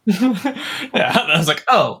 Yeah, I was like,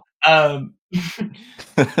 oh, I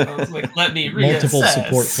was like, let me reassess. Multiple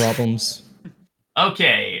support problems.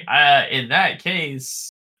 Okay, in that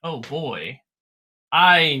case, oh boy,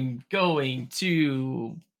 I'm going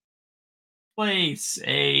to place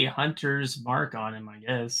a hunter's mark on him, I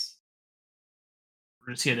guess.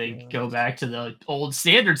 We're just gonna go back to the old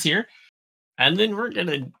standards here, and then we're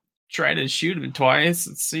gonna try to shoot him twice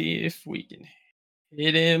and see if we can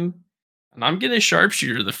hit him. And I'm gonna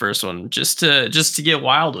sharpshooter the first one just to get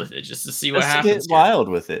wild with it, just to see what Just to happens. get wild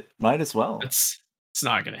with it. Might as well. It's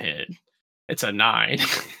not gonna hit. It's a 9.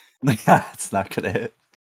 Yeah, it's not gonna hit.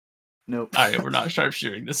 Nope. All right, we're not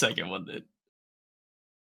sharpshooting the second one then.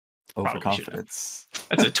 Overconfidence.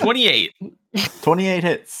 That's a 28. 28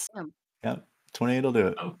 hits. Yep. 28 will do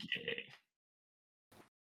it. Okay.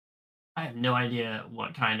 I have no idea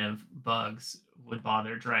what kind of bugs would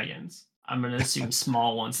bother dragons. I'm gonna assume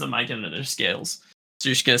small ones that might get under their scales. So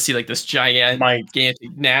you're just gonna see like this gigantic,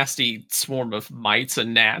 nasty swarm of mites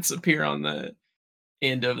and gnats appear on the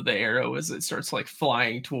end of the arrow as it starts like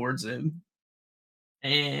flying towards him.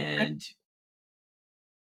 And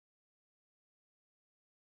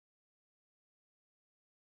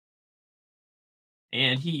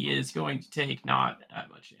he is going to take not that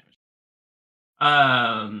much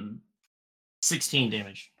damage. 16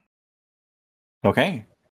 damage. Okay.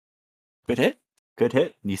 Good hit. Good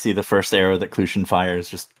hit. You see the first arrow that Clutian fires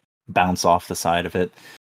just bounce off the side of it.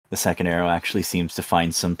 The second arrow actually seems to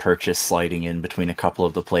find some purchase sliding in between a couple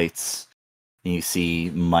of the plates. And you see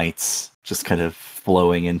mites just kind of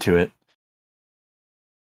flowing into it.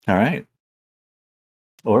 All right.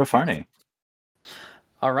 Or Farne.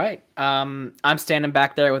 All right. I'm standing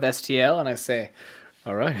back there with STL, and I say,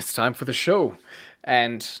 "All right, it's time for the show."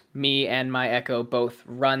 And me and my Echo both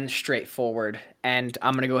run straight forward, and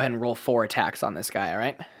I'm gonna go ahead and roll 4 attacks on this guy. All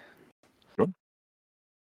right. Sure.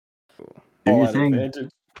 All at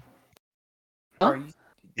advantage.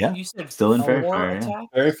 Yeah. You said Still in 4 fair fire, yeah. attacks?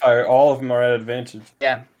 Very fire. All of them are at advantage.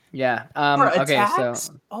 Yeah. 4 Okay. attacks?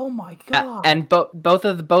 So. Oh my god. And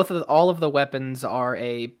all of the weapons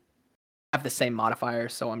have the same modifier,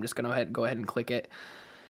 so I'm just gonna go ahead and click it.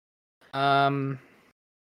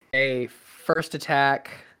 A first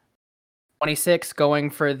attack, 26, going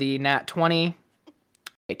for the nat 20.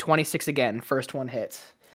 A 26 again. First one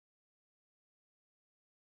hits.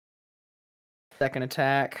 Second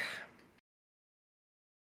attack,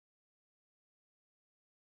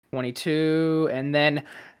 22, and then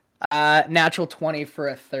natural 20 for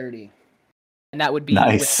a 30. And that would be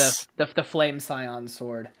Nice. with the flame scion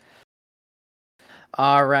sword.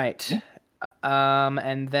 All right.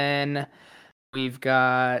 And then we've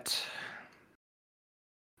got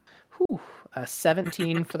a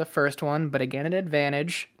 17 for the first one, but again at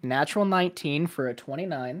advantage. Natural 19 for a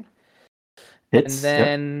 29. Hits. And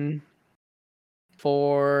then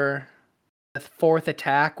for the fourth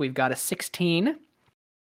attack, we've got a 16.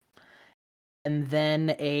 And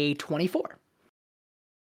then a 24.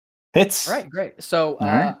 Hits. All right, great. So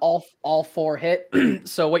right. all 4 hit.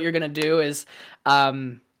 So what you're gonna do is,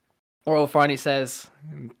 Oral Farney says,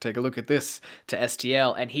 "Take a look at this," to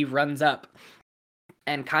STL, and he runs up,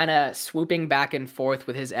 and kind of swooping back and forth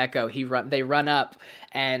with his Echo. They run up,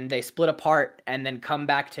 and they split apart, and then come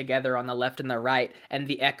back together on the left and the right. And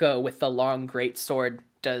the Echo with the long great sword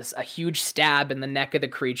does a huge stab in the neck of the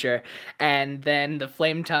creature, and then the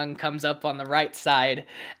flame tongue comes up on the right side,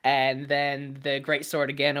 and then the great sword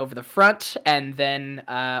again over the front, and then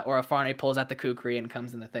Orafarne pulls out the kukri and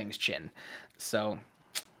comes in the thing's chin. So,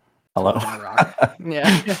 hello.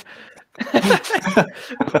 Yeah.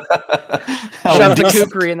 Oh, Shove the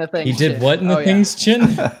kukri in the thing's He did chin. what in the thing's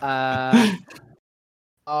chin?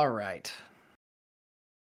 All right.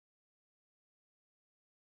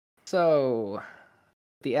 So,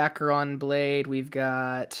 the Acheron blade, we've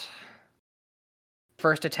got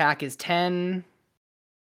first attack is 10.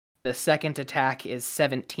 The second attack is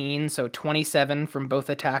 17, so 27 from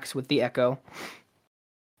both attacks with the Echo.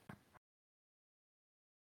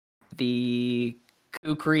 The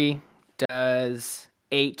kukri does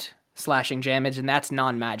 8 slashing damage, and that's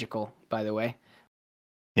non-magical, by the way.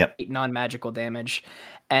 Yep. 8 non-magical damage.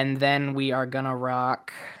 And then we are gonna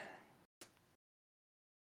rock...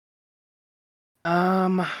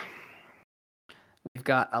 We've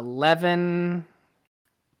got 11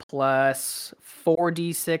 plus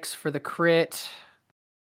 4d6 for the crit.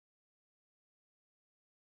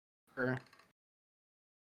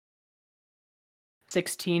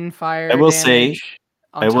 16 fire I will damage.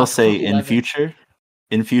 say in 11.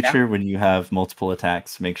 future, when you have multiple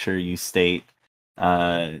attacks, make sure you state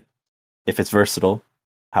if it's versatile,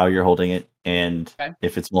 how you're holding it, and Okay.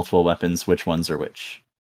 if it's multiple weapons, which ones are which.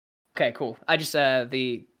 Okay, cool. I just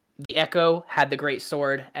the Echo had the great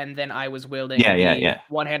sword, and then I was wielding Yeah.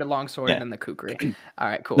 one-handed longsword, Yeah. and then the kukri. All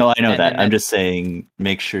right, cool. No, I know And that. then I'm just saying,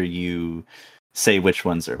 make sure you say which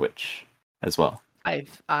ones are which as well. I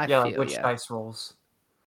Yeah, feel like which dice rolls.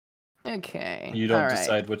 Okay. You don't all right.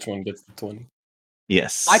 decide which one gets the 20.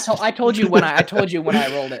 Yes. I told you when I told you when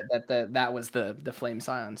I rolled it that was the flame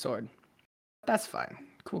scion sword. That's fine.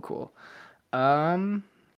 Cool.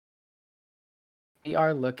 We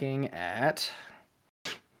are looking at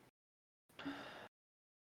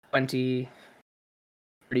 20,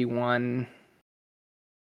 31,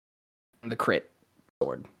 the crit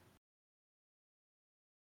sword.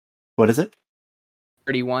 What is it?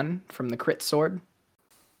 31 from the crit sword.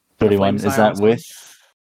 The 31. flame Is scion that sword.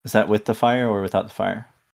 is that with the fire or without the fire?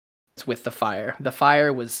 It's with the fire. The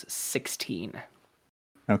fire was 16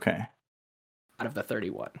 Okay. out of the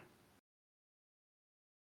 31.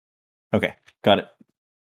 Okay. Got it.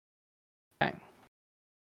 Okay.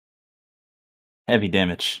 Heavy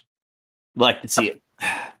damage. Like to see it.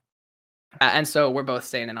 And so we're both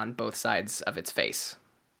standing on both sides of its face.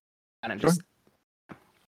 And I'm just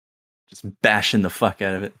bashing the fuck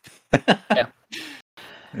out of it. Yeah.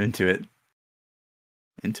 Into it.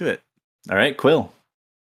 All right, Quill.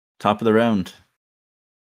 Top of the round.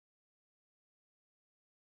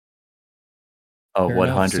 Oh, Fair 100%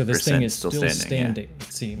 enough. So this thing is still still standing. standing.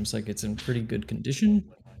 It seems like it's in pretty good condition.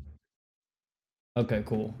 Okay,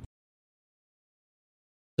 cool.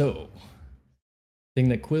 So, thing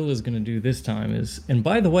that Quill is going to do this time is, and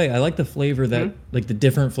by the way, I like the flavor that, like the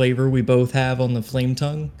different flavor we both have on the flame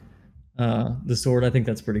tongue, the sword. I think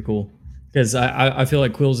that's pretty cool. Because I feel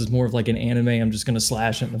like Quill's is more of like an anime. I'm just going to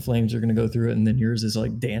slash it and the flames are going to go through it. And then yours is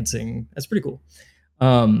like dancing. That's pretty cool.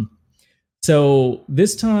 So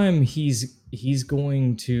this time he's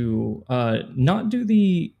going to not do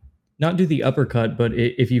the uppercut, but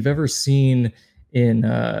if you've ever seen in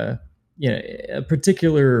a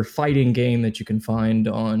particular fighting game that you can find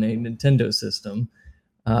on a Nintendo system,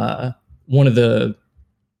 one of the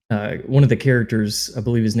characters, I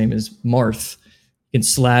believe his name is Marth, can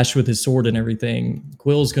slash with his sword and everything.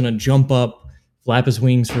 Quill's gonna jump up, flap his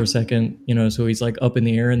wings for a second, so he's like up in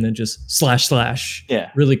the air, and then just slash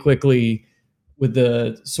really quickly with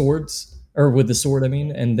the swords, or with the sword, I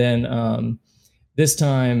mean. And then this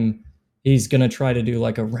time he's gonna try to do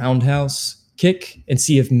like a roundhouse kick and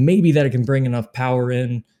see if maybe that can bring enough power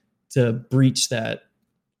in to breach that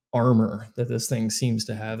armor that this thing seems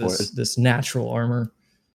to have, this natural armor.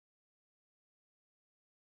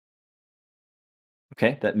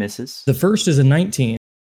 Okay, that misses. The first is a 19.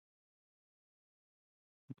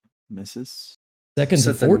 Misses. Second's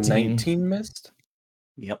a 14. 19 missed?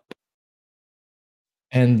 Yep.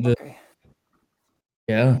 And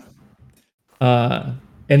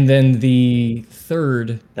and then the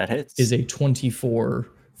third that hits is a 24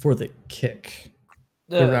 for the kick.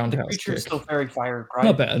 The roundhouse creature is kick. still very fire, right?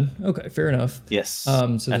 Not bad. Okay, fair enough. Yes.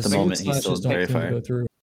 So at the moment, he's still very fire. Go through.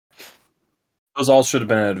 Those all should have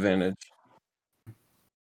been an advantage.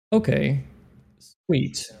 Okay,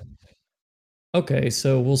 sweet. Okay,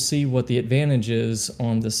 so we'll see what the advantage is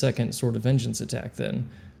on the second Sword of Vengeance attack then.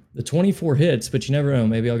 The 24 hits, but you never know.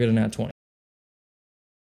 Maybe I'll get a nat 20.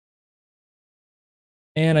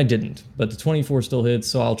 And I didn't, but the 24 still hits,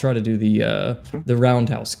 so I'll try to do the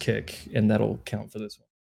roundhouse kick, and that'll count for this one.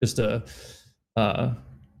 Just to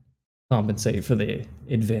compensate for the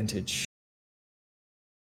advantage.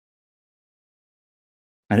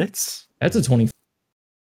 And that's a 20.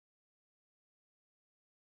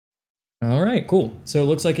 All right, cool. So it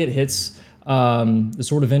looks like it hits. The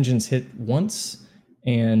Sword of Vengeance hit once,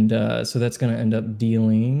 and so that's going to end up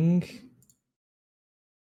dealing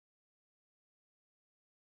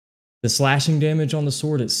the slashing damage on the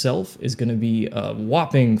sword itself is going to be a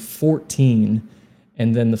whopping 14,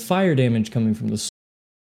 and then the fire damage coming from the sword,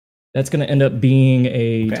 that's going to end up being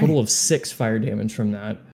a total of 6 fire damage from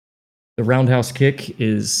that. The roundhouse kick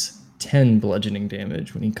is 10 bludgeoning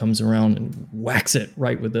damage when he comes around and whacks it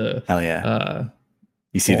right with the hell yeah.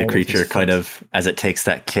 You see the creature kind of, as it takes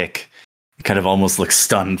that kick, it kind of almost looks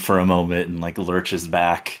stunned for a moment and like lurches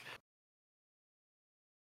back.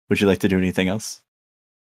 Would you like to do anything else?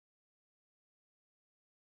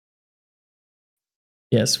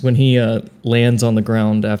 Yes, when he lands on the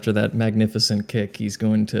ground after that magnificent kick, he's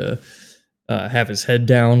going to have his head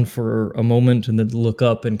down for a moment and then look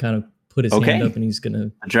up and kind of put his hand up, and he's going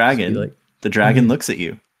to... The dragon looks at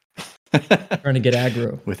you. Trying to get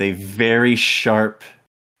aggro. With a very sharp,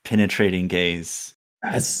 penetrating gaze.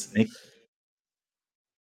 Yes.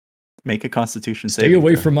 Make a Constitution Stay saving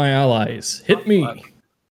away throw. from my allies. Hit me.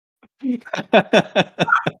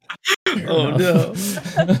 Oh no.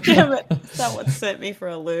 Damn it! That one sent me for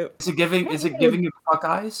a loop. Is it giving you fuck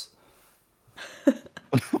eyes?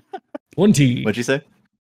 20. What'd you say?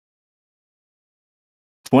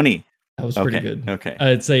 20. That was pretty Okay, good. okay.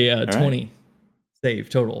 I'd say right. 20 save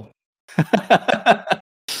total.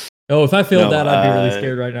 Oh, if I failed that, I'd be really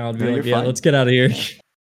scared right now. I'd be no, like, you're yeah, fine. let's get out of here.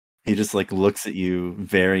 He just like looks at you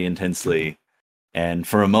very intensely, and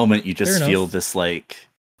for a moment you just Fair feel enough. this like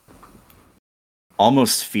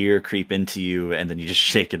almost fear creep into you, and then you just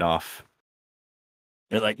shake it off.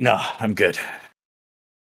 You're like, no, I'm good.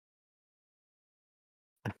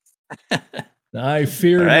 I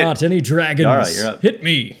fear All right. not any dragons. Yara, you're up. Hit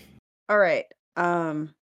me. All right.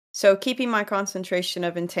 So keeping my concentration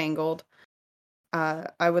of entangled,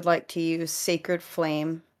 I would like to use Sacred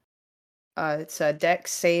Flame. It's a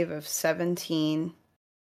dex save of 17.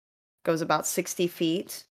 Goes about 60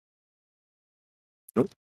 feet.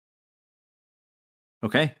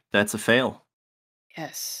 Okay, that's a fail.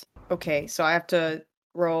 Yes. Okay, so I have to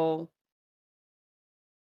roll.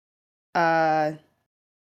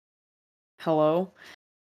 Hello.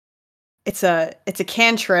 It's a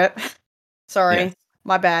cantrip. Sorry, Yeah.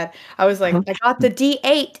 my bad. I was like, I got the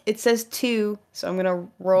D8. It says 2, so I'm gonna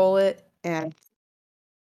roll it, and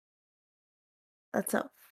that's a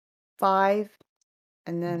 5,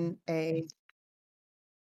 and then a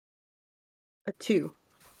 2.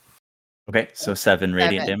 Okay, so 7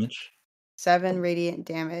 radiant 7. damage. 7 radiant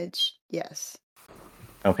damage. Yes,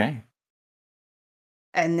 Okay.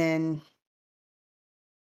 and then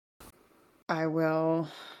I will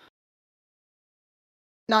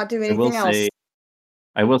not do anything else.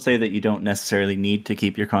 I will say that you don't necessarily need to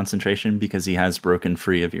keep your concentration because he has broken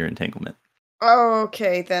free of your entanglement. Oh,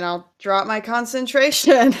 okay, then I'll drop my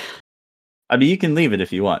concentration. I mean, you can leave it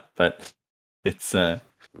if you want, but it's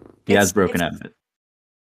he has broken out of it.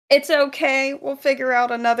 It's okay. We'll figure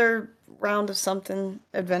out another round of something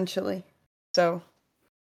eventually. So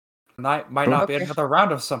Might not be Okay. another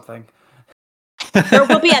round of something. there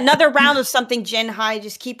will be another round of something, Jin Hai.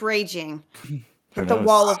 Just keep raging. Who Hit the knows?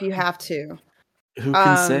 wall if you have to. Who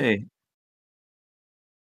can say?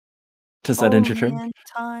 Does that end your turn? Man,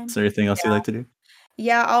 time. Is there anything else you'd like to do?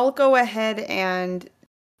 Yeah, I'll go ahead and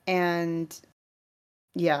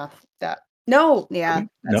yeah, that. No, yeah, Okay.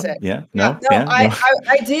 that's No, it. yeah, Yeah, no, no, yeah, no.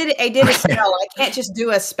 I did a spell. I can't just do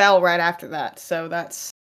a spell right after that. So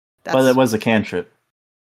that's Well, that was a cantrip.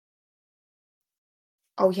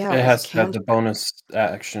 oh yeah, It was has a to have the cantrip. bonus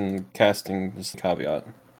action casting is the caveat.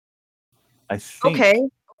 I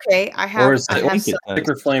think. Okay, I Or have is I it have think it does.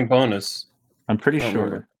 Sacred Flame bonus? I'm pretty Don't sure.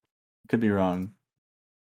 remember. Could be wrong.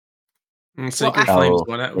 Sacred I- Flame's Oh,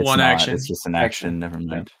 it's one not. action. It's just an action. Never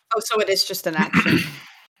mind. Oh, so it is just an action.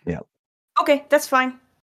 Yeah. Okay, that's fine.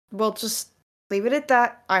 We'll just leave it at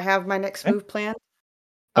that. I have my next Okay. move planned.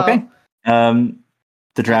 Okay. Oh,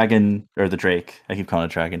 The dragon or the drake, I keep calling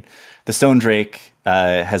it dragon. The stone drake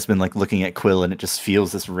has been like looking at Quill, and it just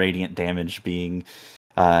feels this radiant damage being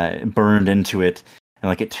burned into it, and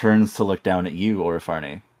like it turns to look down at you,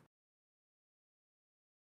 Orifarne.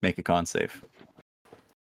 Make a con save.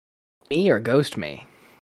 Me or ghost me?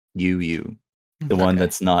 You, the one Okay.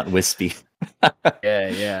 that's not wispy.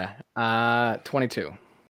 Yeah. 22.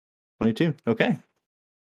 22. Okay.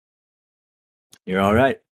 You're all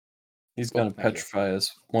right. He's gonna Thank you. petrify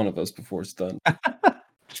us, one of us, before it's done.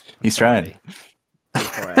 He's trying.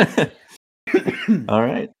 All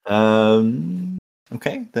right.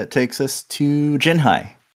 Okay, that takes us to Jinhai.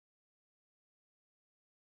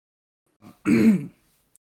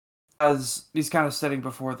 As he's kind of sitting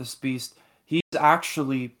before this beast, he's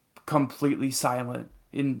actually completely silent.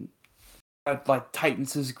 Like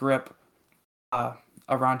tightens his grip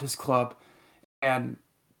around his club, and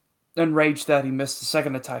enraged that he missed the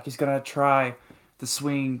second attack, he's gonna try the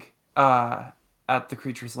swing at the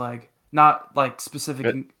creature's leg. Not like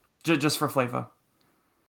specific, just for flavor.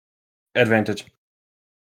 Advantage.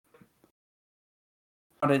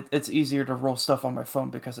 But it's easier to roll stuff on my phone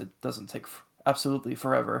because it doesn't take absolutely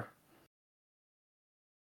forever.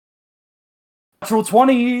 Natural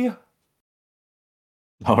 20!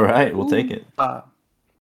 All right, we'll take it.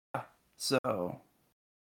 So I'm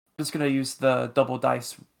just gonna use the double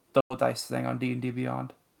dice thing on D&D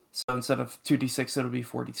Beyond. So instead of 2d6, it'll be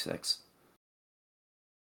 4d6.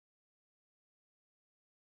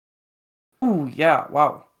 Ooh, yeah,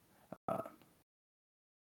 wow.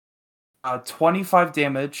 25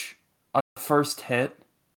 damage on the first hit.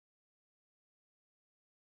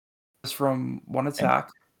 Just from one attack.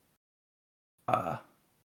 And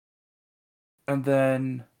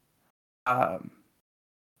then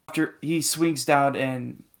after he swings down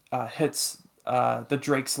and hits the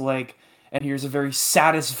drake's leg and hears a very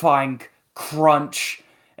satisfying crunch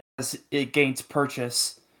as it gains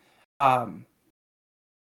purchase. And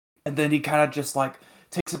then he kind of just like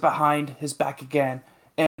takes it behind his back again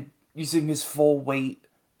and using his full weight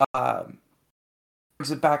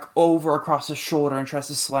brings it back over across his shoulder and tries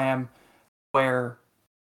to slam where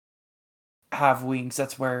have wings.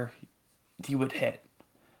 That's where he would hit,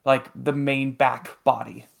 like the main back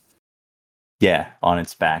body. Yeah, on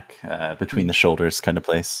its back, between the shoulders kind of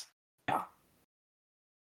place. Yeah.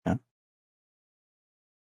 Yeah.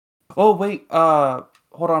 Oh, wait. Hold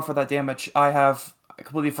on for that damage. I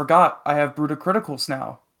completely forgot. I have brutal criticals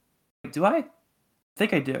now. Do I? I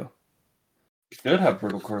think I do. You should have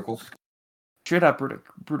brutal critical. Should have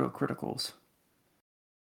brutal criticals.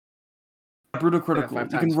 Brutal critical. Yeah,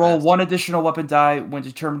 5 you can times roll fast. 1 additional weapon die when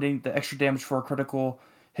determining the extra damage for a critical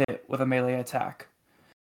hit with a melee attack.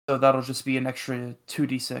 So that'll just be an extra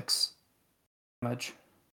 2d6 damage.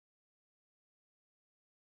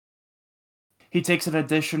 He takes an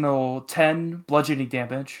additional 10 bludgeoning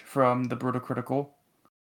damage from the brutal critical.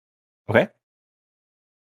 Okay.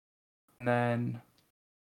 And then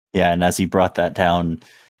Yeah, and as he brought that down,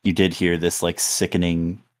 you did hear this like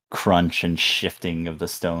sickening crunch and shifting of the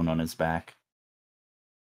stone on his back.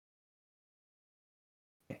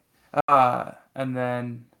 and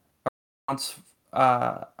then once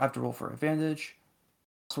I have to roll for advantage.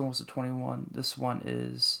 This one was a 21. This one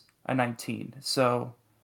is a 19. So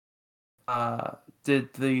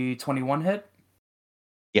did the 21 hit?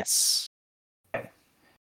 Yes. Okay.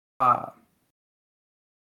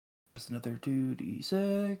 Just another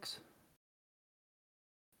 2d6.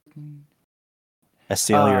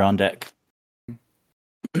 STL, you're on deck.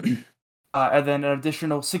 And then an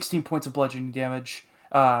additional 16 points of bludgeoning damage.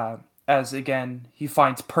 As again, he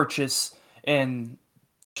finds purchase in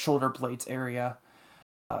shoulder blades area.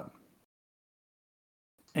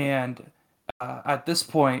 And at this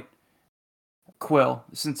point, Quill,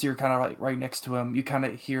 since you're kind of like right next to him, you kind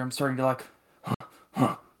of hear him starting to like,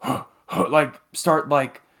 like start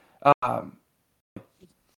like,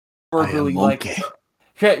 verbally like,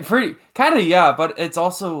 pretty kind of yeah, but it's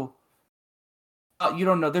also you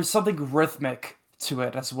don't know. There's something rhythmic to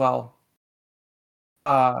it as well.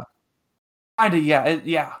 Kind of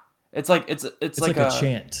yeah. It's like it's like a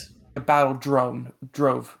chant. a battle drone.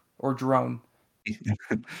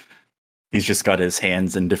 He's just got his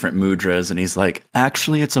hands in different mudras, and he's like,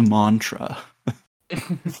 actually, it's a mantra.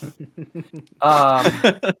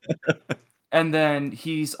 And then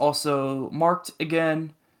he's also marked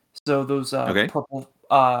again, so those Okay. purple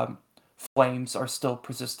flames are still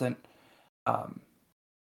persistent.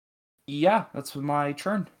 Yeah, that's my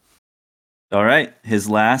turn. All right, his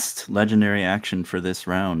last legendary action for this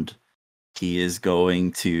round. He is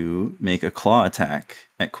going to make a claw attack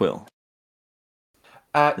at Quill.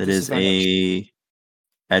 At That is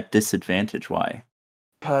at disadvantage. Why?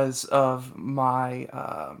 because of my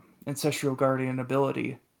ancestral guardian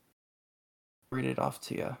ability. Read it off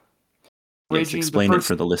to you. Yes, explain it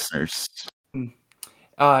for the listeners.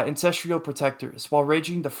 Ancestral protectors. While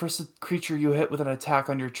raging, the first creature you hit with an attack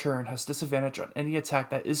on your turn has disadvantage on any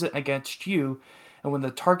attack that isn't against you, and when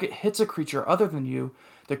the target hits a creature other than you,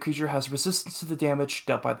 the creature has resistance to the damage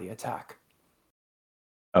dealt by the attack.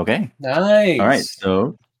 Okay. Nice. All right,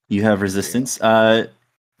 so you have resistance.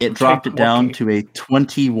 It dropped it down to a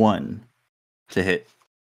 21 to hit.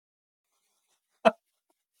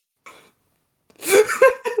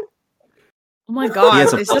 Oh my god,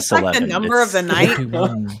 has a is plus this like 11. the number of the night?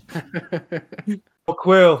 21. Oh,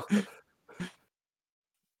 Quill. I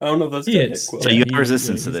don't know if that's He gonna hit hits. Quill. So Yeah, you he- have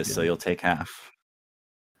resistance yeah, to he's this, so good. you'll take half.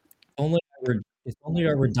 If only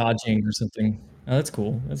I were dodging or something. Oh, that's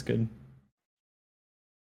cool. That's good.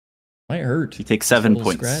 Might hurt. You take Just a 7 little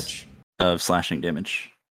points Scratch. of slashing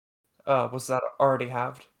damage. Was that already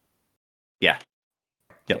halved? Yeah.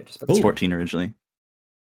 Yep. Okay, just It's Cool. 14 originally.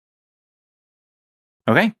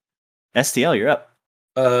 Okay. STL, you're up.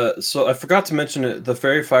 So I forgot to mention it. The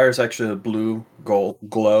fairy fire is actually a blue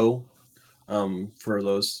glow. For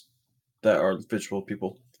those that are visual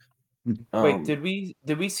people. Wait, did we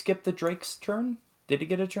skip the Drake's turn? Did he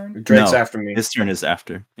get a turn? Drake's No, after me. His turn is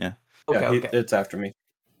after. Yeah. Okay, It's after me.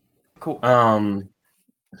 cool.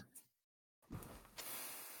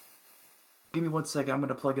 Give me 1 second. I'm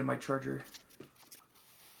gonna plug in my charger.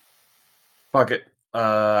 Fuck it.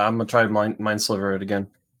 I'm gonna try mind sliver it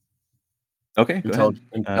again. Okay, go ahead.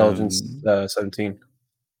 Intelligence 17. Let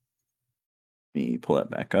me pull that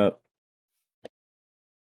back up.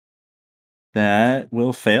 That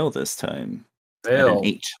will fail this time. At Fail. an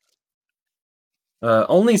 8.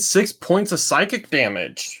 Only 6 points of psychic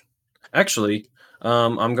damage. Actually,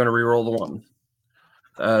 I'm gonna reroll the 1.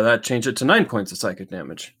 That changed it to 9 points of psychic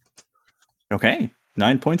damage. Okay,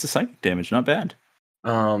 9 points of psychic damage, not bad.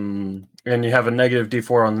 And you have a negative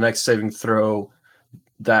D4 on the next saving throw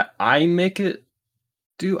that I make it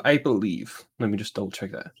do, I believe. Let me just double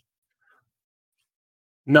check that.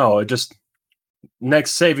 No, it just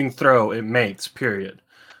next saving throw it makes, period.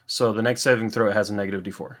 So the next saving throw it has a negative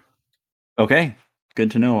D4. Okay,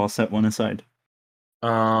 good to know. I'll set one aside.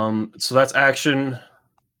 So that's action.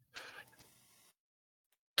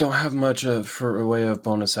 Don't have much for a way of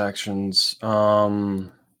bonus actions.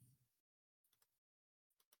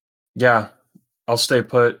 Yeah, I'll stay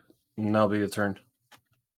put, and that'll be a turn.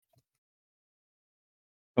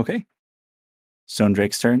 Okay. Stone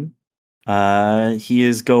Drake's turn. He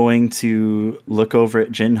is going to look over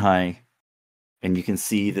at Jinhai, and you can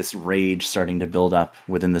see this rage starting to build up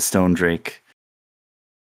within the Stone Drake.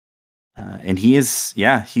 And he's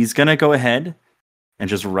gonna go ahead and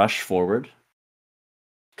just rush forward,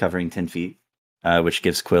 covering 10 feet, which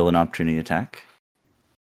gives Quill an opportunity attack.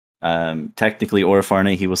 Technically,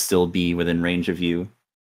 Orifarne, he will still be within range of you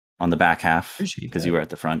on the back half because you were at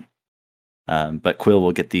the front. But Quill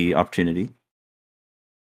will get the opportunity.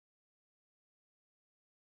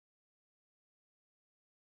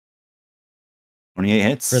 $28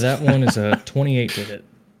 hits. For that one is a 28 to hit.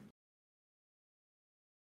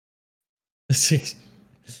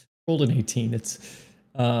 Rolled an 18. It's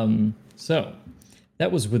so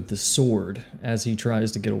that was with the sword. As he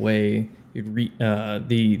tries to get away,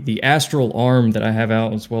 the astral arm that I have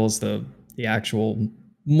out, as well as the actual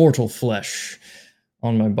mortal flesh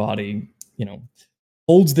on my body,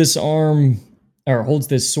 holds this arm or holds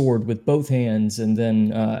this sword with both hands, and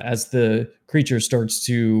then as the creature starts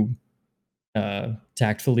to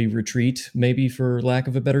tactfully retreat, maybe for lack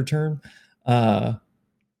of a better term,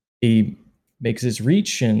 he makes his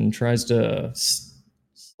reach and tries to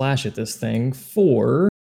slash at this thing for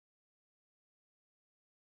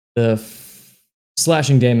the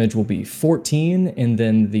slashing damage will be 14, and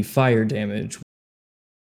then the fire damage.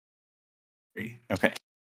 Okay.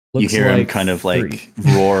 You hear him kind of like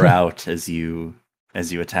roar out as you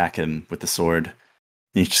attack him with the sword.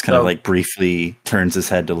 He just kind of like briefly turns his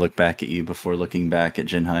head to look back at you before looking back at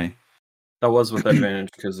Jinhai. That was with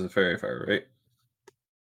advantage because of the fairy fire, right?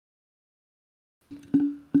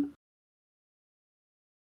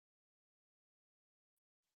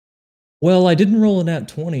 Well, I didn't roll a nat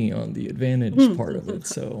 20 on the advantage part of it,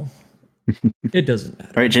 so it doesn't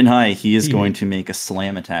matter. All right, Jinhai, he is going to make a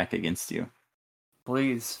slam attack against you.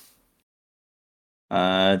 Please.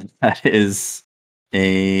 That is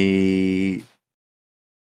a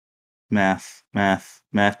math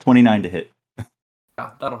 29 to hit.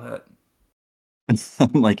 Yeah, that'll hit.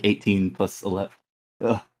 Like 18 plus 11.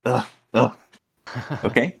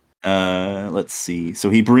 Okay. Let's see.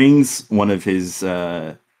 So he brings one of his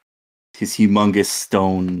humongous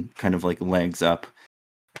stone kind of like legs up.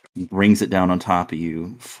 He brings it down on top of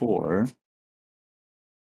you for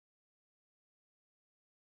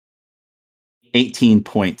 18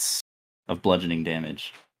 points of bludgeoning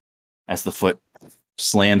damage as the foot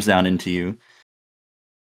slams down into you.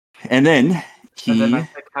 And then he I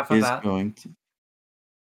take half of is that. going to...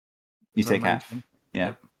 You take half.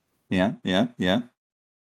 Yeah. Yep. Yeah.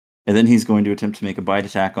 And then he's going to attempt to make a bite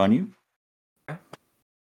attack on you. Okay.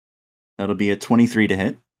 That'll be a 23 to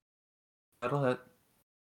hit. That'll hit.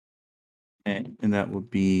 Okay, and that will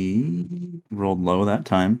be rolled low that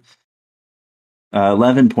time.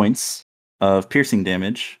 11 points of piercing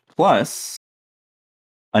damage, plus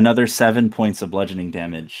another 7 points of bludgeoning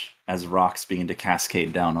damage as rocks begin to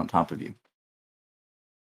cascade down on top of you.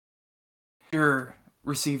 You're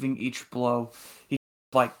receiving each blow. He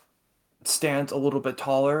stands a little bit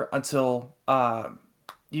taller until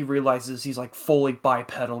he realizes he's fully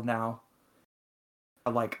bipedal now.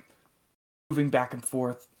 Moving back and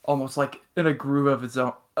forth, almost in a groove of his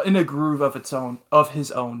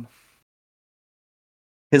own.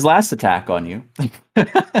 His last attack on you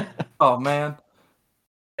Oh man.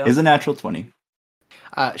 is a natural 20.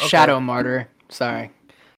 Shadow Martyr. Sorry.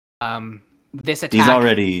 This attack. He's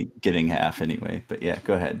already getting half anyway, but yeah,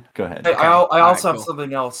 go ahead. Hey, I also have cool.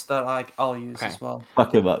 something else that I'll use as well.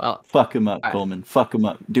 Fuck him up. Well, Fuck him up, right. Coleman. Fuck him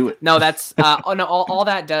up. Do it. No, that's all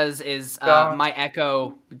that does is my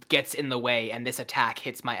echo gets in the way, and this attack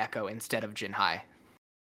hits my echo instead of Jinhai.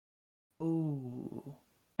 Ooh.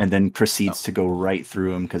 And then proceeds to go right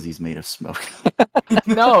through him because he's made of smoke.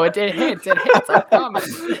 No, it hits. I promise.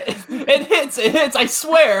 It hits. I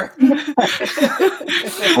swear.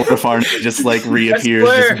 Orfarn just reappears,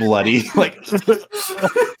 just bloody.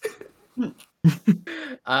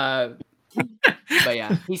 But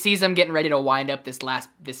yeah, he sees him getting ready to wind up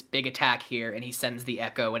this big attack here, and he sends the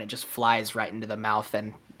echo, and it just flies right into the mouth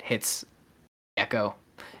and hits Echo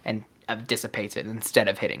and dissipates it instead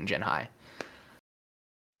of hitting Jinhai.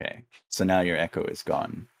 Okay, so now your echo is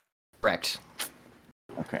gone. Correct.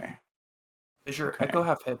 Okay. Does your echo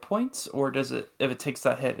have hit points, or does it? If it takes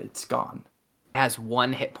that hit, it's gone. It has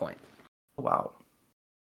 1 hit point. Wow.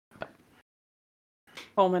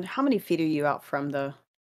 Coleman, how many feet are you out from the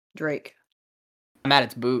Drake? I'm at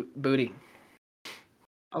its booty.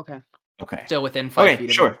 Okay. Okay. Still within 5 feet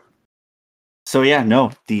of sure. him. So yeah,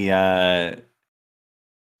 no, the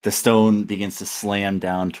stone begins to slam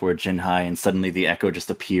down toward Jinhai, and suddenly the echo just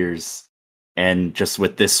appears, and just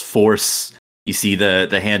with this force, you see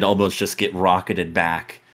the hand almost just get rocketed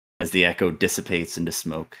back as the echo dissipates into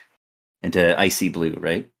smoke, into icy blue,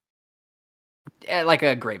 right? Yeah, like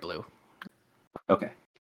a gray blue. Okay.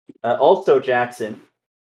 Also, Jackson,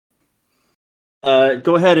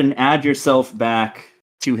 go ahead and add yourself back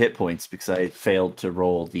 2 hit points because I failed to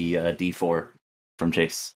roll the D4 from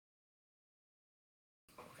Chase.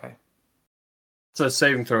 Okay. It's a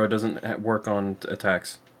saving throw. It doesn't work on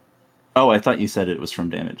attacks. Oh, I thought you said it was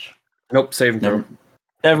from damage. Nope, saving throw.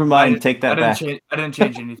 Never mind. Take that back. I didn't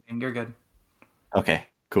change anything. You're good. Okay,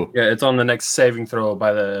 cool. Yeah, it's on the next saving throw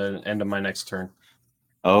by the end of my next turn.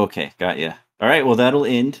 Okay, got ya. All right, well that'll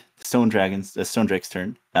end the Stone Drake's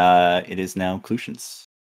turn. It is now Clutian's.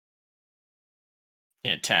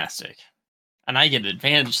 Fantastic. And I get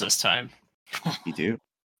advantage this time. You do,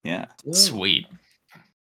 yeah. Sweet.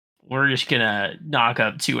 We're just gonna knock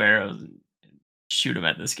up 2 arrows and shoot them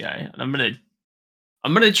at this guy. And I'm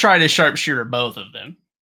gonna try to sharpshooter both of them.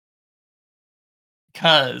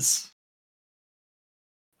 Because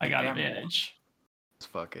I got advantage. Let's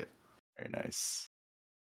fuck it. Very nice.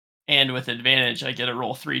 And with advantage, I get to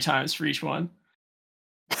roll 3 times for each one.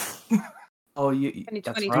 Oh, that's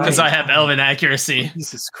right. Because I have elven accuracy.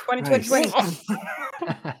 Jesus 2020. Christ.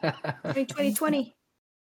 2020.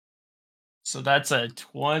 So that's a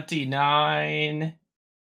 29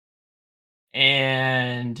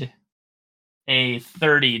 and a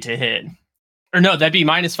 30 to hit. Or no, that'd be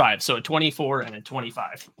 -5. So a 24 and a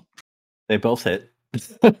 25. They both hit.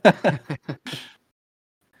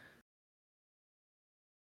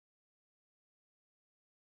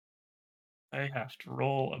 I have to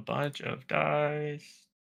roll a bunch of dice.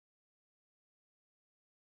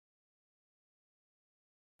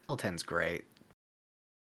 Level 10's great.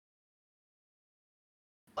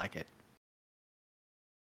 Like it.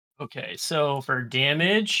 Okay, so for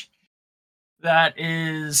damage, that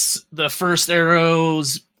is the first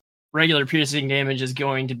arrow's regular piercing damage is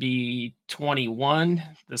going to be 21.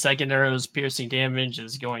 The second arrow's piercing damage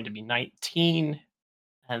is going to be 19.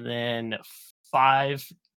 And then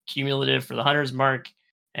 5 cumulative for the hunter's mark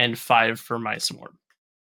and 5 for my sword.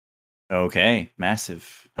 Okay,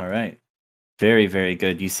 massive. All right. Very, very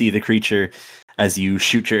good. You see the creature, as you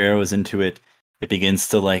shoot your arrows into it, it begins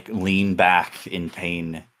to like lean back in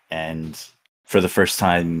pain, and for the first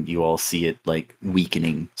time you all see it like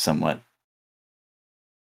weakening somewhat.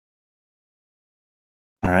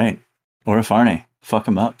 All right. Orofarne, fuck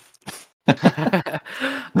him up.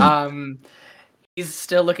 He's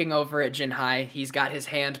still looking over at Jinhai. He's got his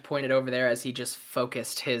hand pointed over there as he just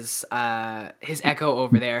focused his echo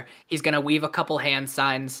over there. He's gonna weave a couple hand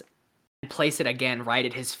signs and place it again right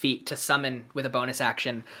at his feet to summon with a bonus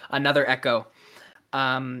action another echo.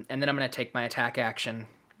 And then I'm gonna take my attack action,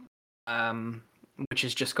 which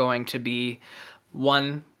is just going to be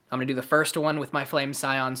 1. I'm gonna do the first one with my Flame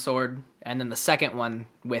Scion sword, and then the second one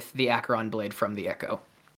with the Acheron blade from the echo.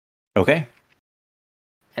 Okay.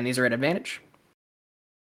 And these are at advantage.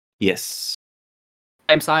 Yes.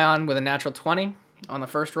 Flame Scion with a natural 20 on the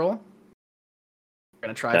first roll. We're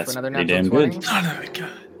gonna try That's for another pretty natural damn 20. good. Oh my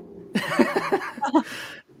god.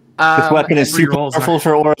 This weapon is every super roll's powerful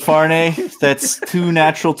for Orofarne. That's 2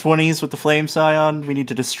 natural 20s with the Flame Scion. We need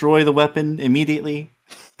to destroy the weapon immediately.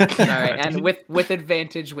 All right, and with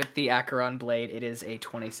advantage with the Acheron blade, it is a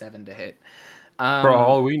 27 to hit. For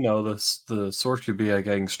all we know, the sword could be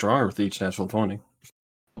getting stronger with each natural 20.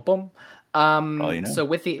 Boom. You know. So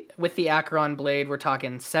with the Acheron blade, we're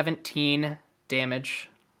talking 17 damage.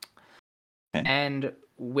 Okay. And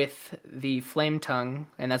with the Flame Tongue,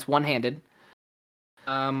 and that's one-handed,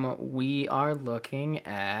 we are looking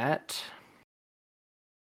at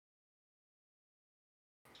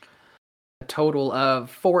a total of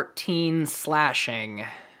 14 slashing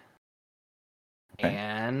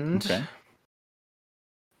and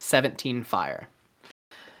 17 fire.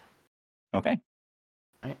 Okay.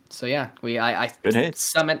 Right. So yeah, I Good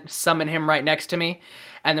hits. summon him right next to me,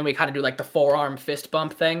 and then we kind of do like the forearm fist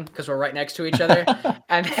bump thing because we're right next to each other.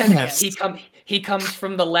 And then Yes. he comes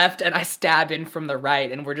from the left, and I stab in from the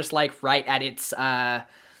right, and we're just like right at its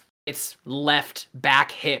left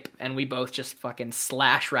back hip, and we both just fucking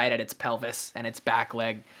slash right at its pelvis and its back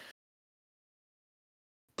leg.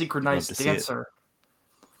 Synchronized Love to see it. dancer.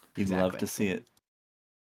 You'd love Exactly. to see it.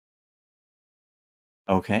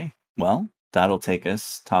 Okay, well, that'll take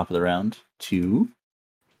us top of the round to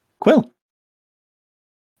Quill.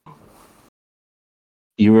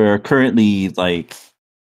 You are currently like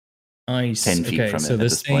Nice. 10 feet Okay, from so it at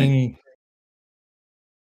this this point. thing.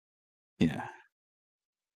 Yeah.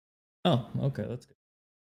 Oh, okay, that's good.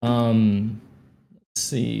 Let's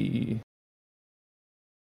see.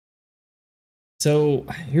 So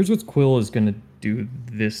here's what Quill is gonna do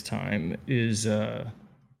this time is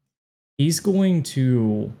he's going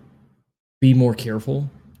to be more careful.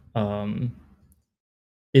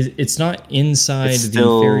 It's not inside It's the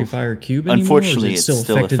still- fairy fire cube anymore. Or is Unfortunately, it it's still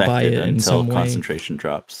still affected by affected it in until some way? concentration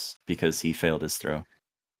drops because he failed his throw.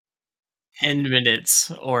 10 minutes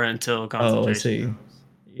or until Oh, I concentration.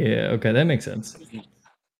 see. Yeah, okay, that makes sense.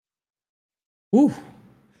 Whew.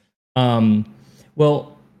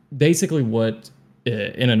 Well, basically, what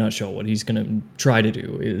in a nutshell, what he's going to try to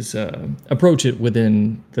do is approach it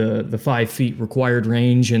within the 5 feet required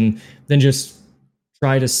range, and then just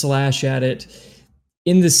try to slash at it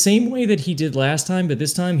in the same way that he did last time. But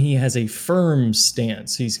this time, he has a firm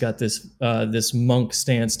stance. He's got this this monk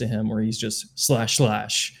stance to him, where he's just slash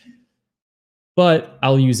slash. But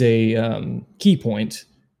I'll use a key point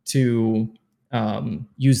to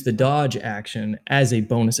use the dodge action as a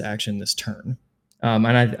bonus action this turn. And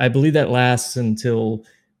I believe that lasts until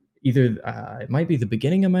either it might be the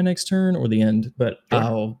beginning of my next turn or the end, but Sure.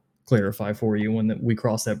 I'll clarify for you when we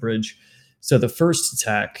cross that bridge. So the first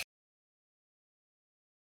attack.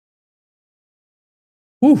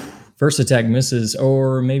 Whew, first attack misses,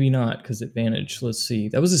 or maybe not, because advantage. Let's see.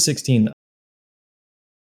 That was a 16.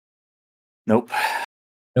 Nope.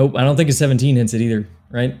 Nope, I don't think a 17 hits it either,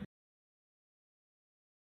 right?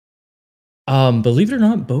 Believe it or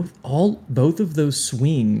not, both of those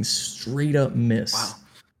swings straight up miss. Wow.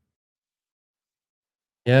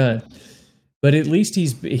 Yeah, but at least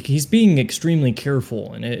he's being extremely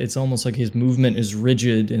careful, and it's almost like his movement is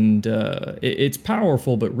rigid, and it's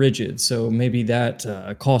powerful but rigid. So maybe that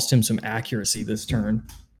cost him some accuracy this turn.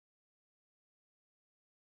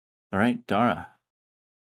 All right, Dara.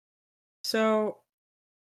 So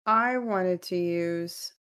I wanted to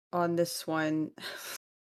use on this one.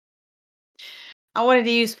 I wanted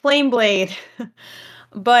to use Flame Blade,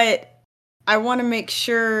 but I want to make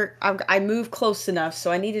sure I move close enough.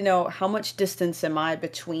 So I need to know how much distance am I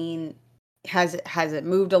between. Has it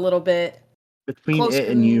moved a little bit? Between Close it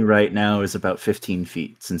to and me. you right now is about 15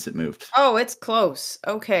 feet since it moved. Oh, it's close.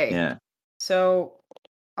 Okay. Yeah. So,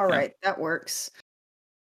 all Yeah. right, that works.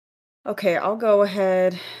 Okay, I'll go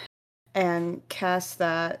ahead and cast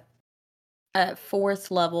that at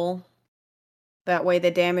 4th level. That way the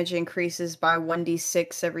damage increases by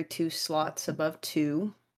 1d6 every 2 slots above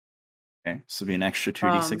 2. Okay, so it'll be an extra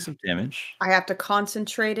 2d6 of damage. I have to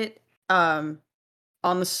concentrate it on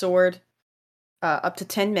the sword up to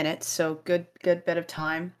 10 minutes, so good bit of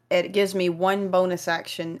time. It gives me 1 bonus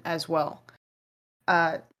action as well.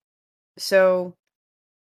 So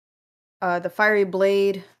the fiery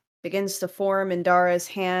blade begins to form in Dara's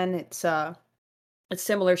hand. It's a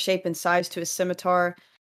similar shape and size to a scimitar,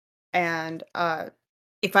 and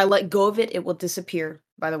if I let go of it, it will disappear,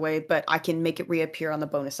 by the way, but I can make it reappear on the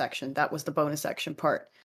bonus action. That was the bonus action part.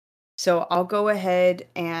 So I'll go ahead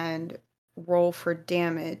and roll for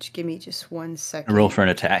damage. Give me just 1 second. Roll for an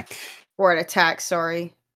attack. Or an attack,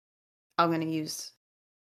 sorry. I'm going to use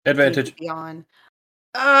Advantage. Beyond.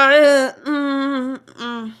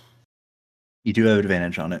 You do have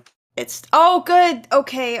advantage on it. It's good.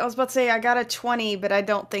 Okay, I was about to say I got a 20, but I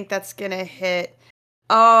don't think that's going to hit.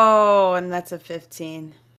 Oh, and that's a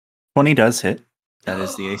 15. 20 does hit. That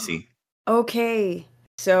is the AC. Okay.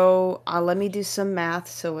 So let me do some math.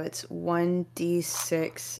 So it's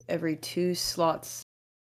 1d6 every 2 slots.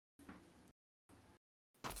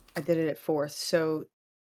 I did it at 4th. So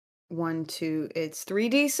 1, 2, it's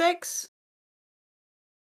 3d6?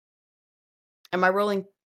 Am I rolling?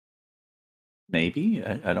 Maybe?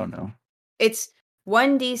 I don't know. It's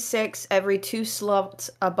 1d6 every 2 slots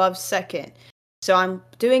above 2nd. So I'm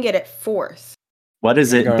doing it at 4th. What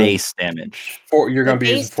is it You're gonna- base damage? You're going to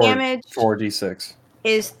The be base using damage- 4d6.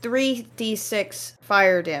 Is 3d6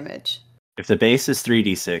 fire damage. If the base is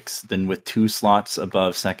 3d6, then with 2 slots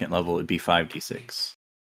above 2nd level, it'd be 5d6.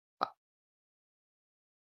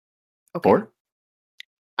 Okay. 4?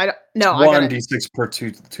 I don't. No, I One got d6 per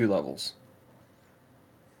two levels.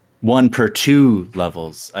 1 per 2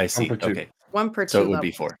 levels. I see. per 2. Okay. 1 per 2 So it would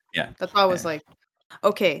levels. be 4. Yeah. That's why I was Yeah. like,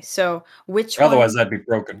 okay, so which Otherwise, one that'd be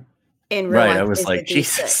broken. in real Right. life I was is like, the D6?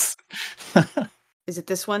 Jesus. Is it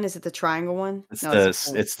this one? Is it the triangle one? It's No, the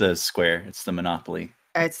it's the, it's the square. It's the Monopoly.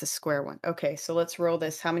 it's the square one. Okay, so let's roll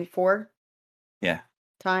this. How many? 4 Yeah.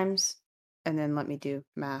 times, and then let me do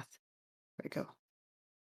math. Where'd it go?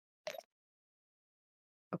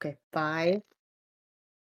 Okay, 5,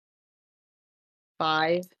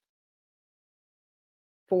 5,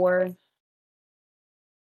 4,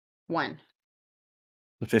 1.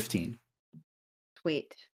 The 15.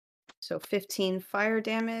 Sweet. So 15 fire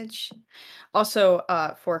damage. Also,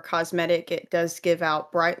 for cosmetic, it does give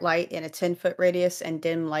out bright light in a 10-foot radius and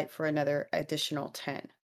dim light for another additional 10.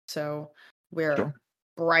 So we're Sure.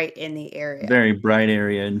 bright in the area. Very bright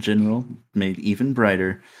area in general, made even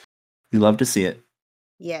brighter. We love to see it.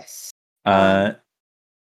 Yes.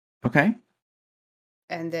 Okay.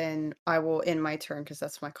 And then I will end my turn because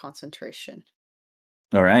that's my concentration.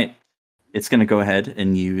 All right. It's going to go ahead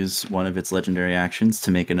and use one of its legendary actions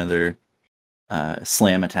to make another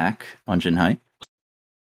slam attack on Jinhai.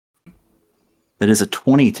 That is a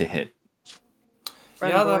 20 to hit.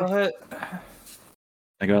 Run, Yeah, boy. that'll hit.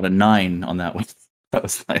 I got a 9 on that one. That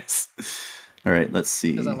was nice. All right, let's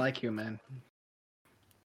see. Doesn't like you, man.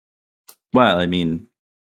 Well, I mean,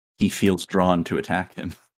 he feels drawn to attack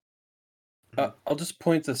him. I'll just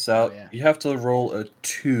point this out. yeah. You have to roll a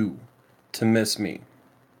 2 to miss me.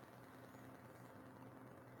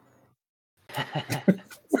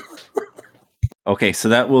 Okay, so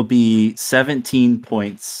that will be 17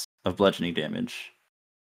 points of bludgeoning damage,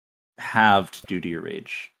 halved due to your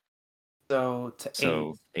rage. So to 8.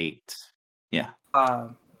 So 8. Yeah. I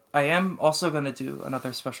am also going to do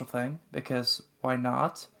another special thing because why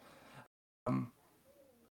not? I'm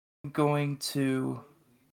going to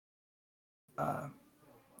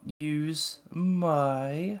use my.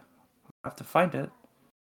 I have to find it.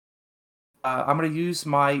 I'm going to use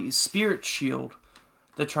my spirit shield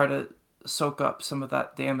to try to soak up some of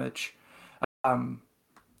that damage.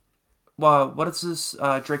 Well, what is this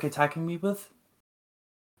Drake attacking me with?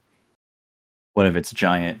 One of its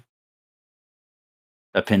giant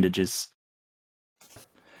appendages.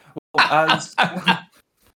 Well, as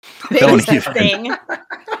Don't Big even. thing.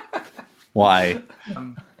 Why?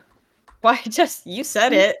 Why? Just you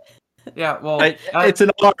said it. Yeah, well, It's an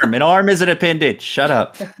arm. An arm is an appendage. Shut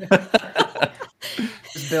up.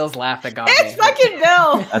 It's Bill's laugh that got It's me. fucking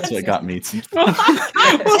Bill. That's what got me too.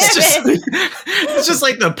 It's just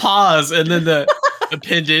like the pause and then the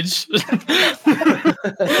appendage.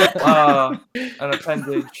 an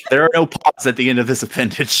appendage. There are no paws at the end of this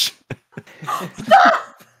appendage.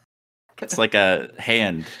 It's like a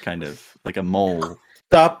hand, kind of like a mole.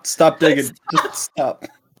 Stop digging. Just stop.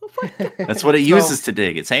 That's what it uses to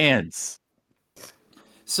dig. Its hands.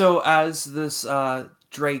 So as this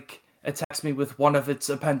Drake attacks me with one of its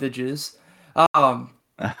appendages,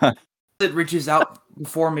 it reaches out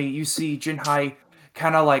before me. You see Jinhai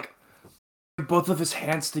kind of like both of his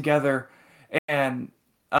hands together, and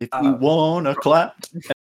If you wanna clap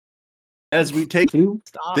as we take you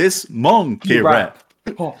Stop. this monkey rap.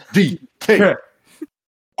 Oh, DK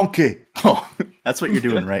monkey. Oh, that's what you're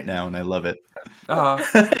doing right now, and I love it.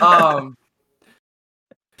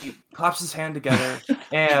 he claps his hand together,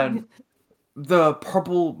 and the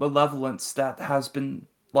purple malevolence that has been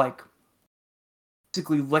like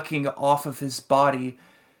basically licking off of his body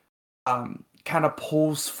kind of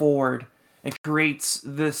pulls forward and creates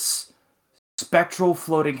this spectral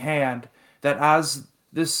floating hand that, as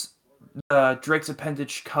this Drake's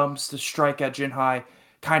appendage comes to strike at Jinhai,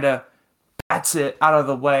 kind of bats it out of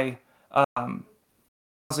the way,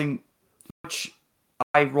 causing which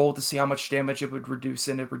I rolled to see how much damage it would reduce,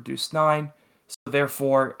 and it reduced 9. So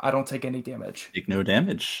therefore, I don't take any damage. Take no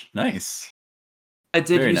damage. Nice. I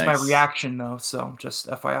did Very use my nice. reaction though, so just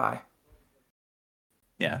FYI.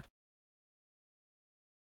 Yeah.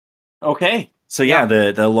 Okay. So yeah,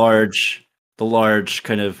 the large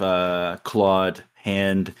kind of clawed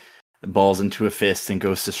hand balls into a fist and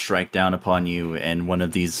goes to strike down upon you, and one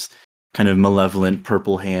of these kind of malevolent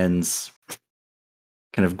purple hands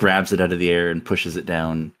kind of grabs it out of the air and pushes it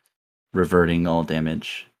down, reverting all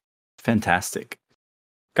damage. Fantastic.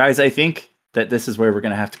 Guys, I think that this is where we're going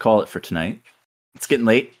to have to call it for tonight. It's getting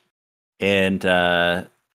late, and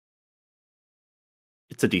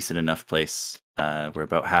it's a decent enough place. We're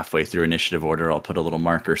about halfway through initiative order. I'll put a little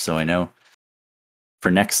marker so I know for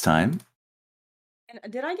next time.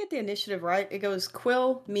 And did I get the initiative right? It goes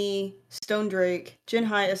Quill, me, Stone Drake,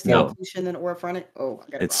 Jinhai, STL, No. Cushion, then Orapharnic. Oh,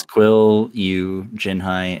 I got it It's wrong. Quill, you,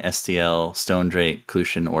 Jinhai, STL, Stone Drake,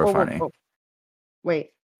 Kushin, or Farney.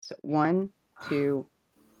 Wait. So 1, 2,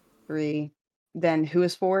 3. Then who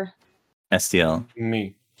is 4? STL.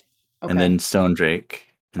 Me. Okay. And then Stone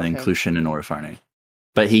Drake, and then Okay. Kushin and Orfarne.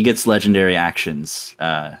 But he gets legendary actions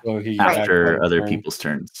So he after acts other turn. people's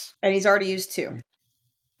turns. And he's already used 2.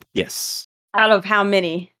 Yes. Out of how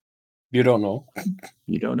many? You don't know.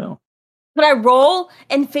 You don't know. Could I roll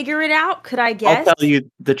and figure it out? Could I guess? I'll tell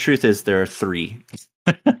you, the truth is there are 3.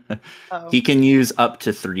 Oh. He can use up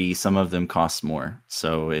to 3. Some of them cost more.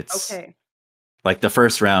 So it's Okay. like the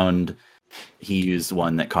first round, he used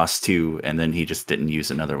one that cost 2, and then he just didn't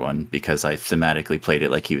use another one because I thematically played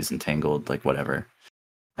it like he was entangled, like whatever.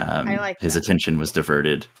 I like his that. attention was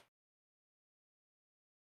diverted.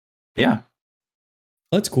 Yeah.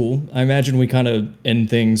 That's cool. I imagine we kind of end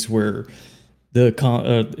things where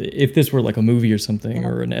if this were like a movie or something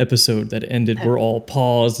or an episode that ended, we're all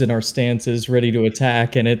paused in our stances, ready to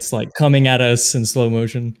attack, and it's like coming at us in slow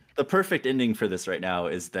motion. The perfect ending for this right now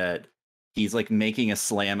is that he's like making a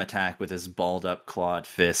slam attack with his balled up clawed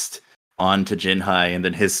fist onto Jinhai, and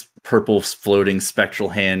then his purple floating spectral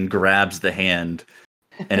hand grabs the hand,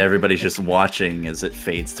 and everybody's just watching as it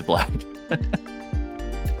fades to black.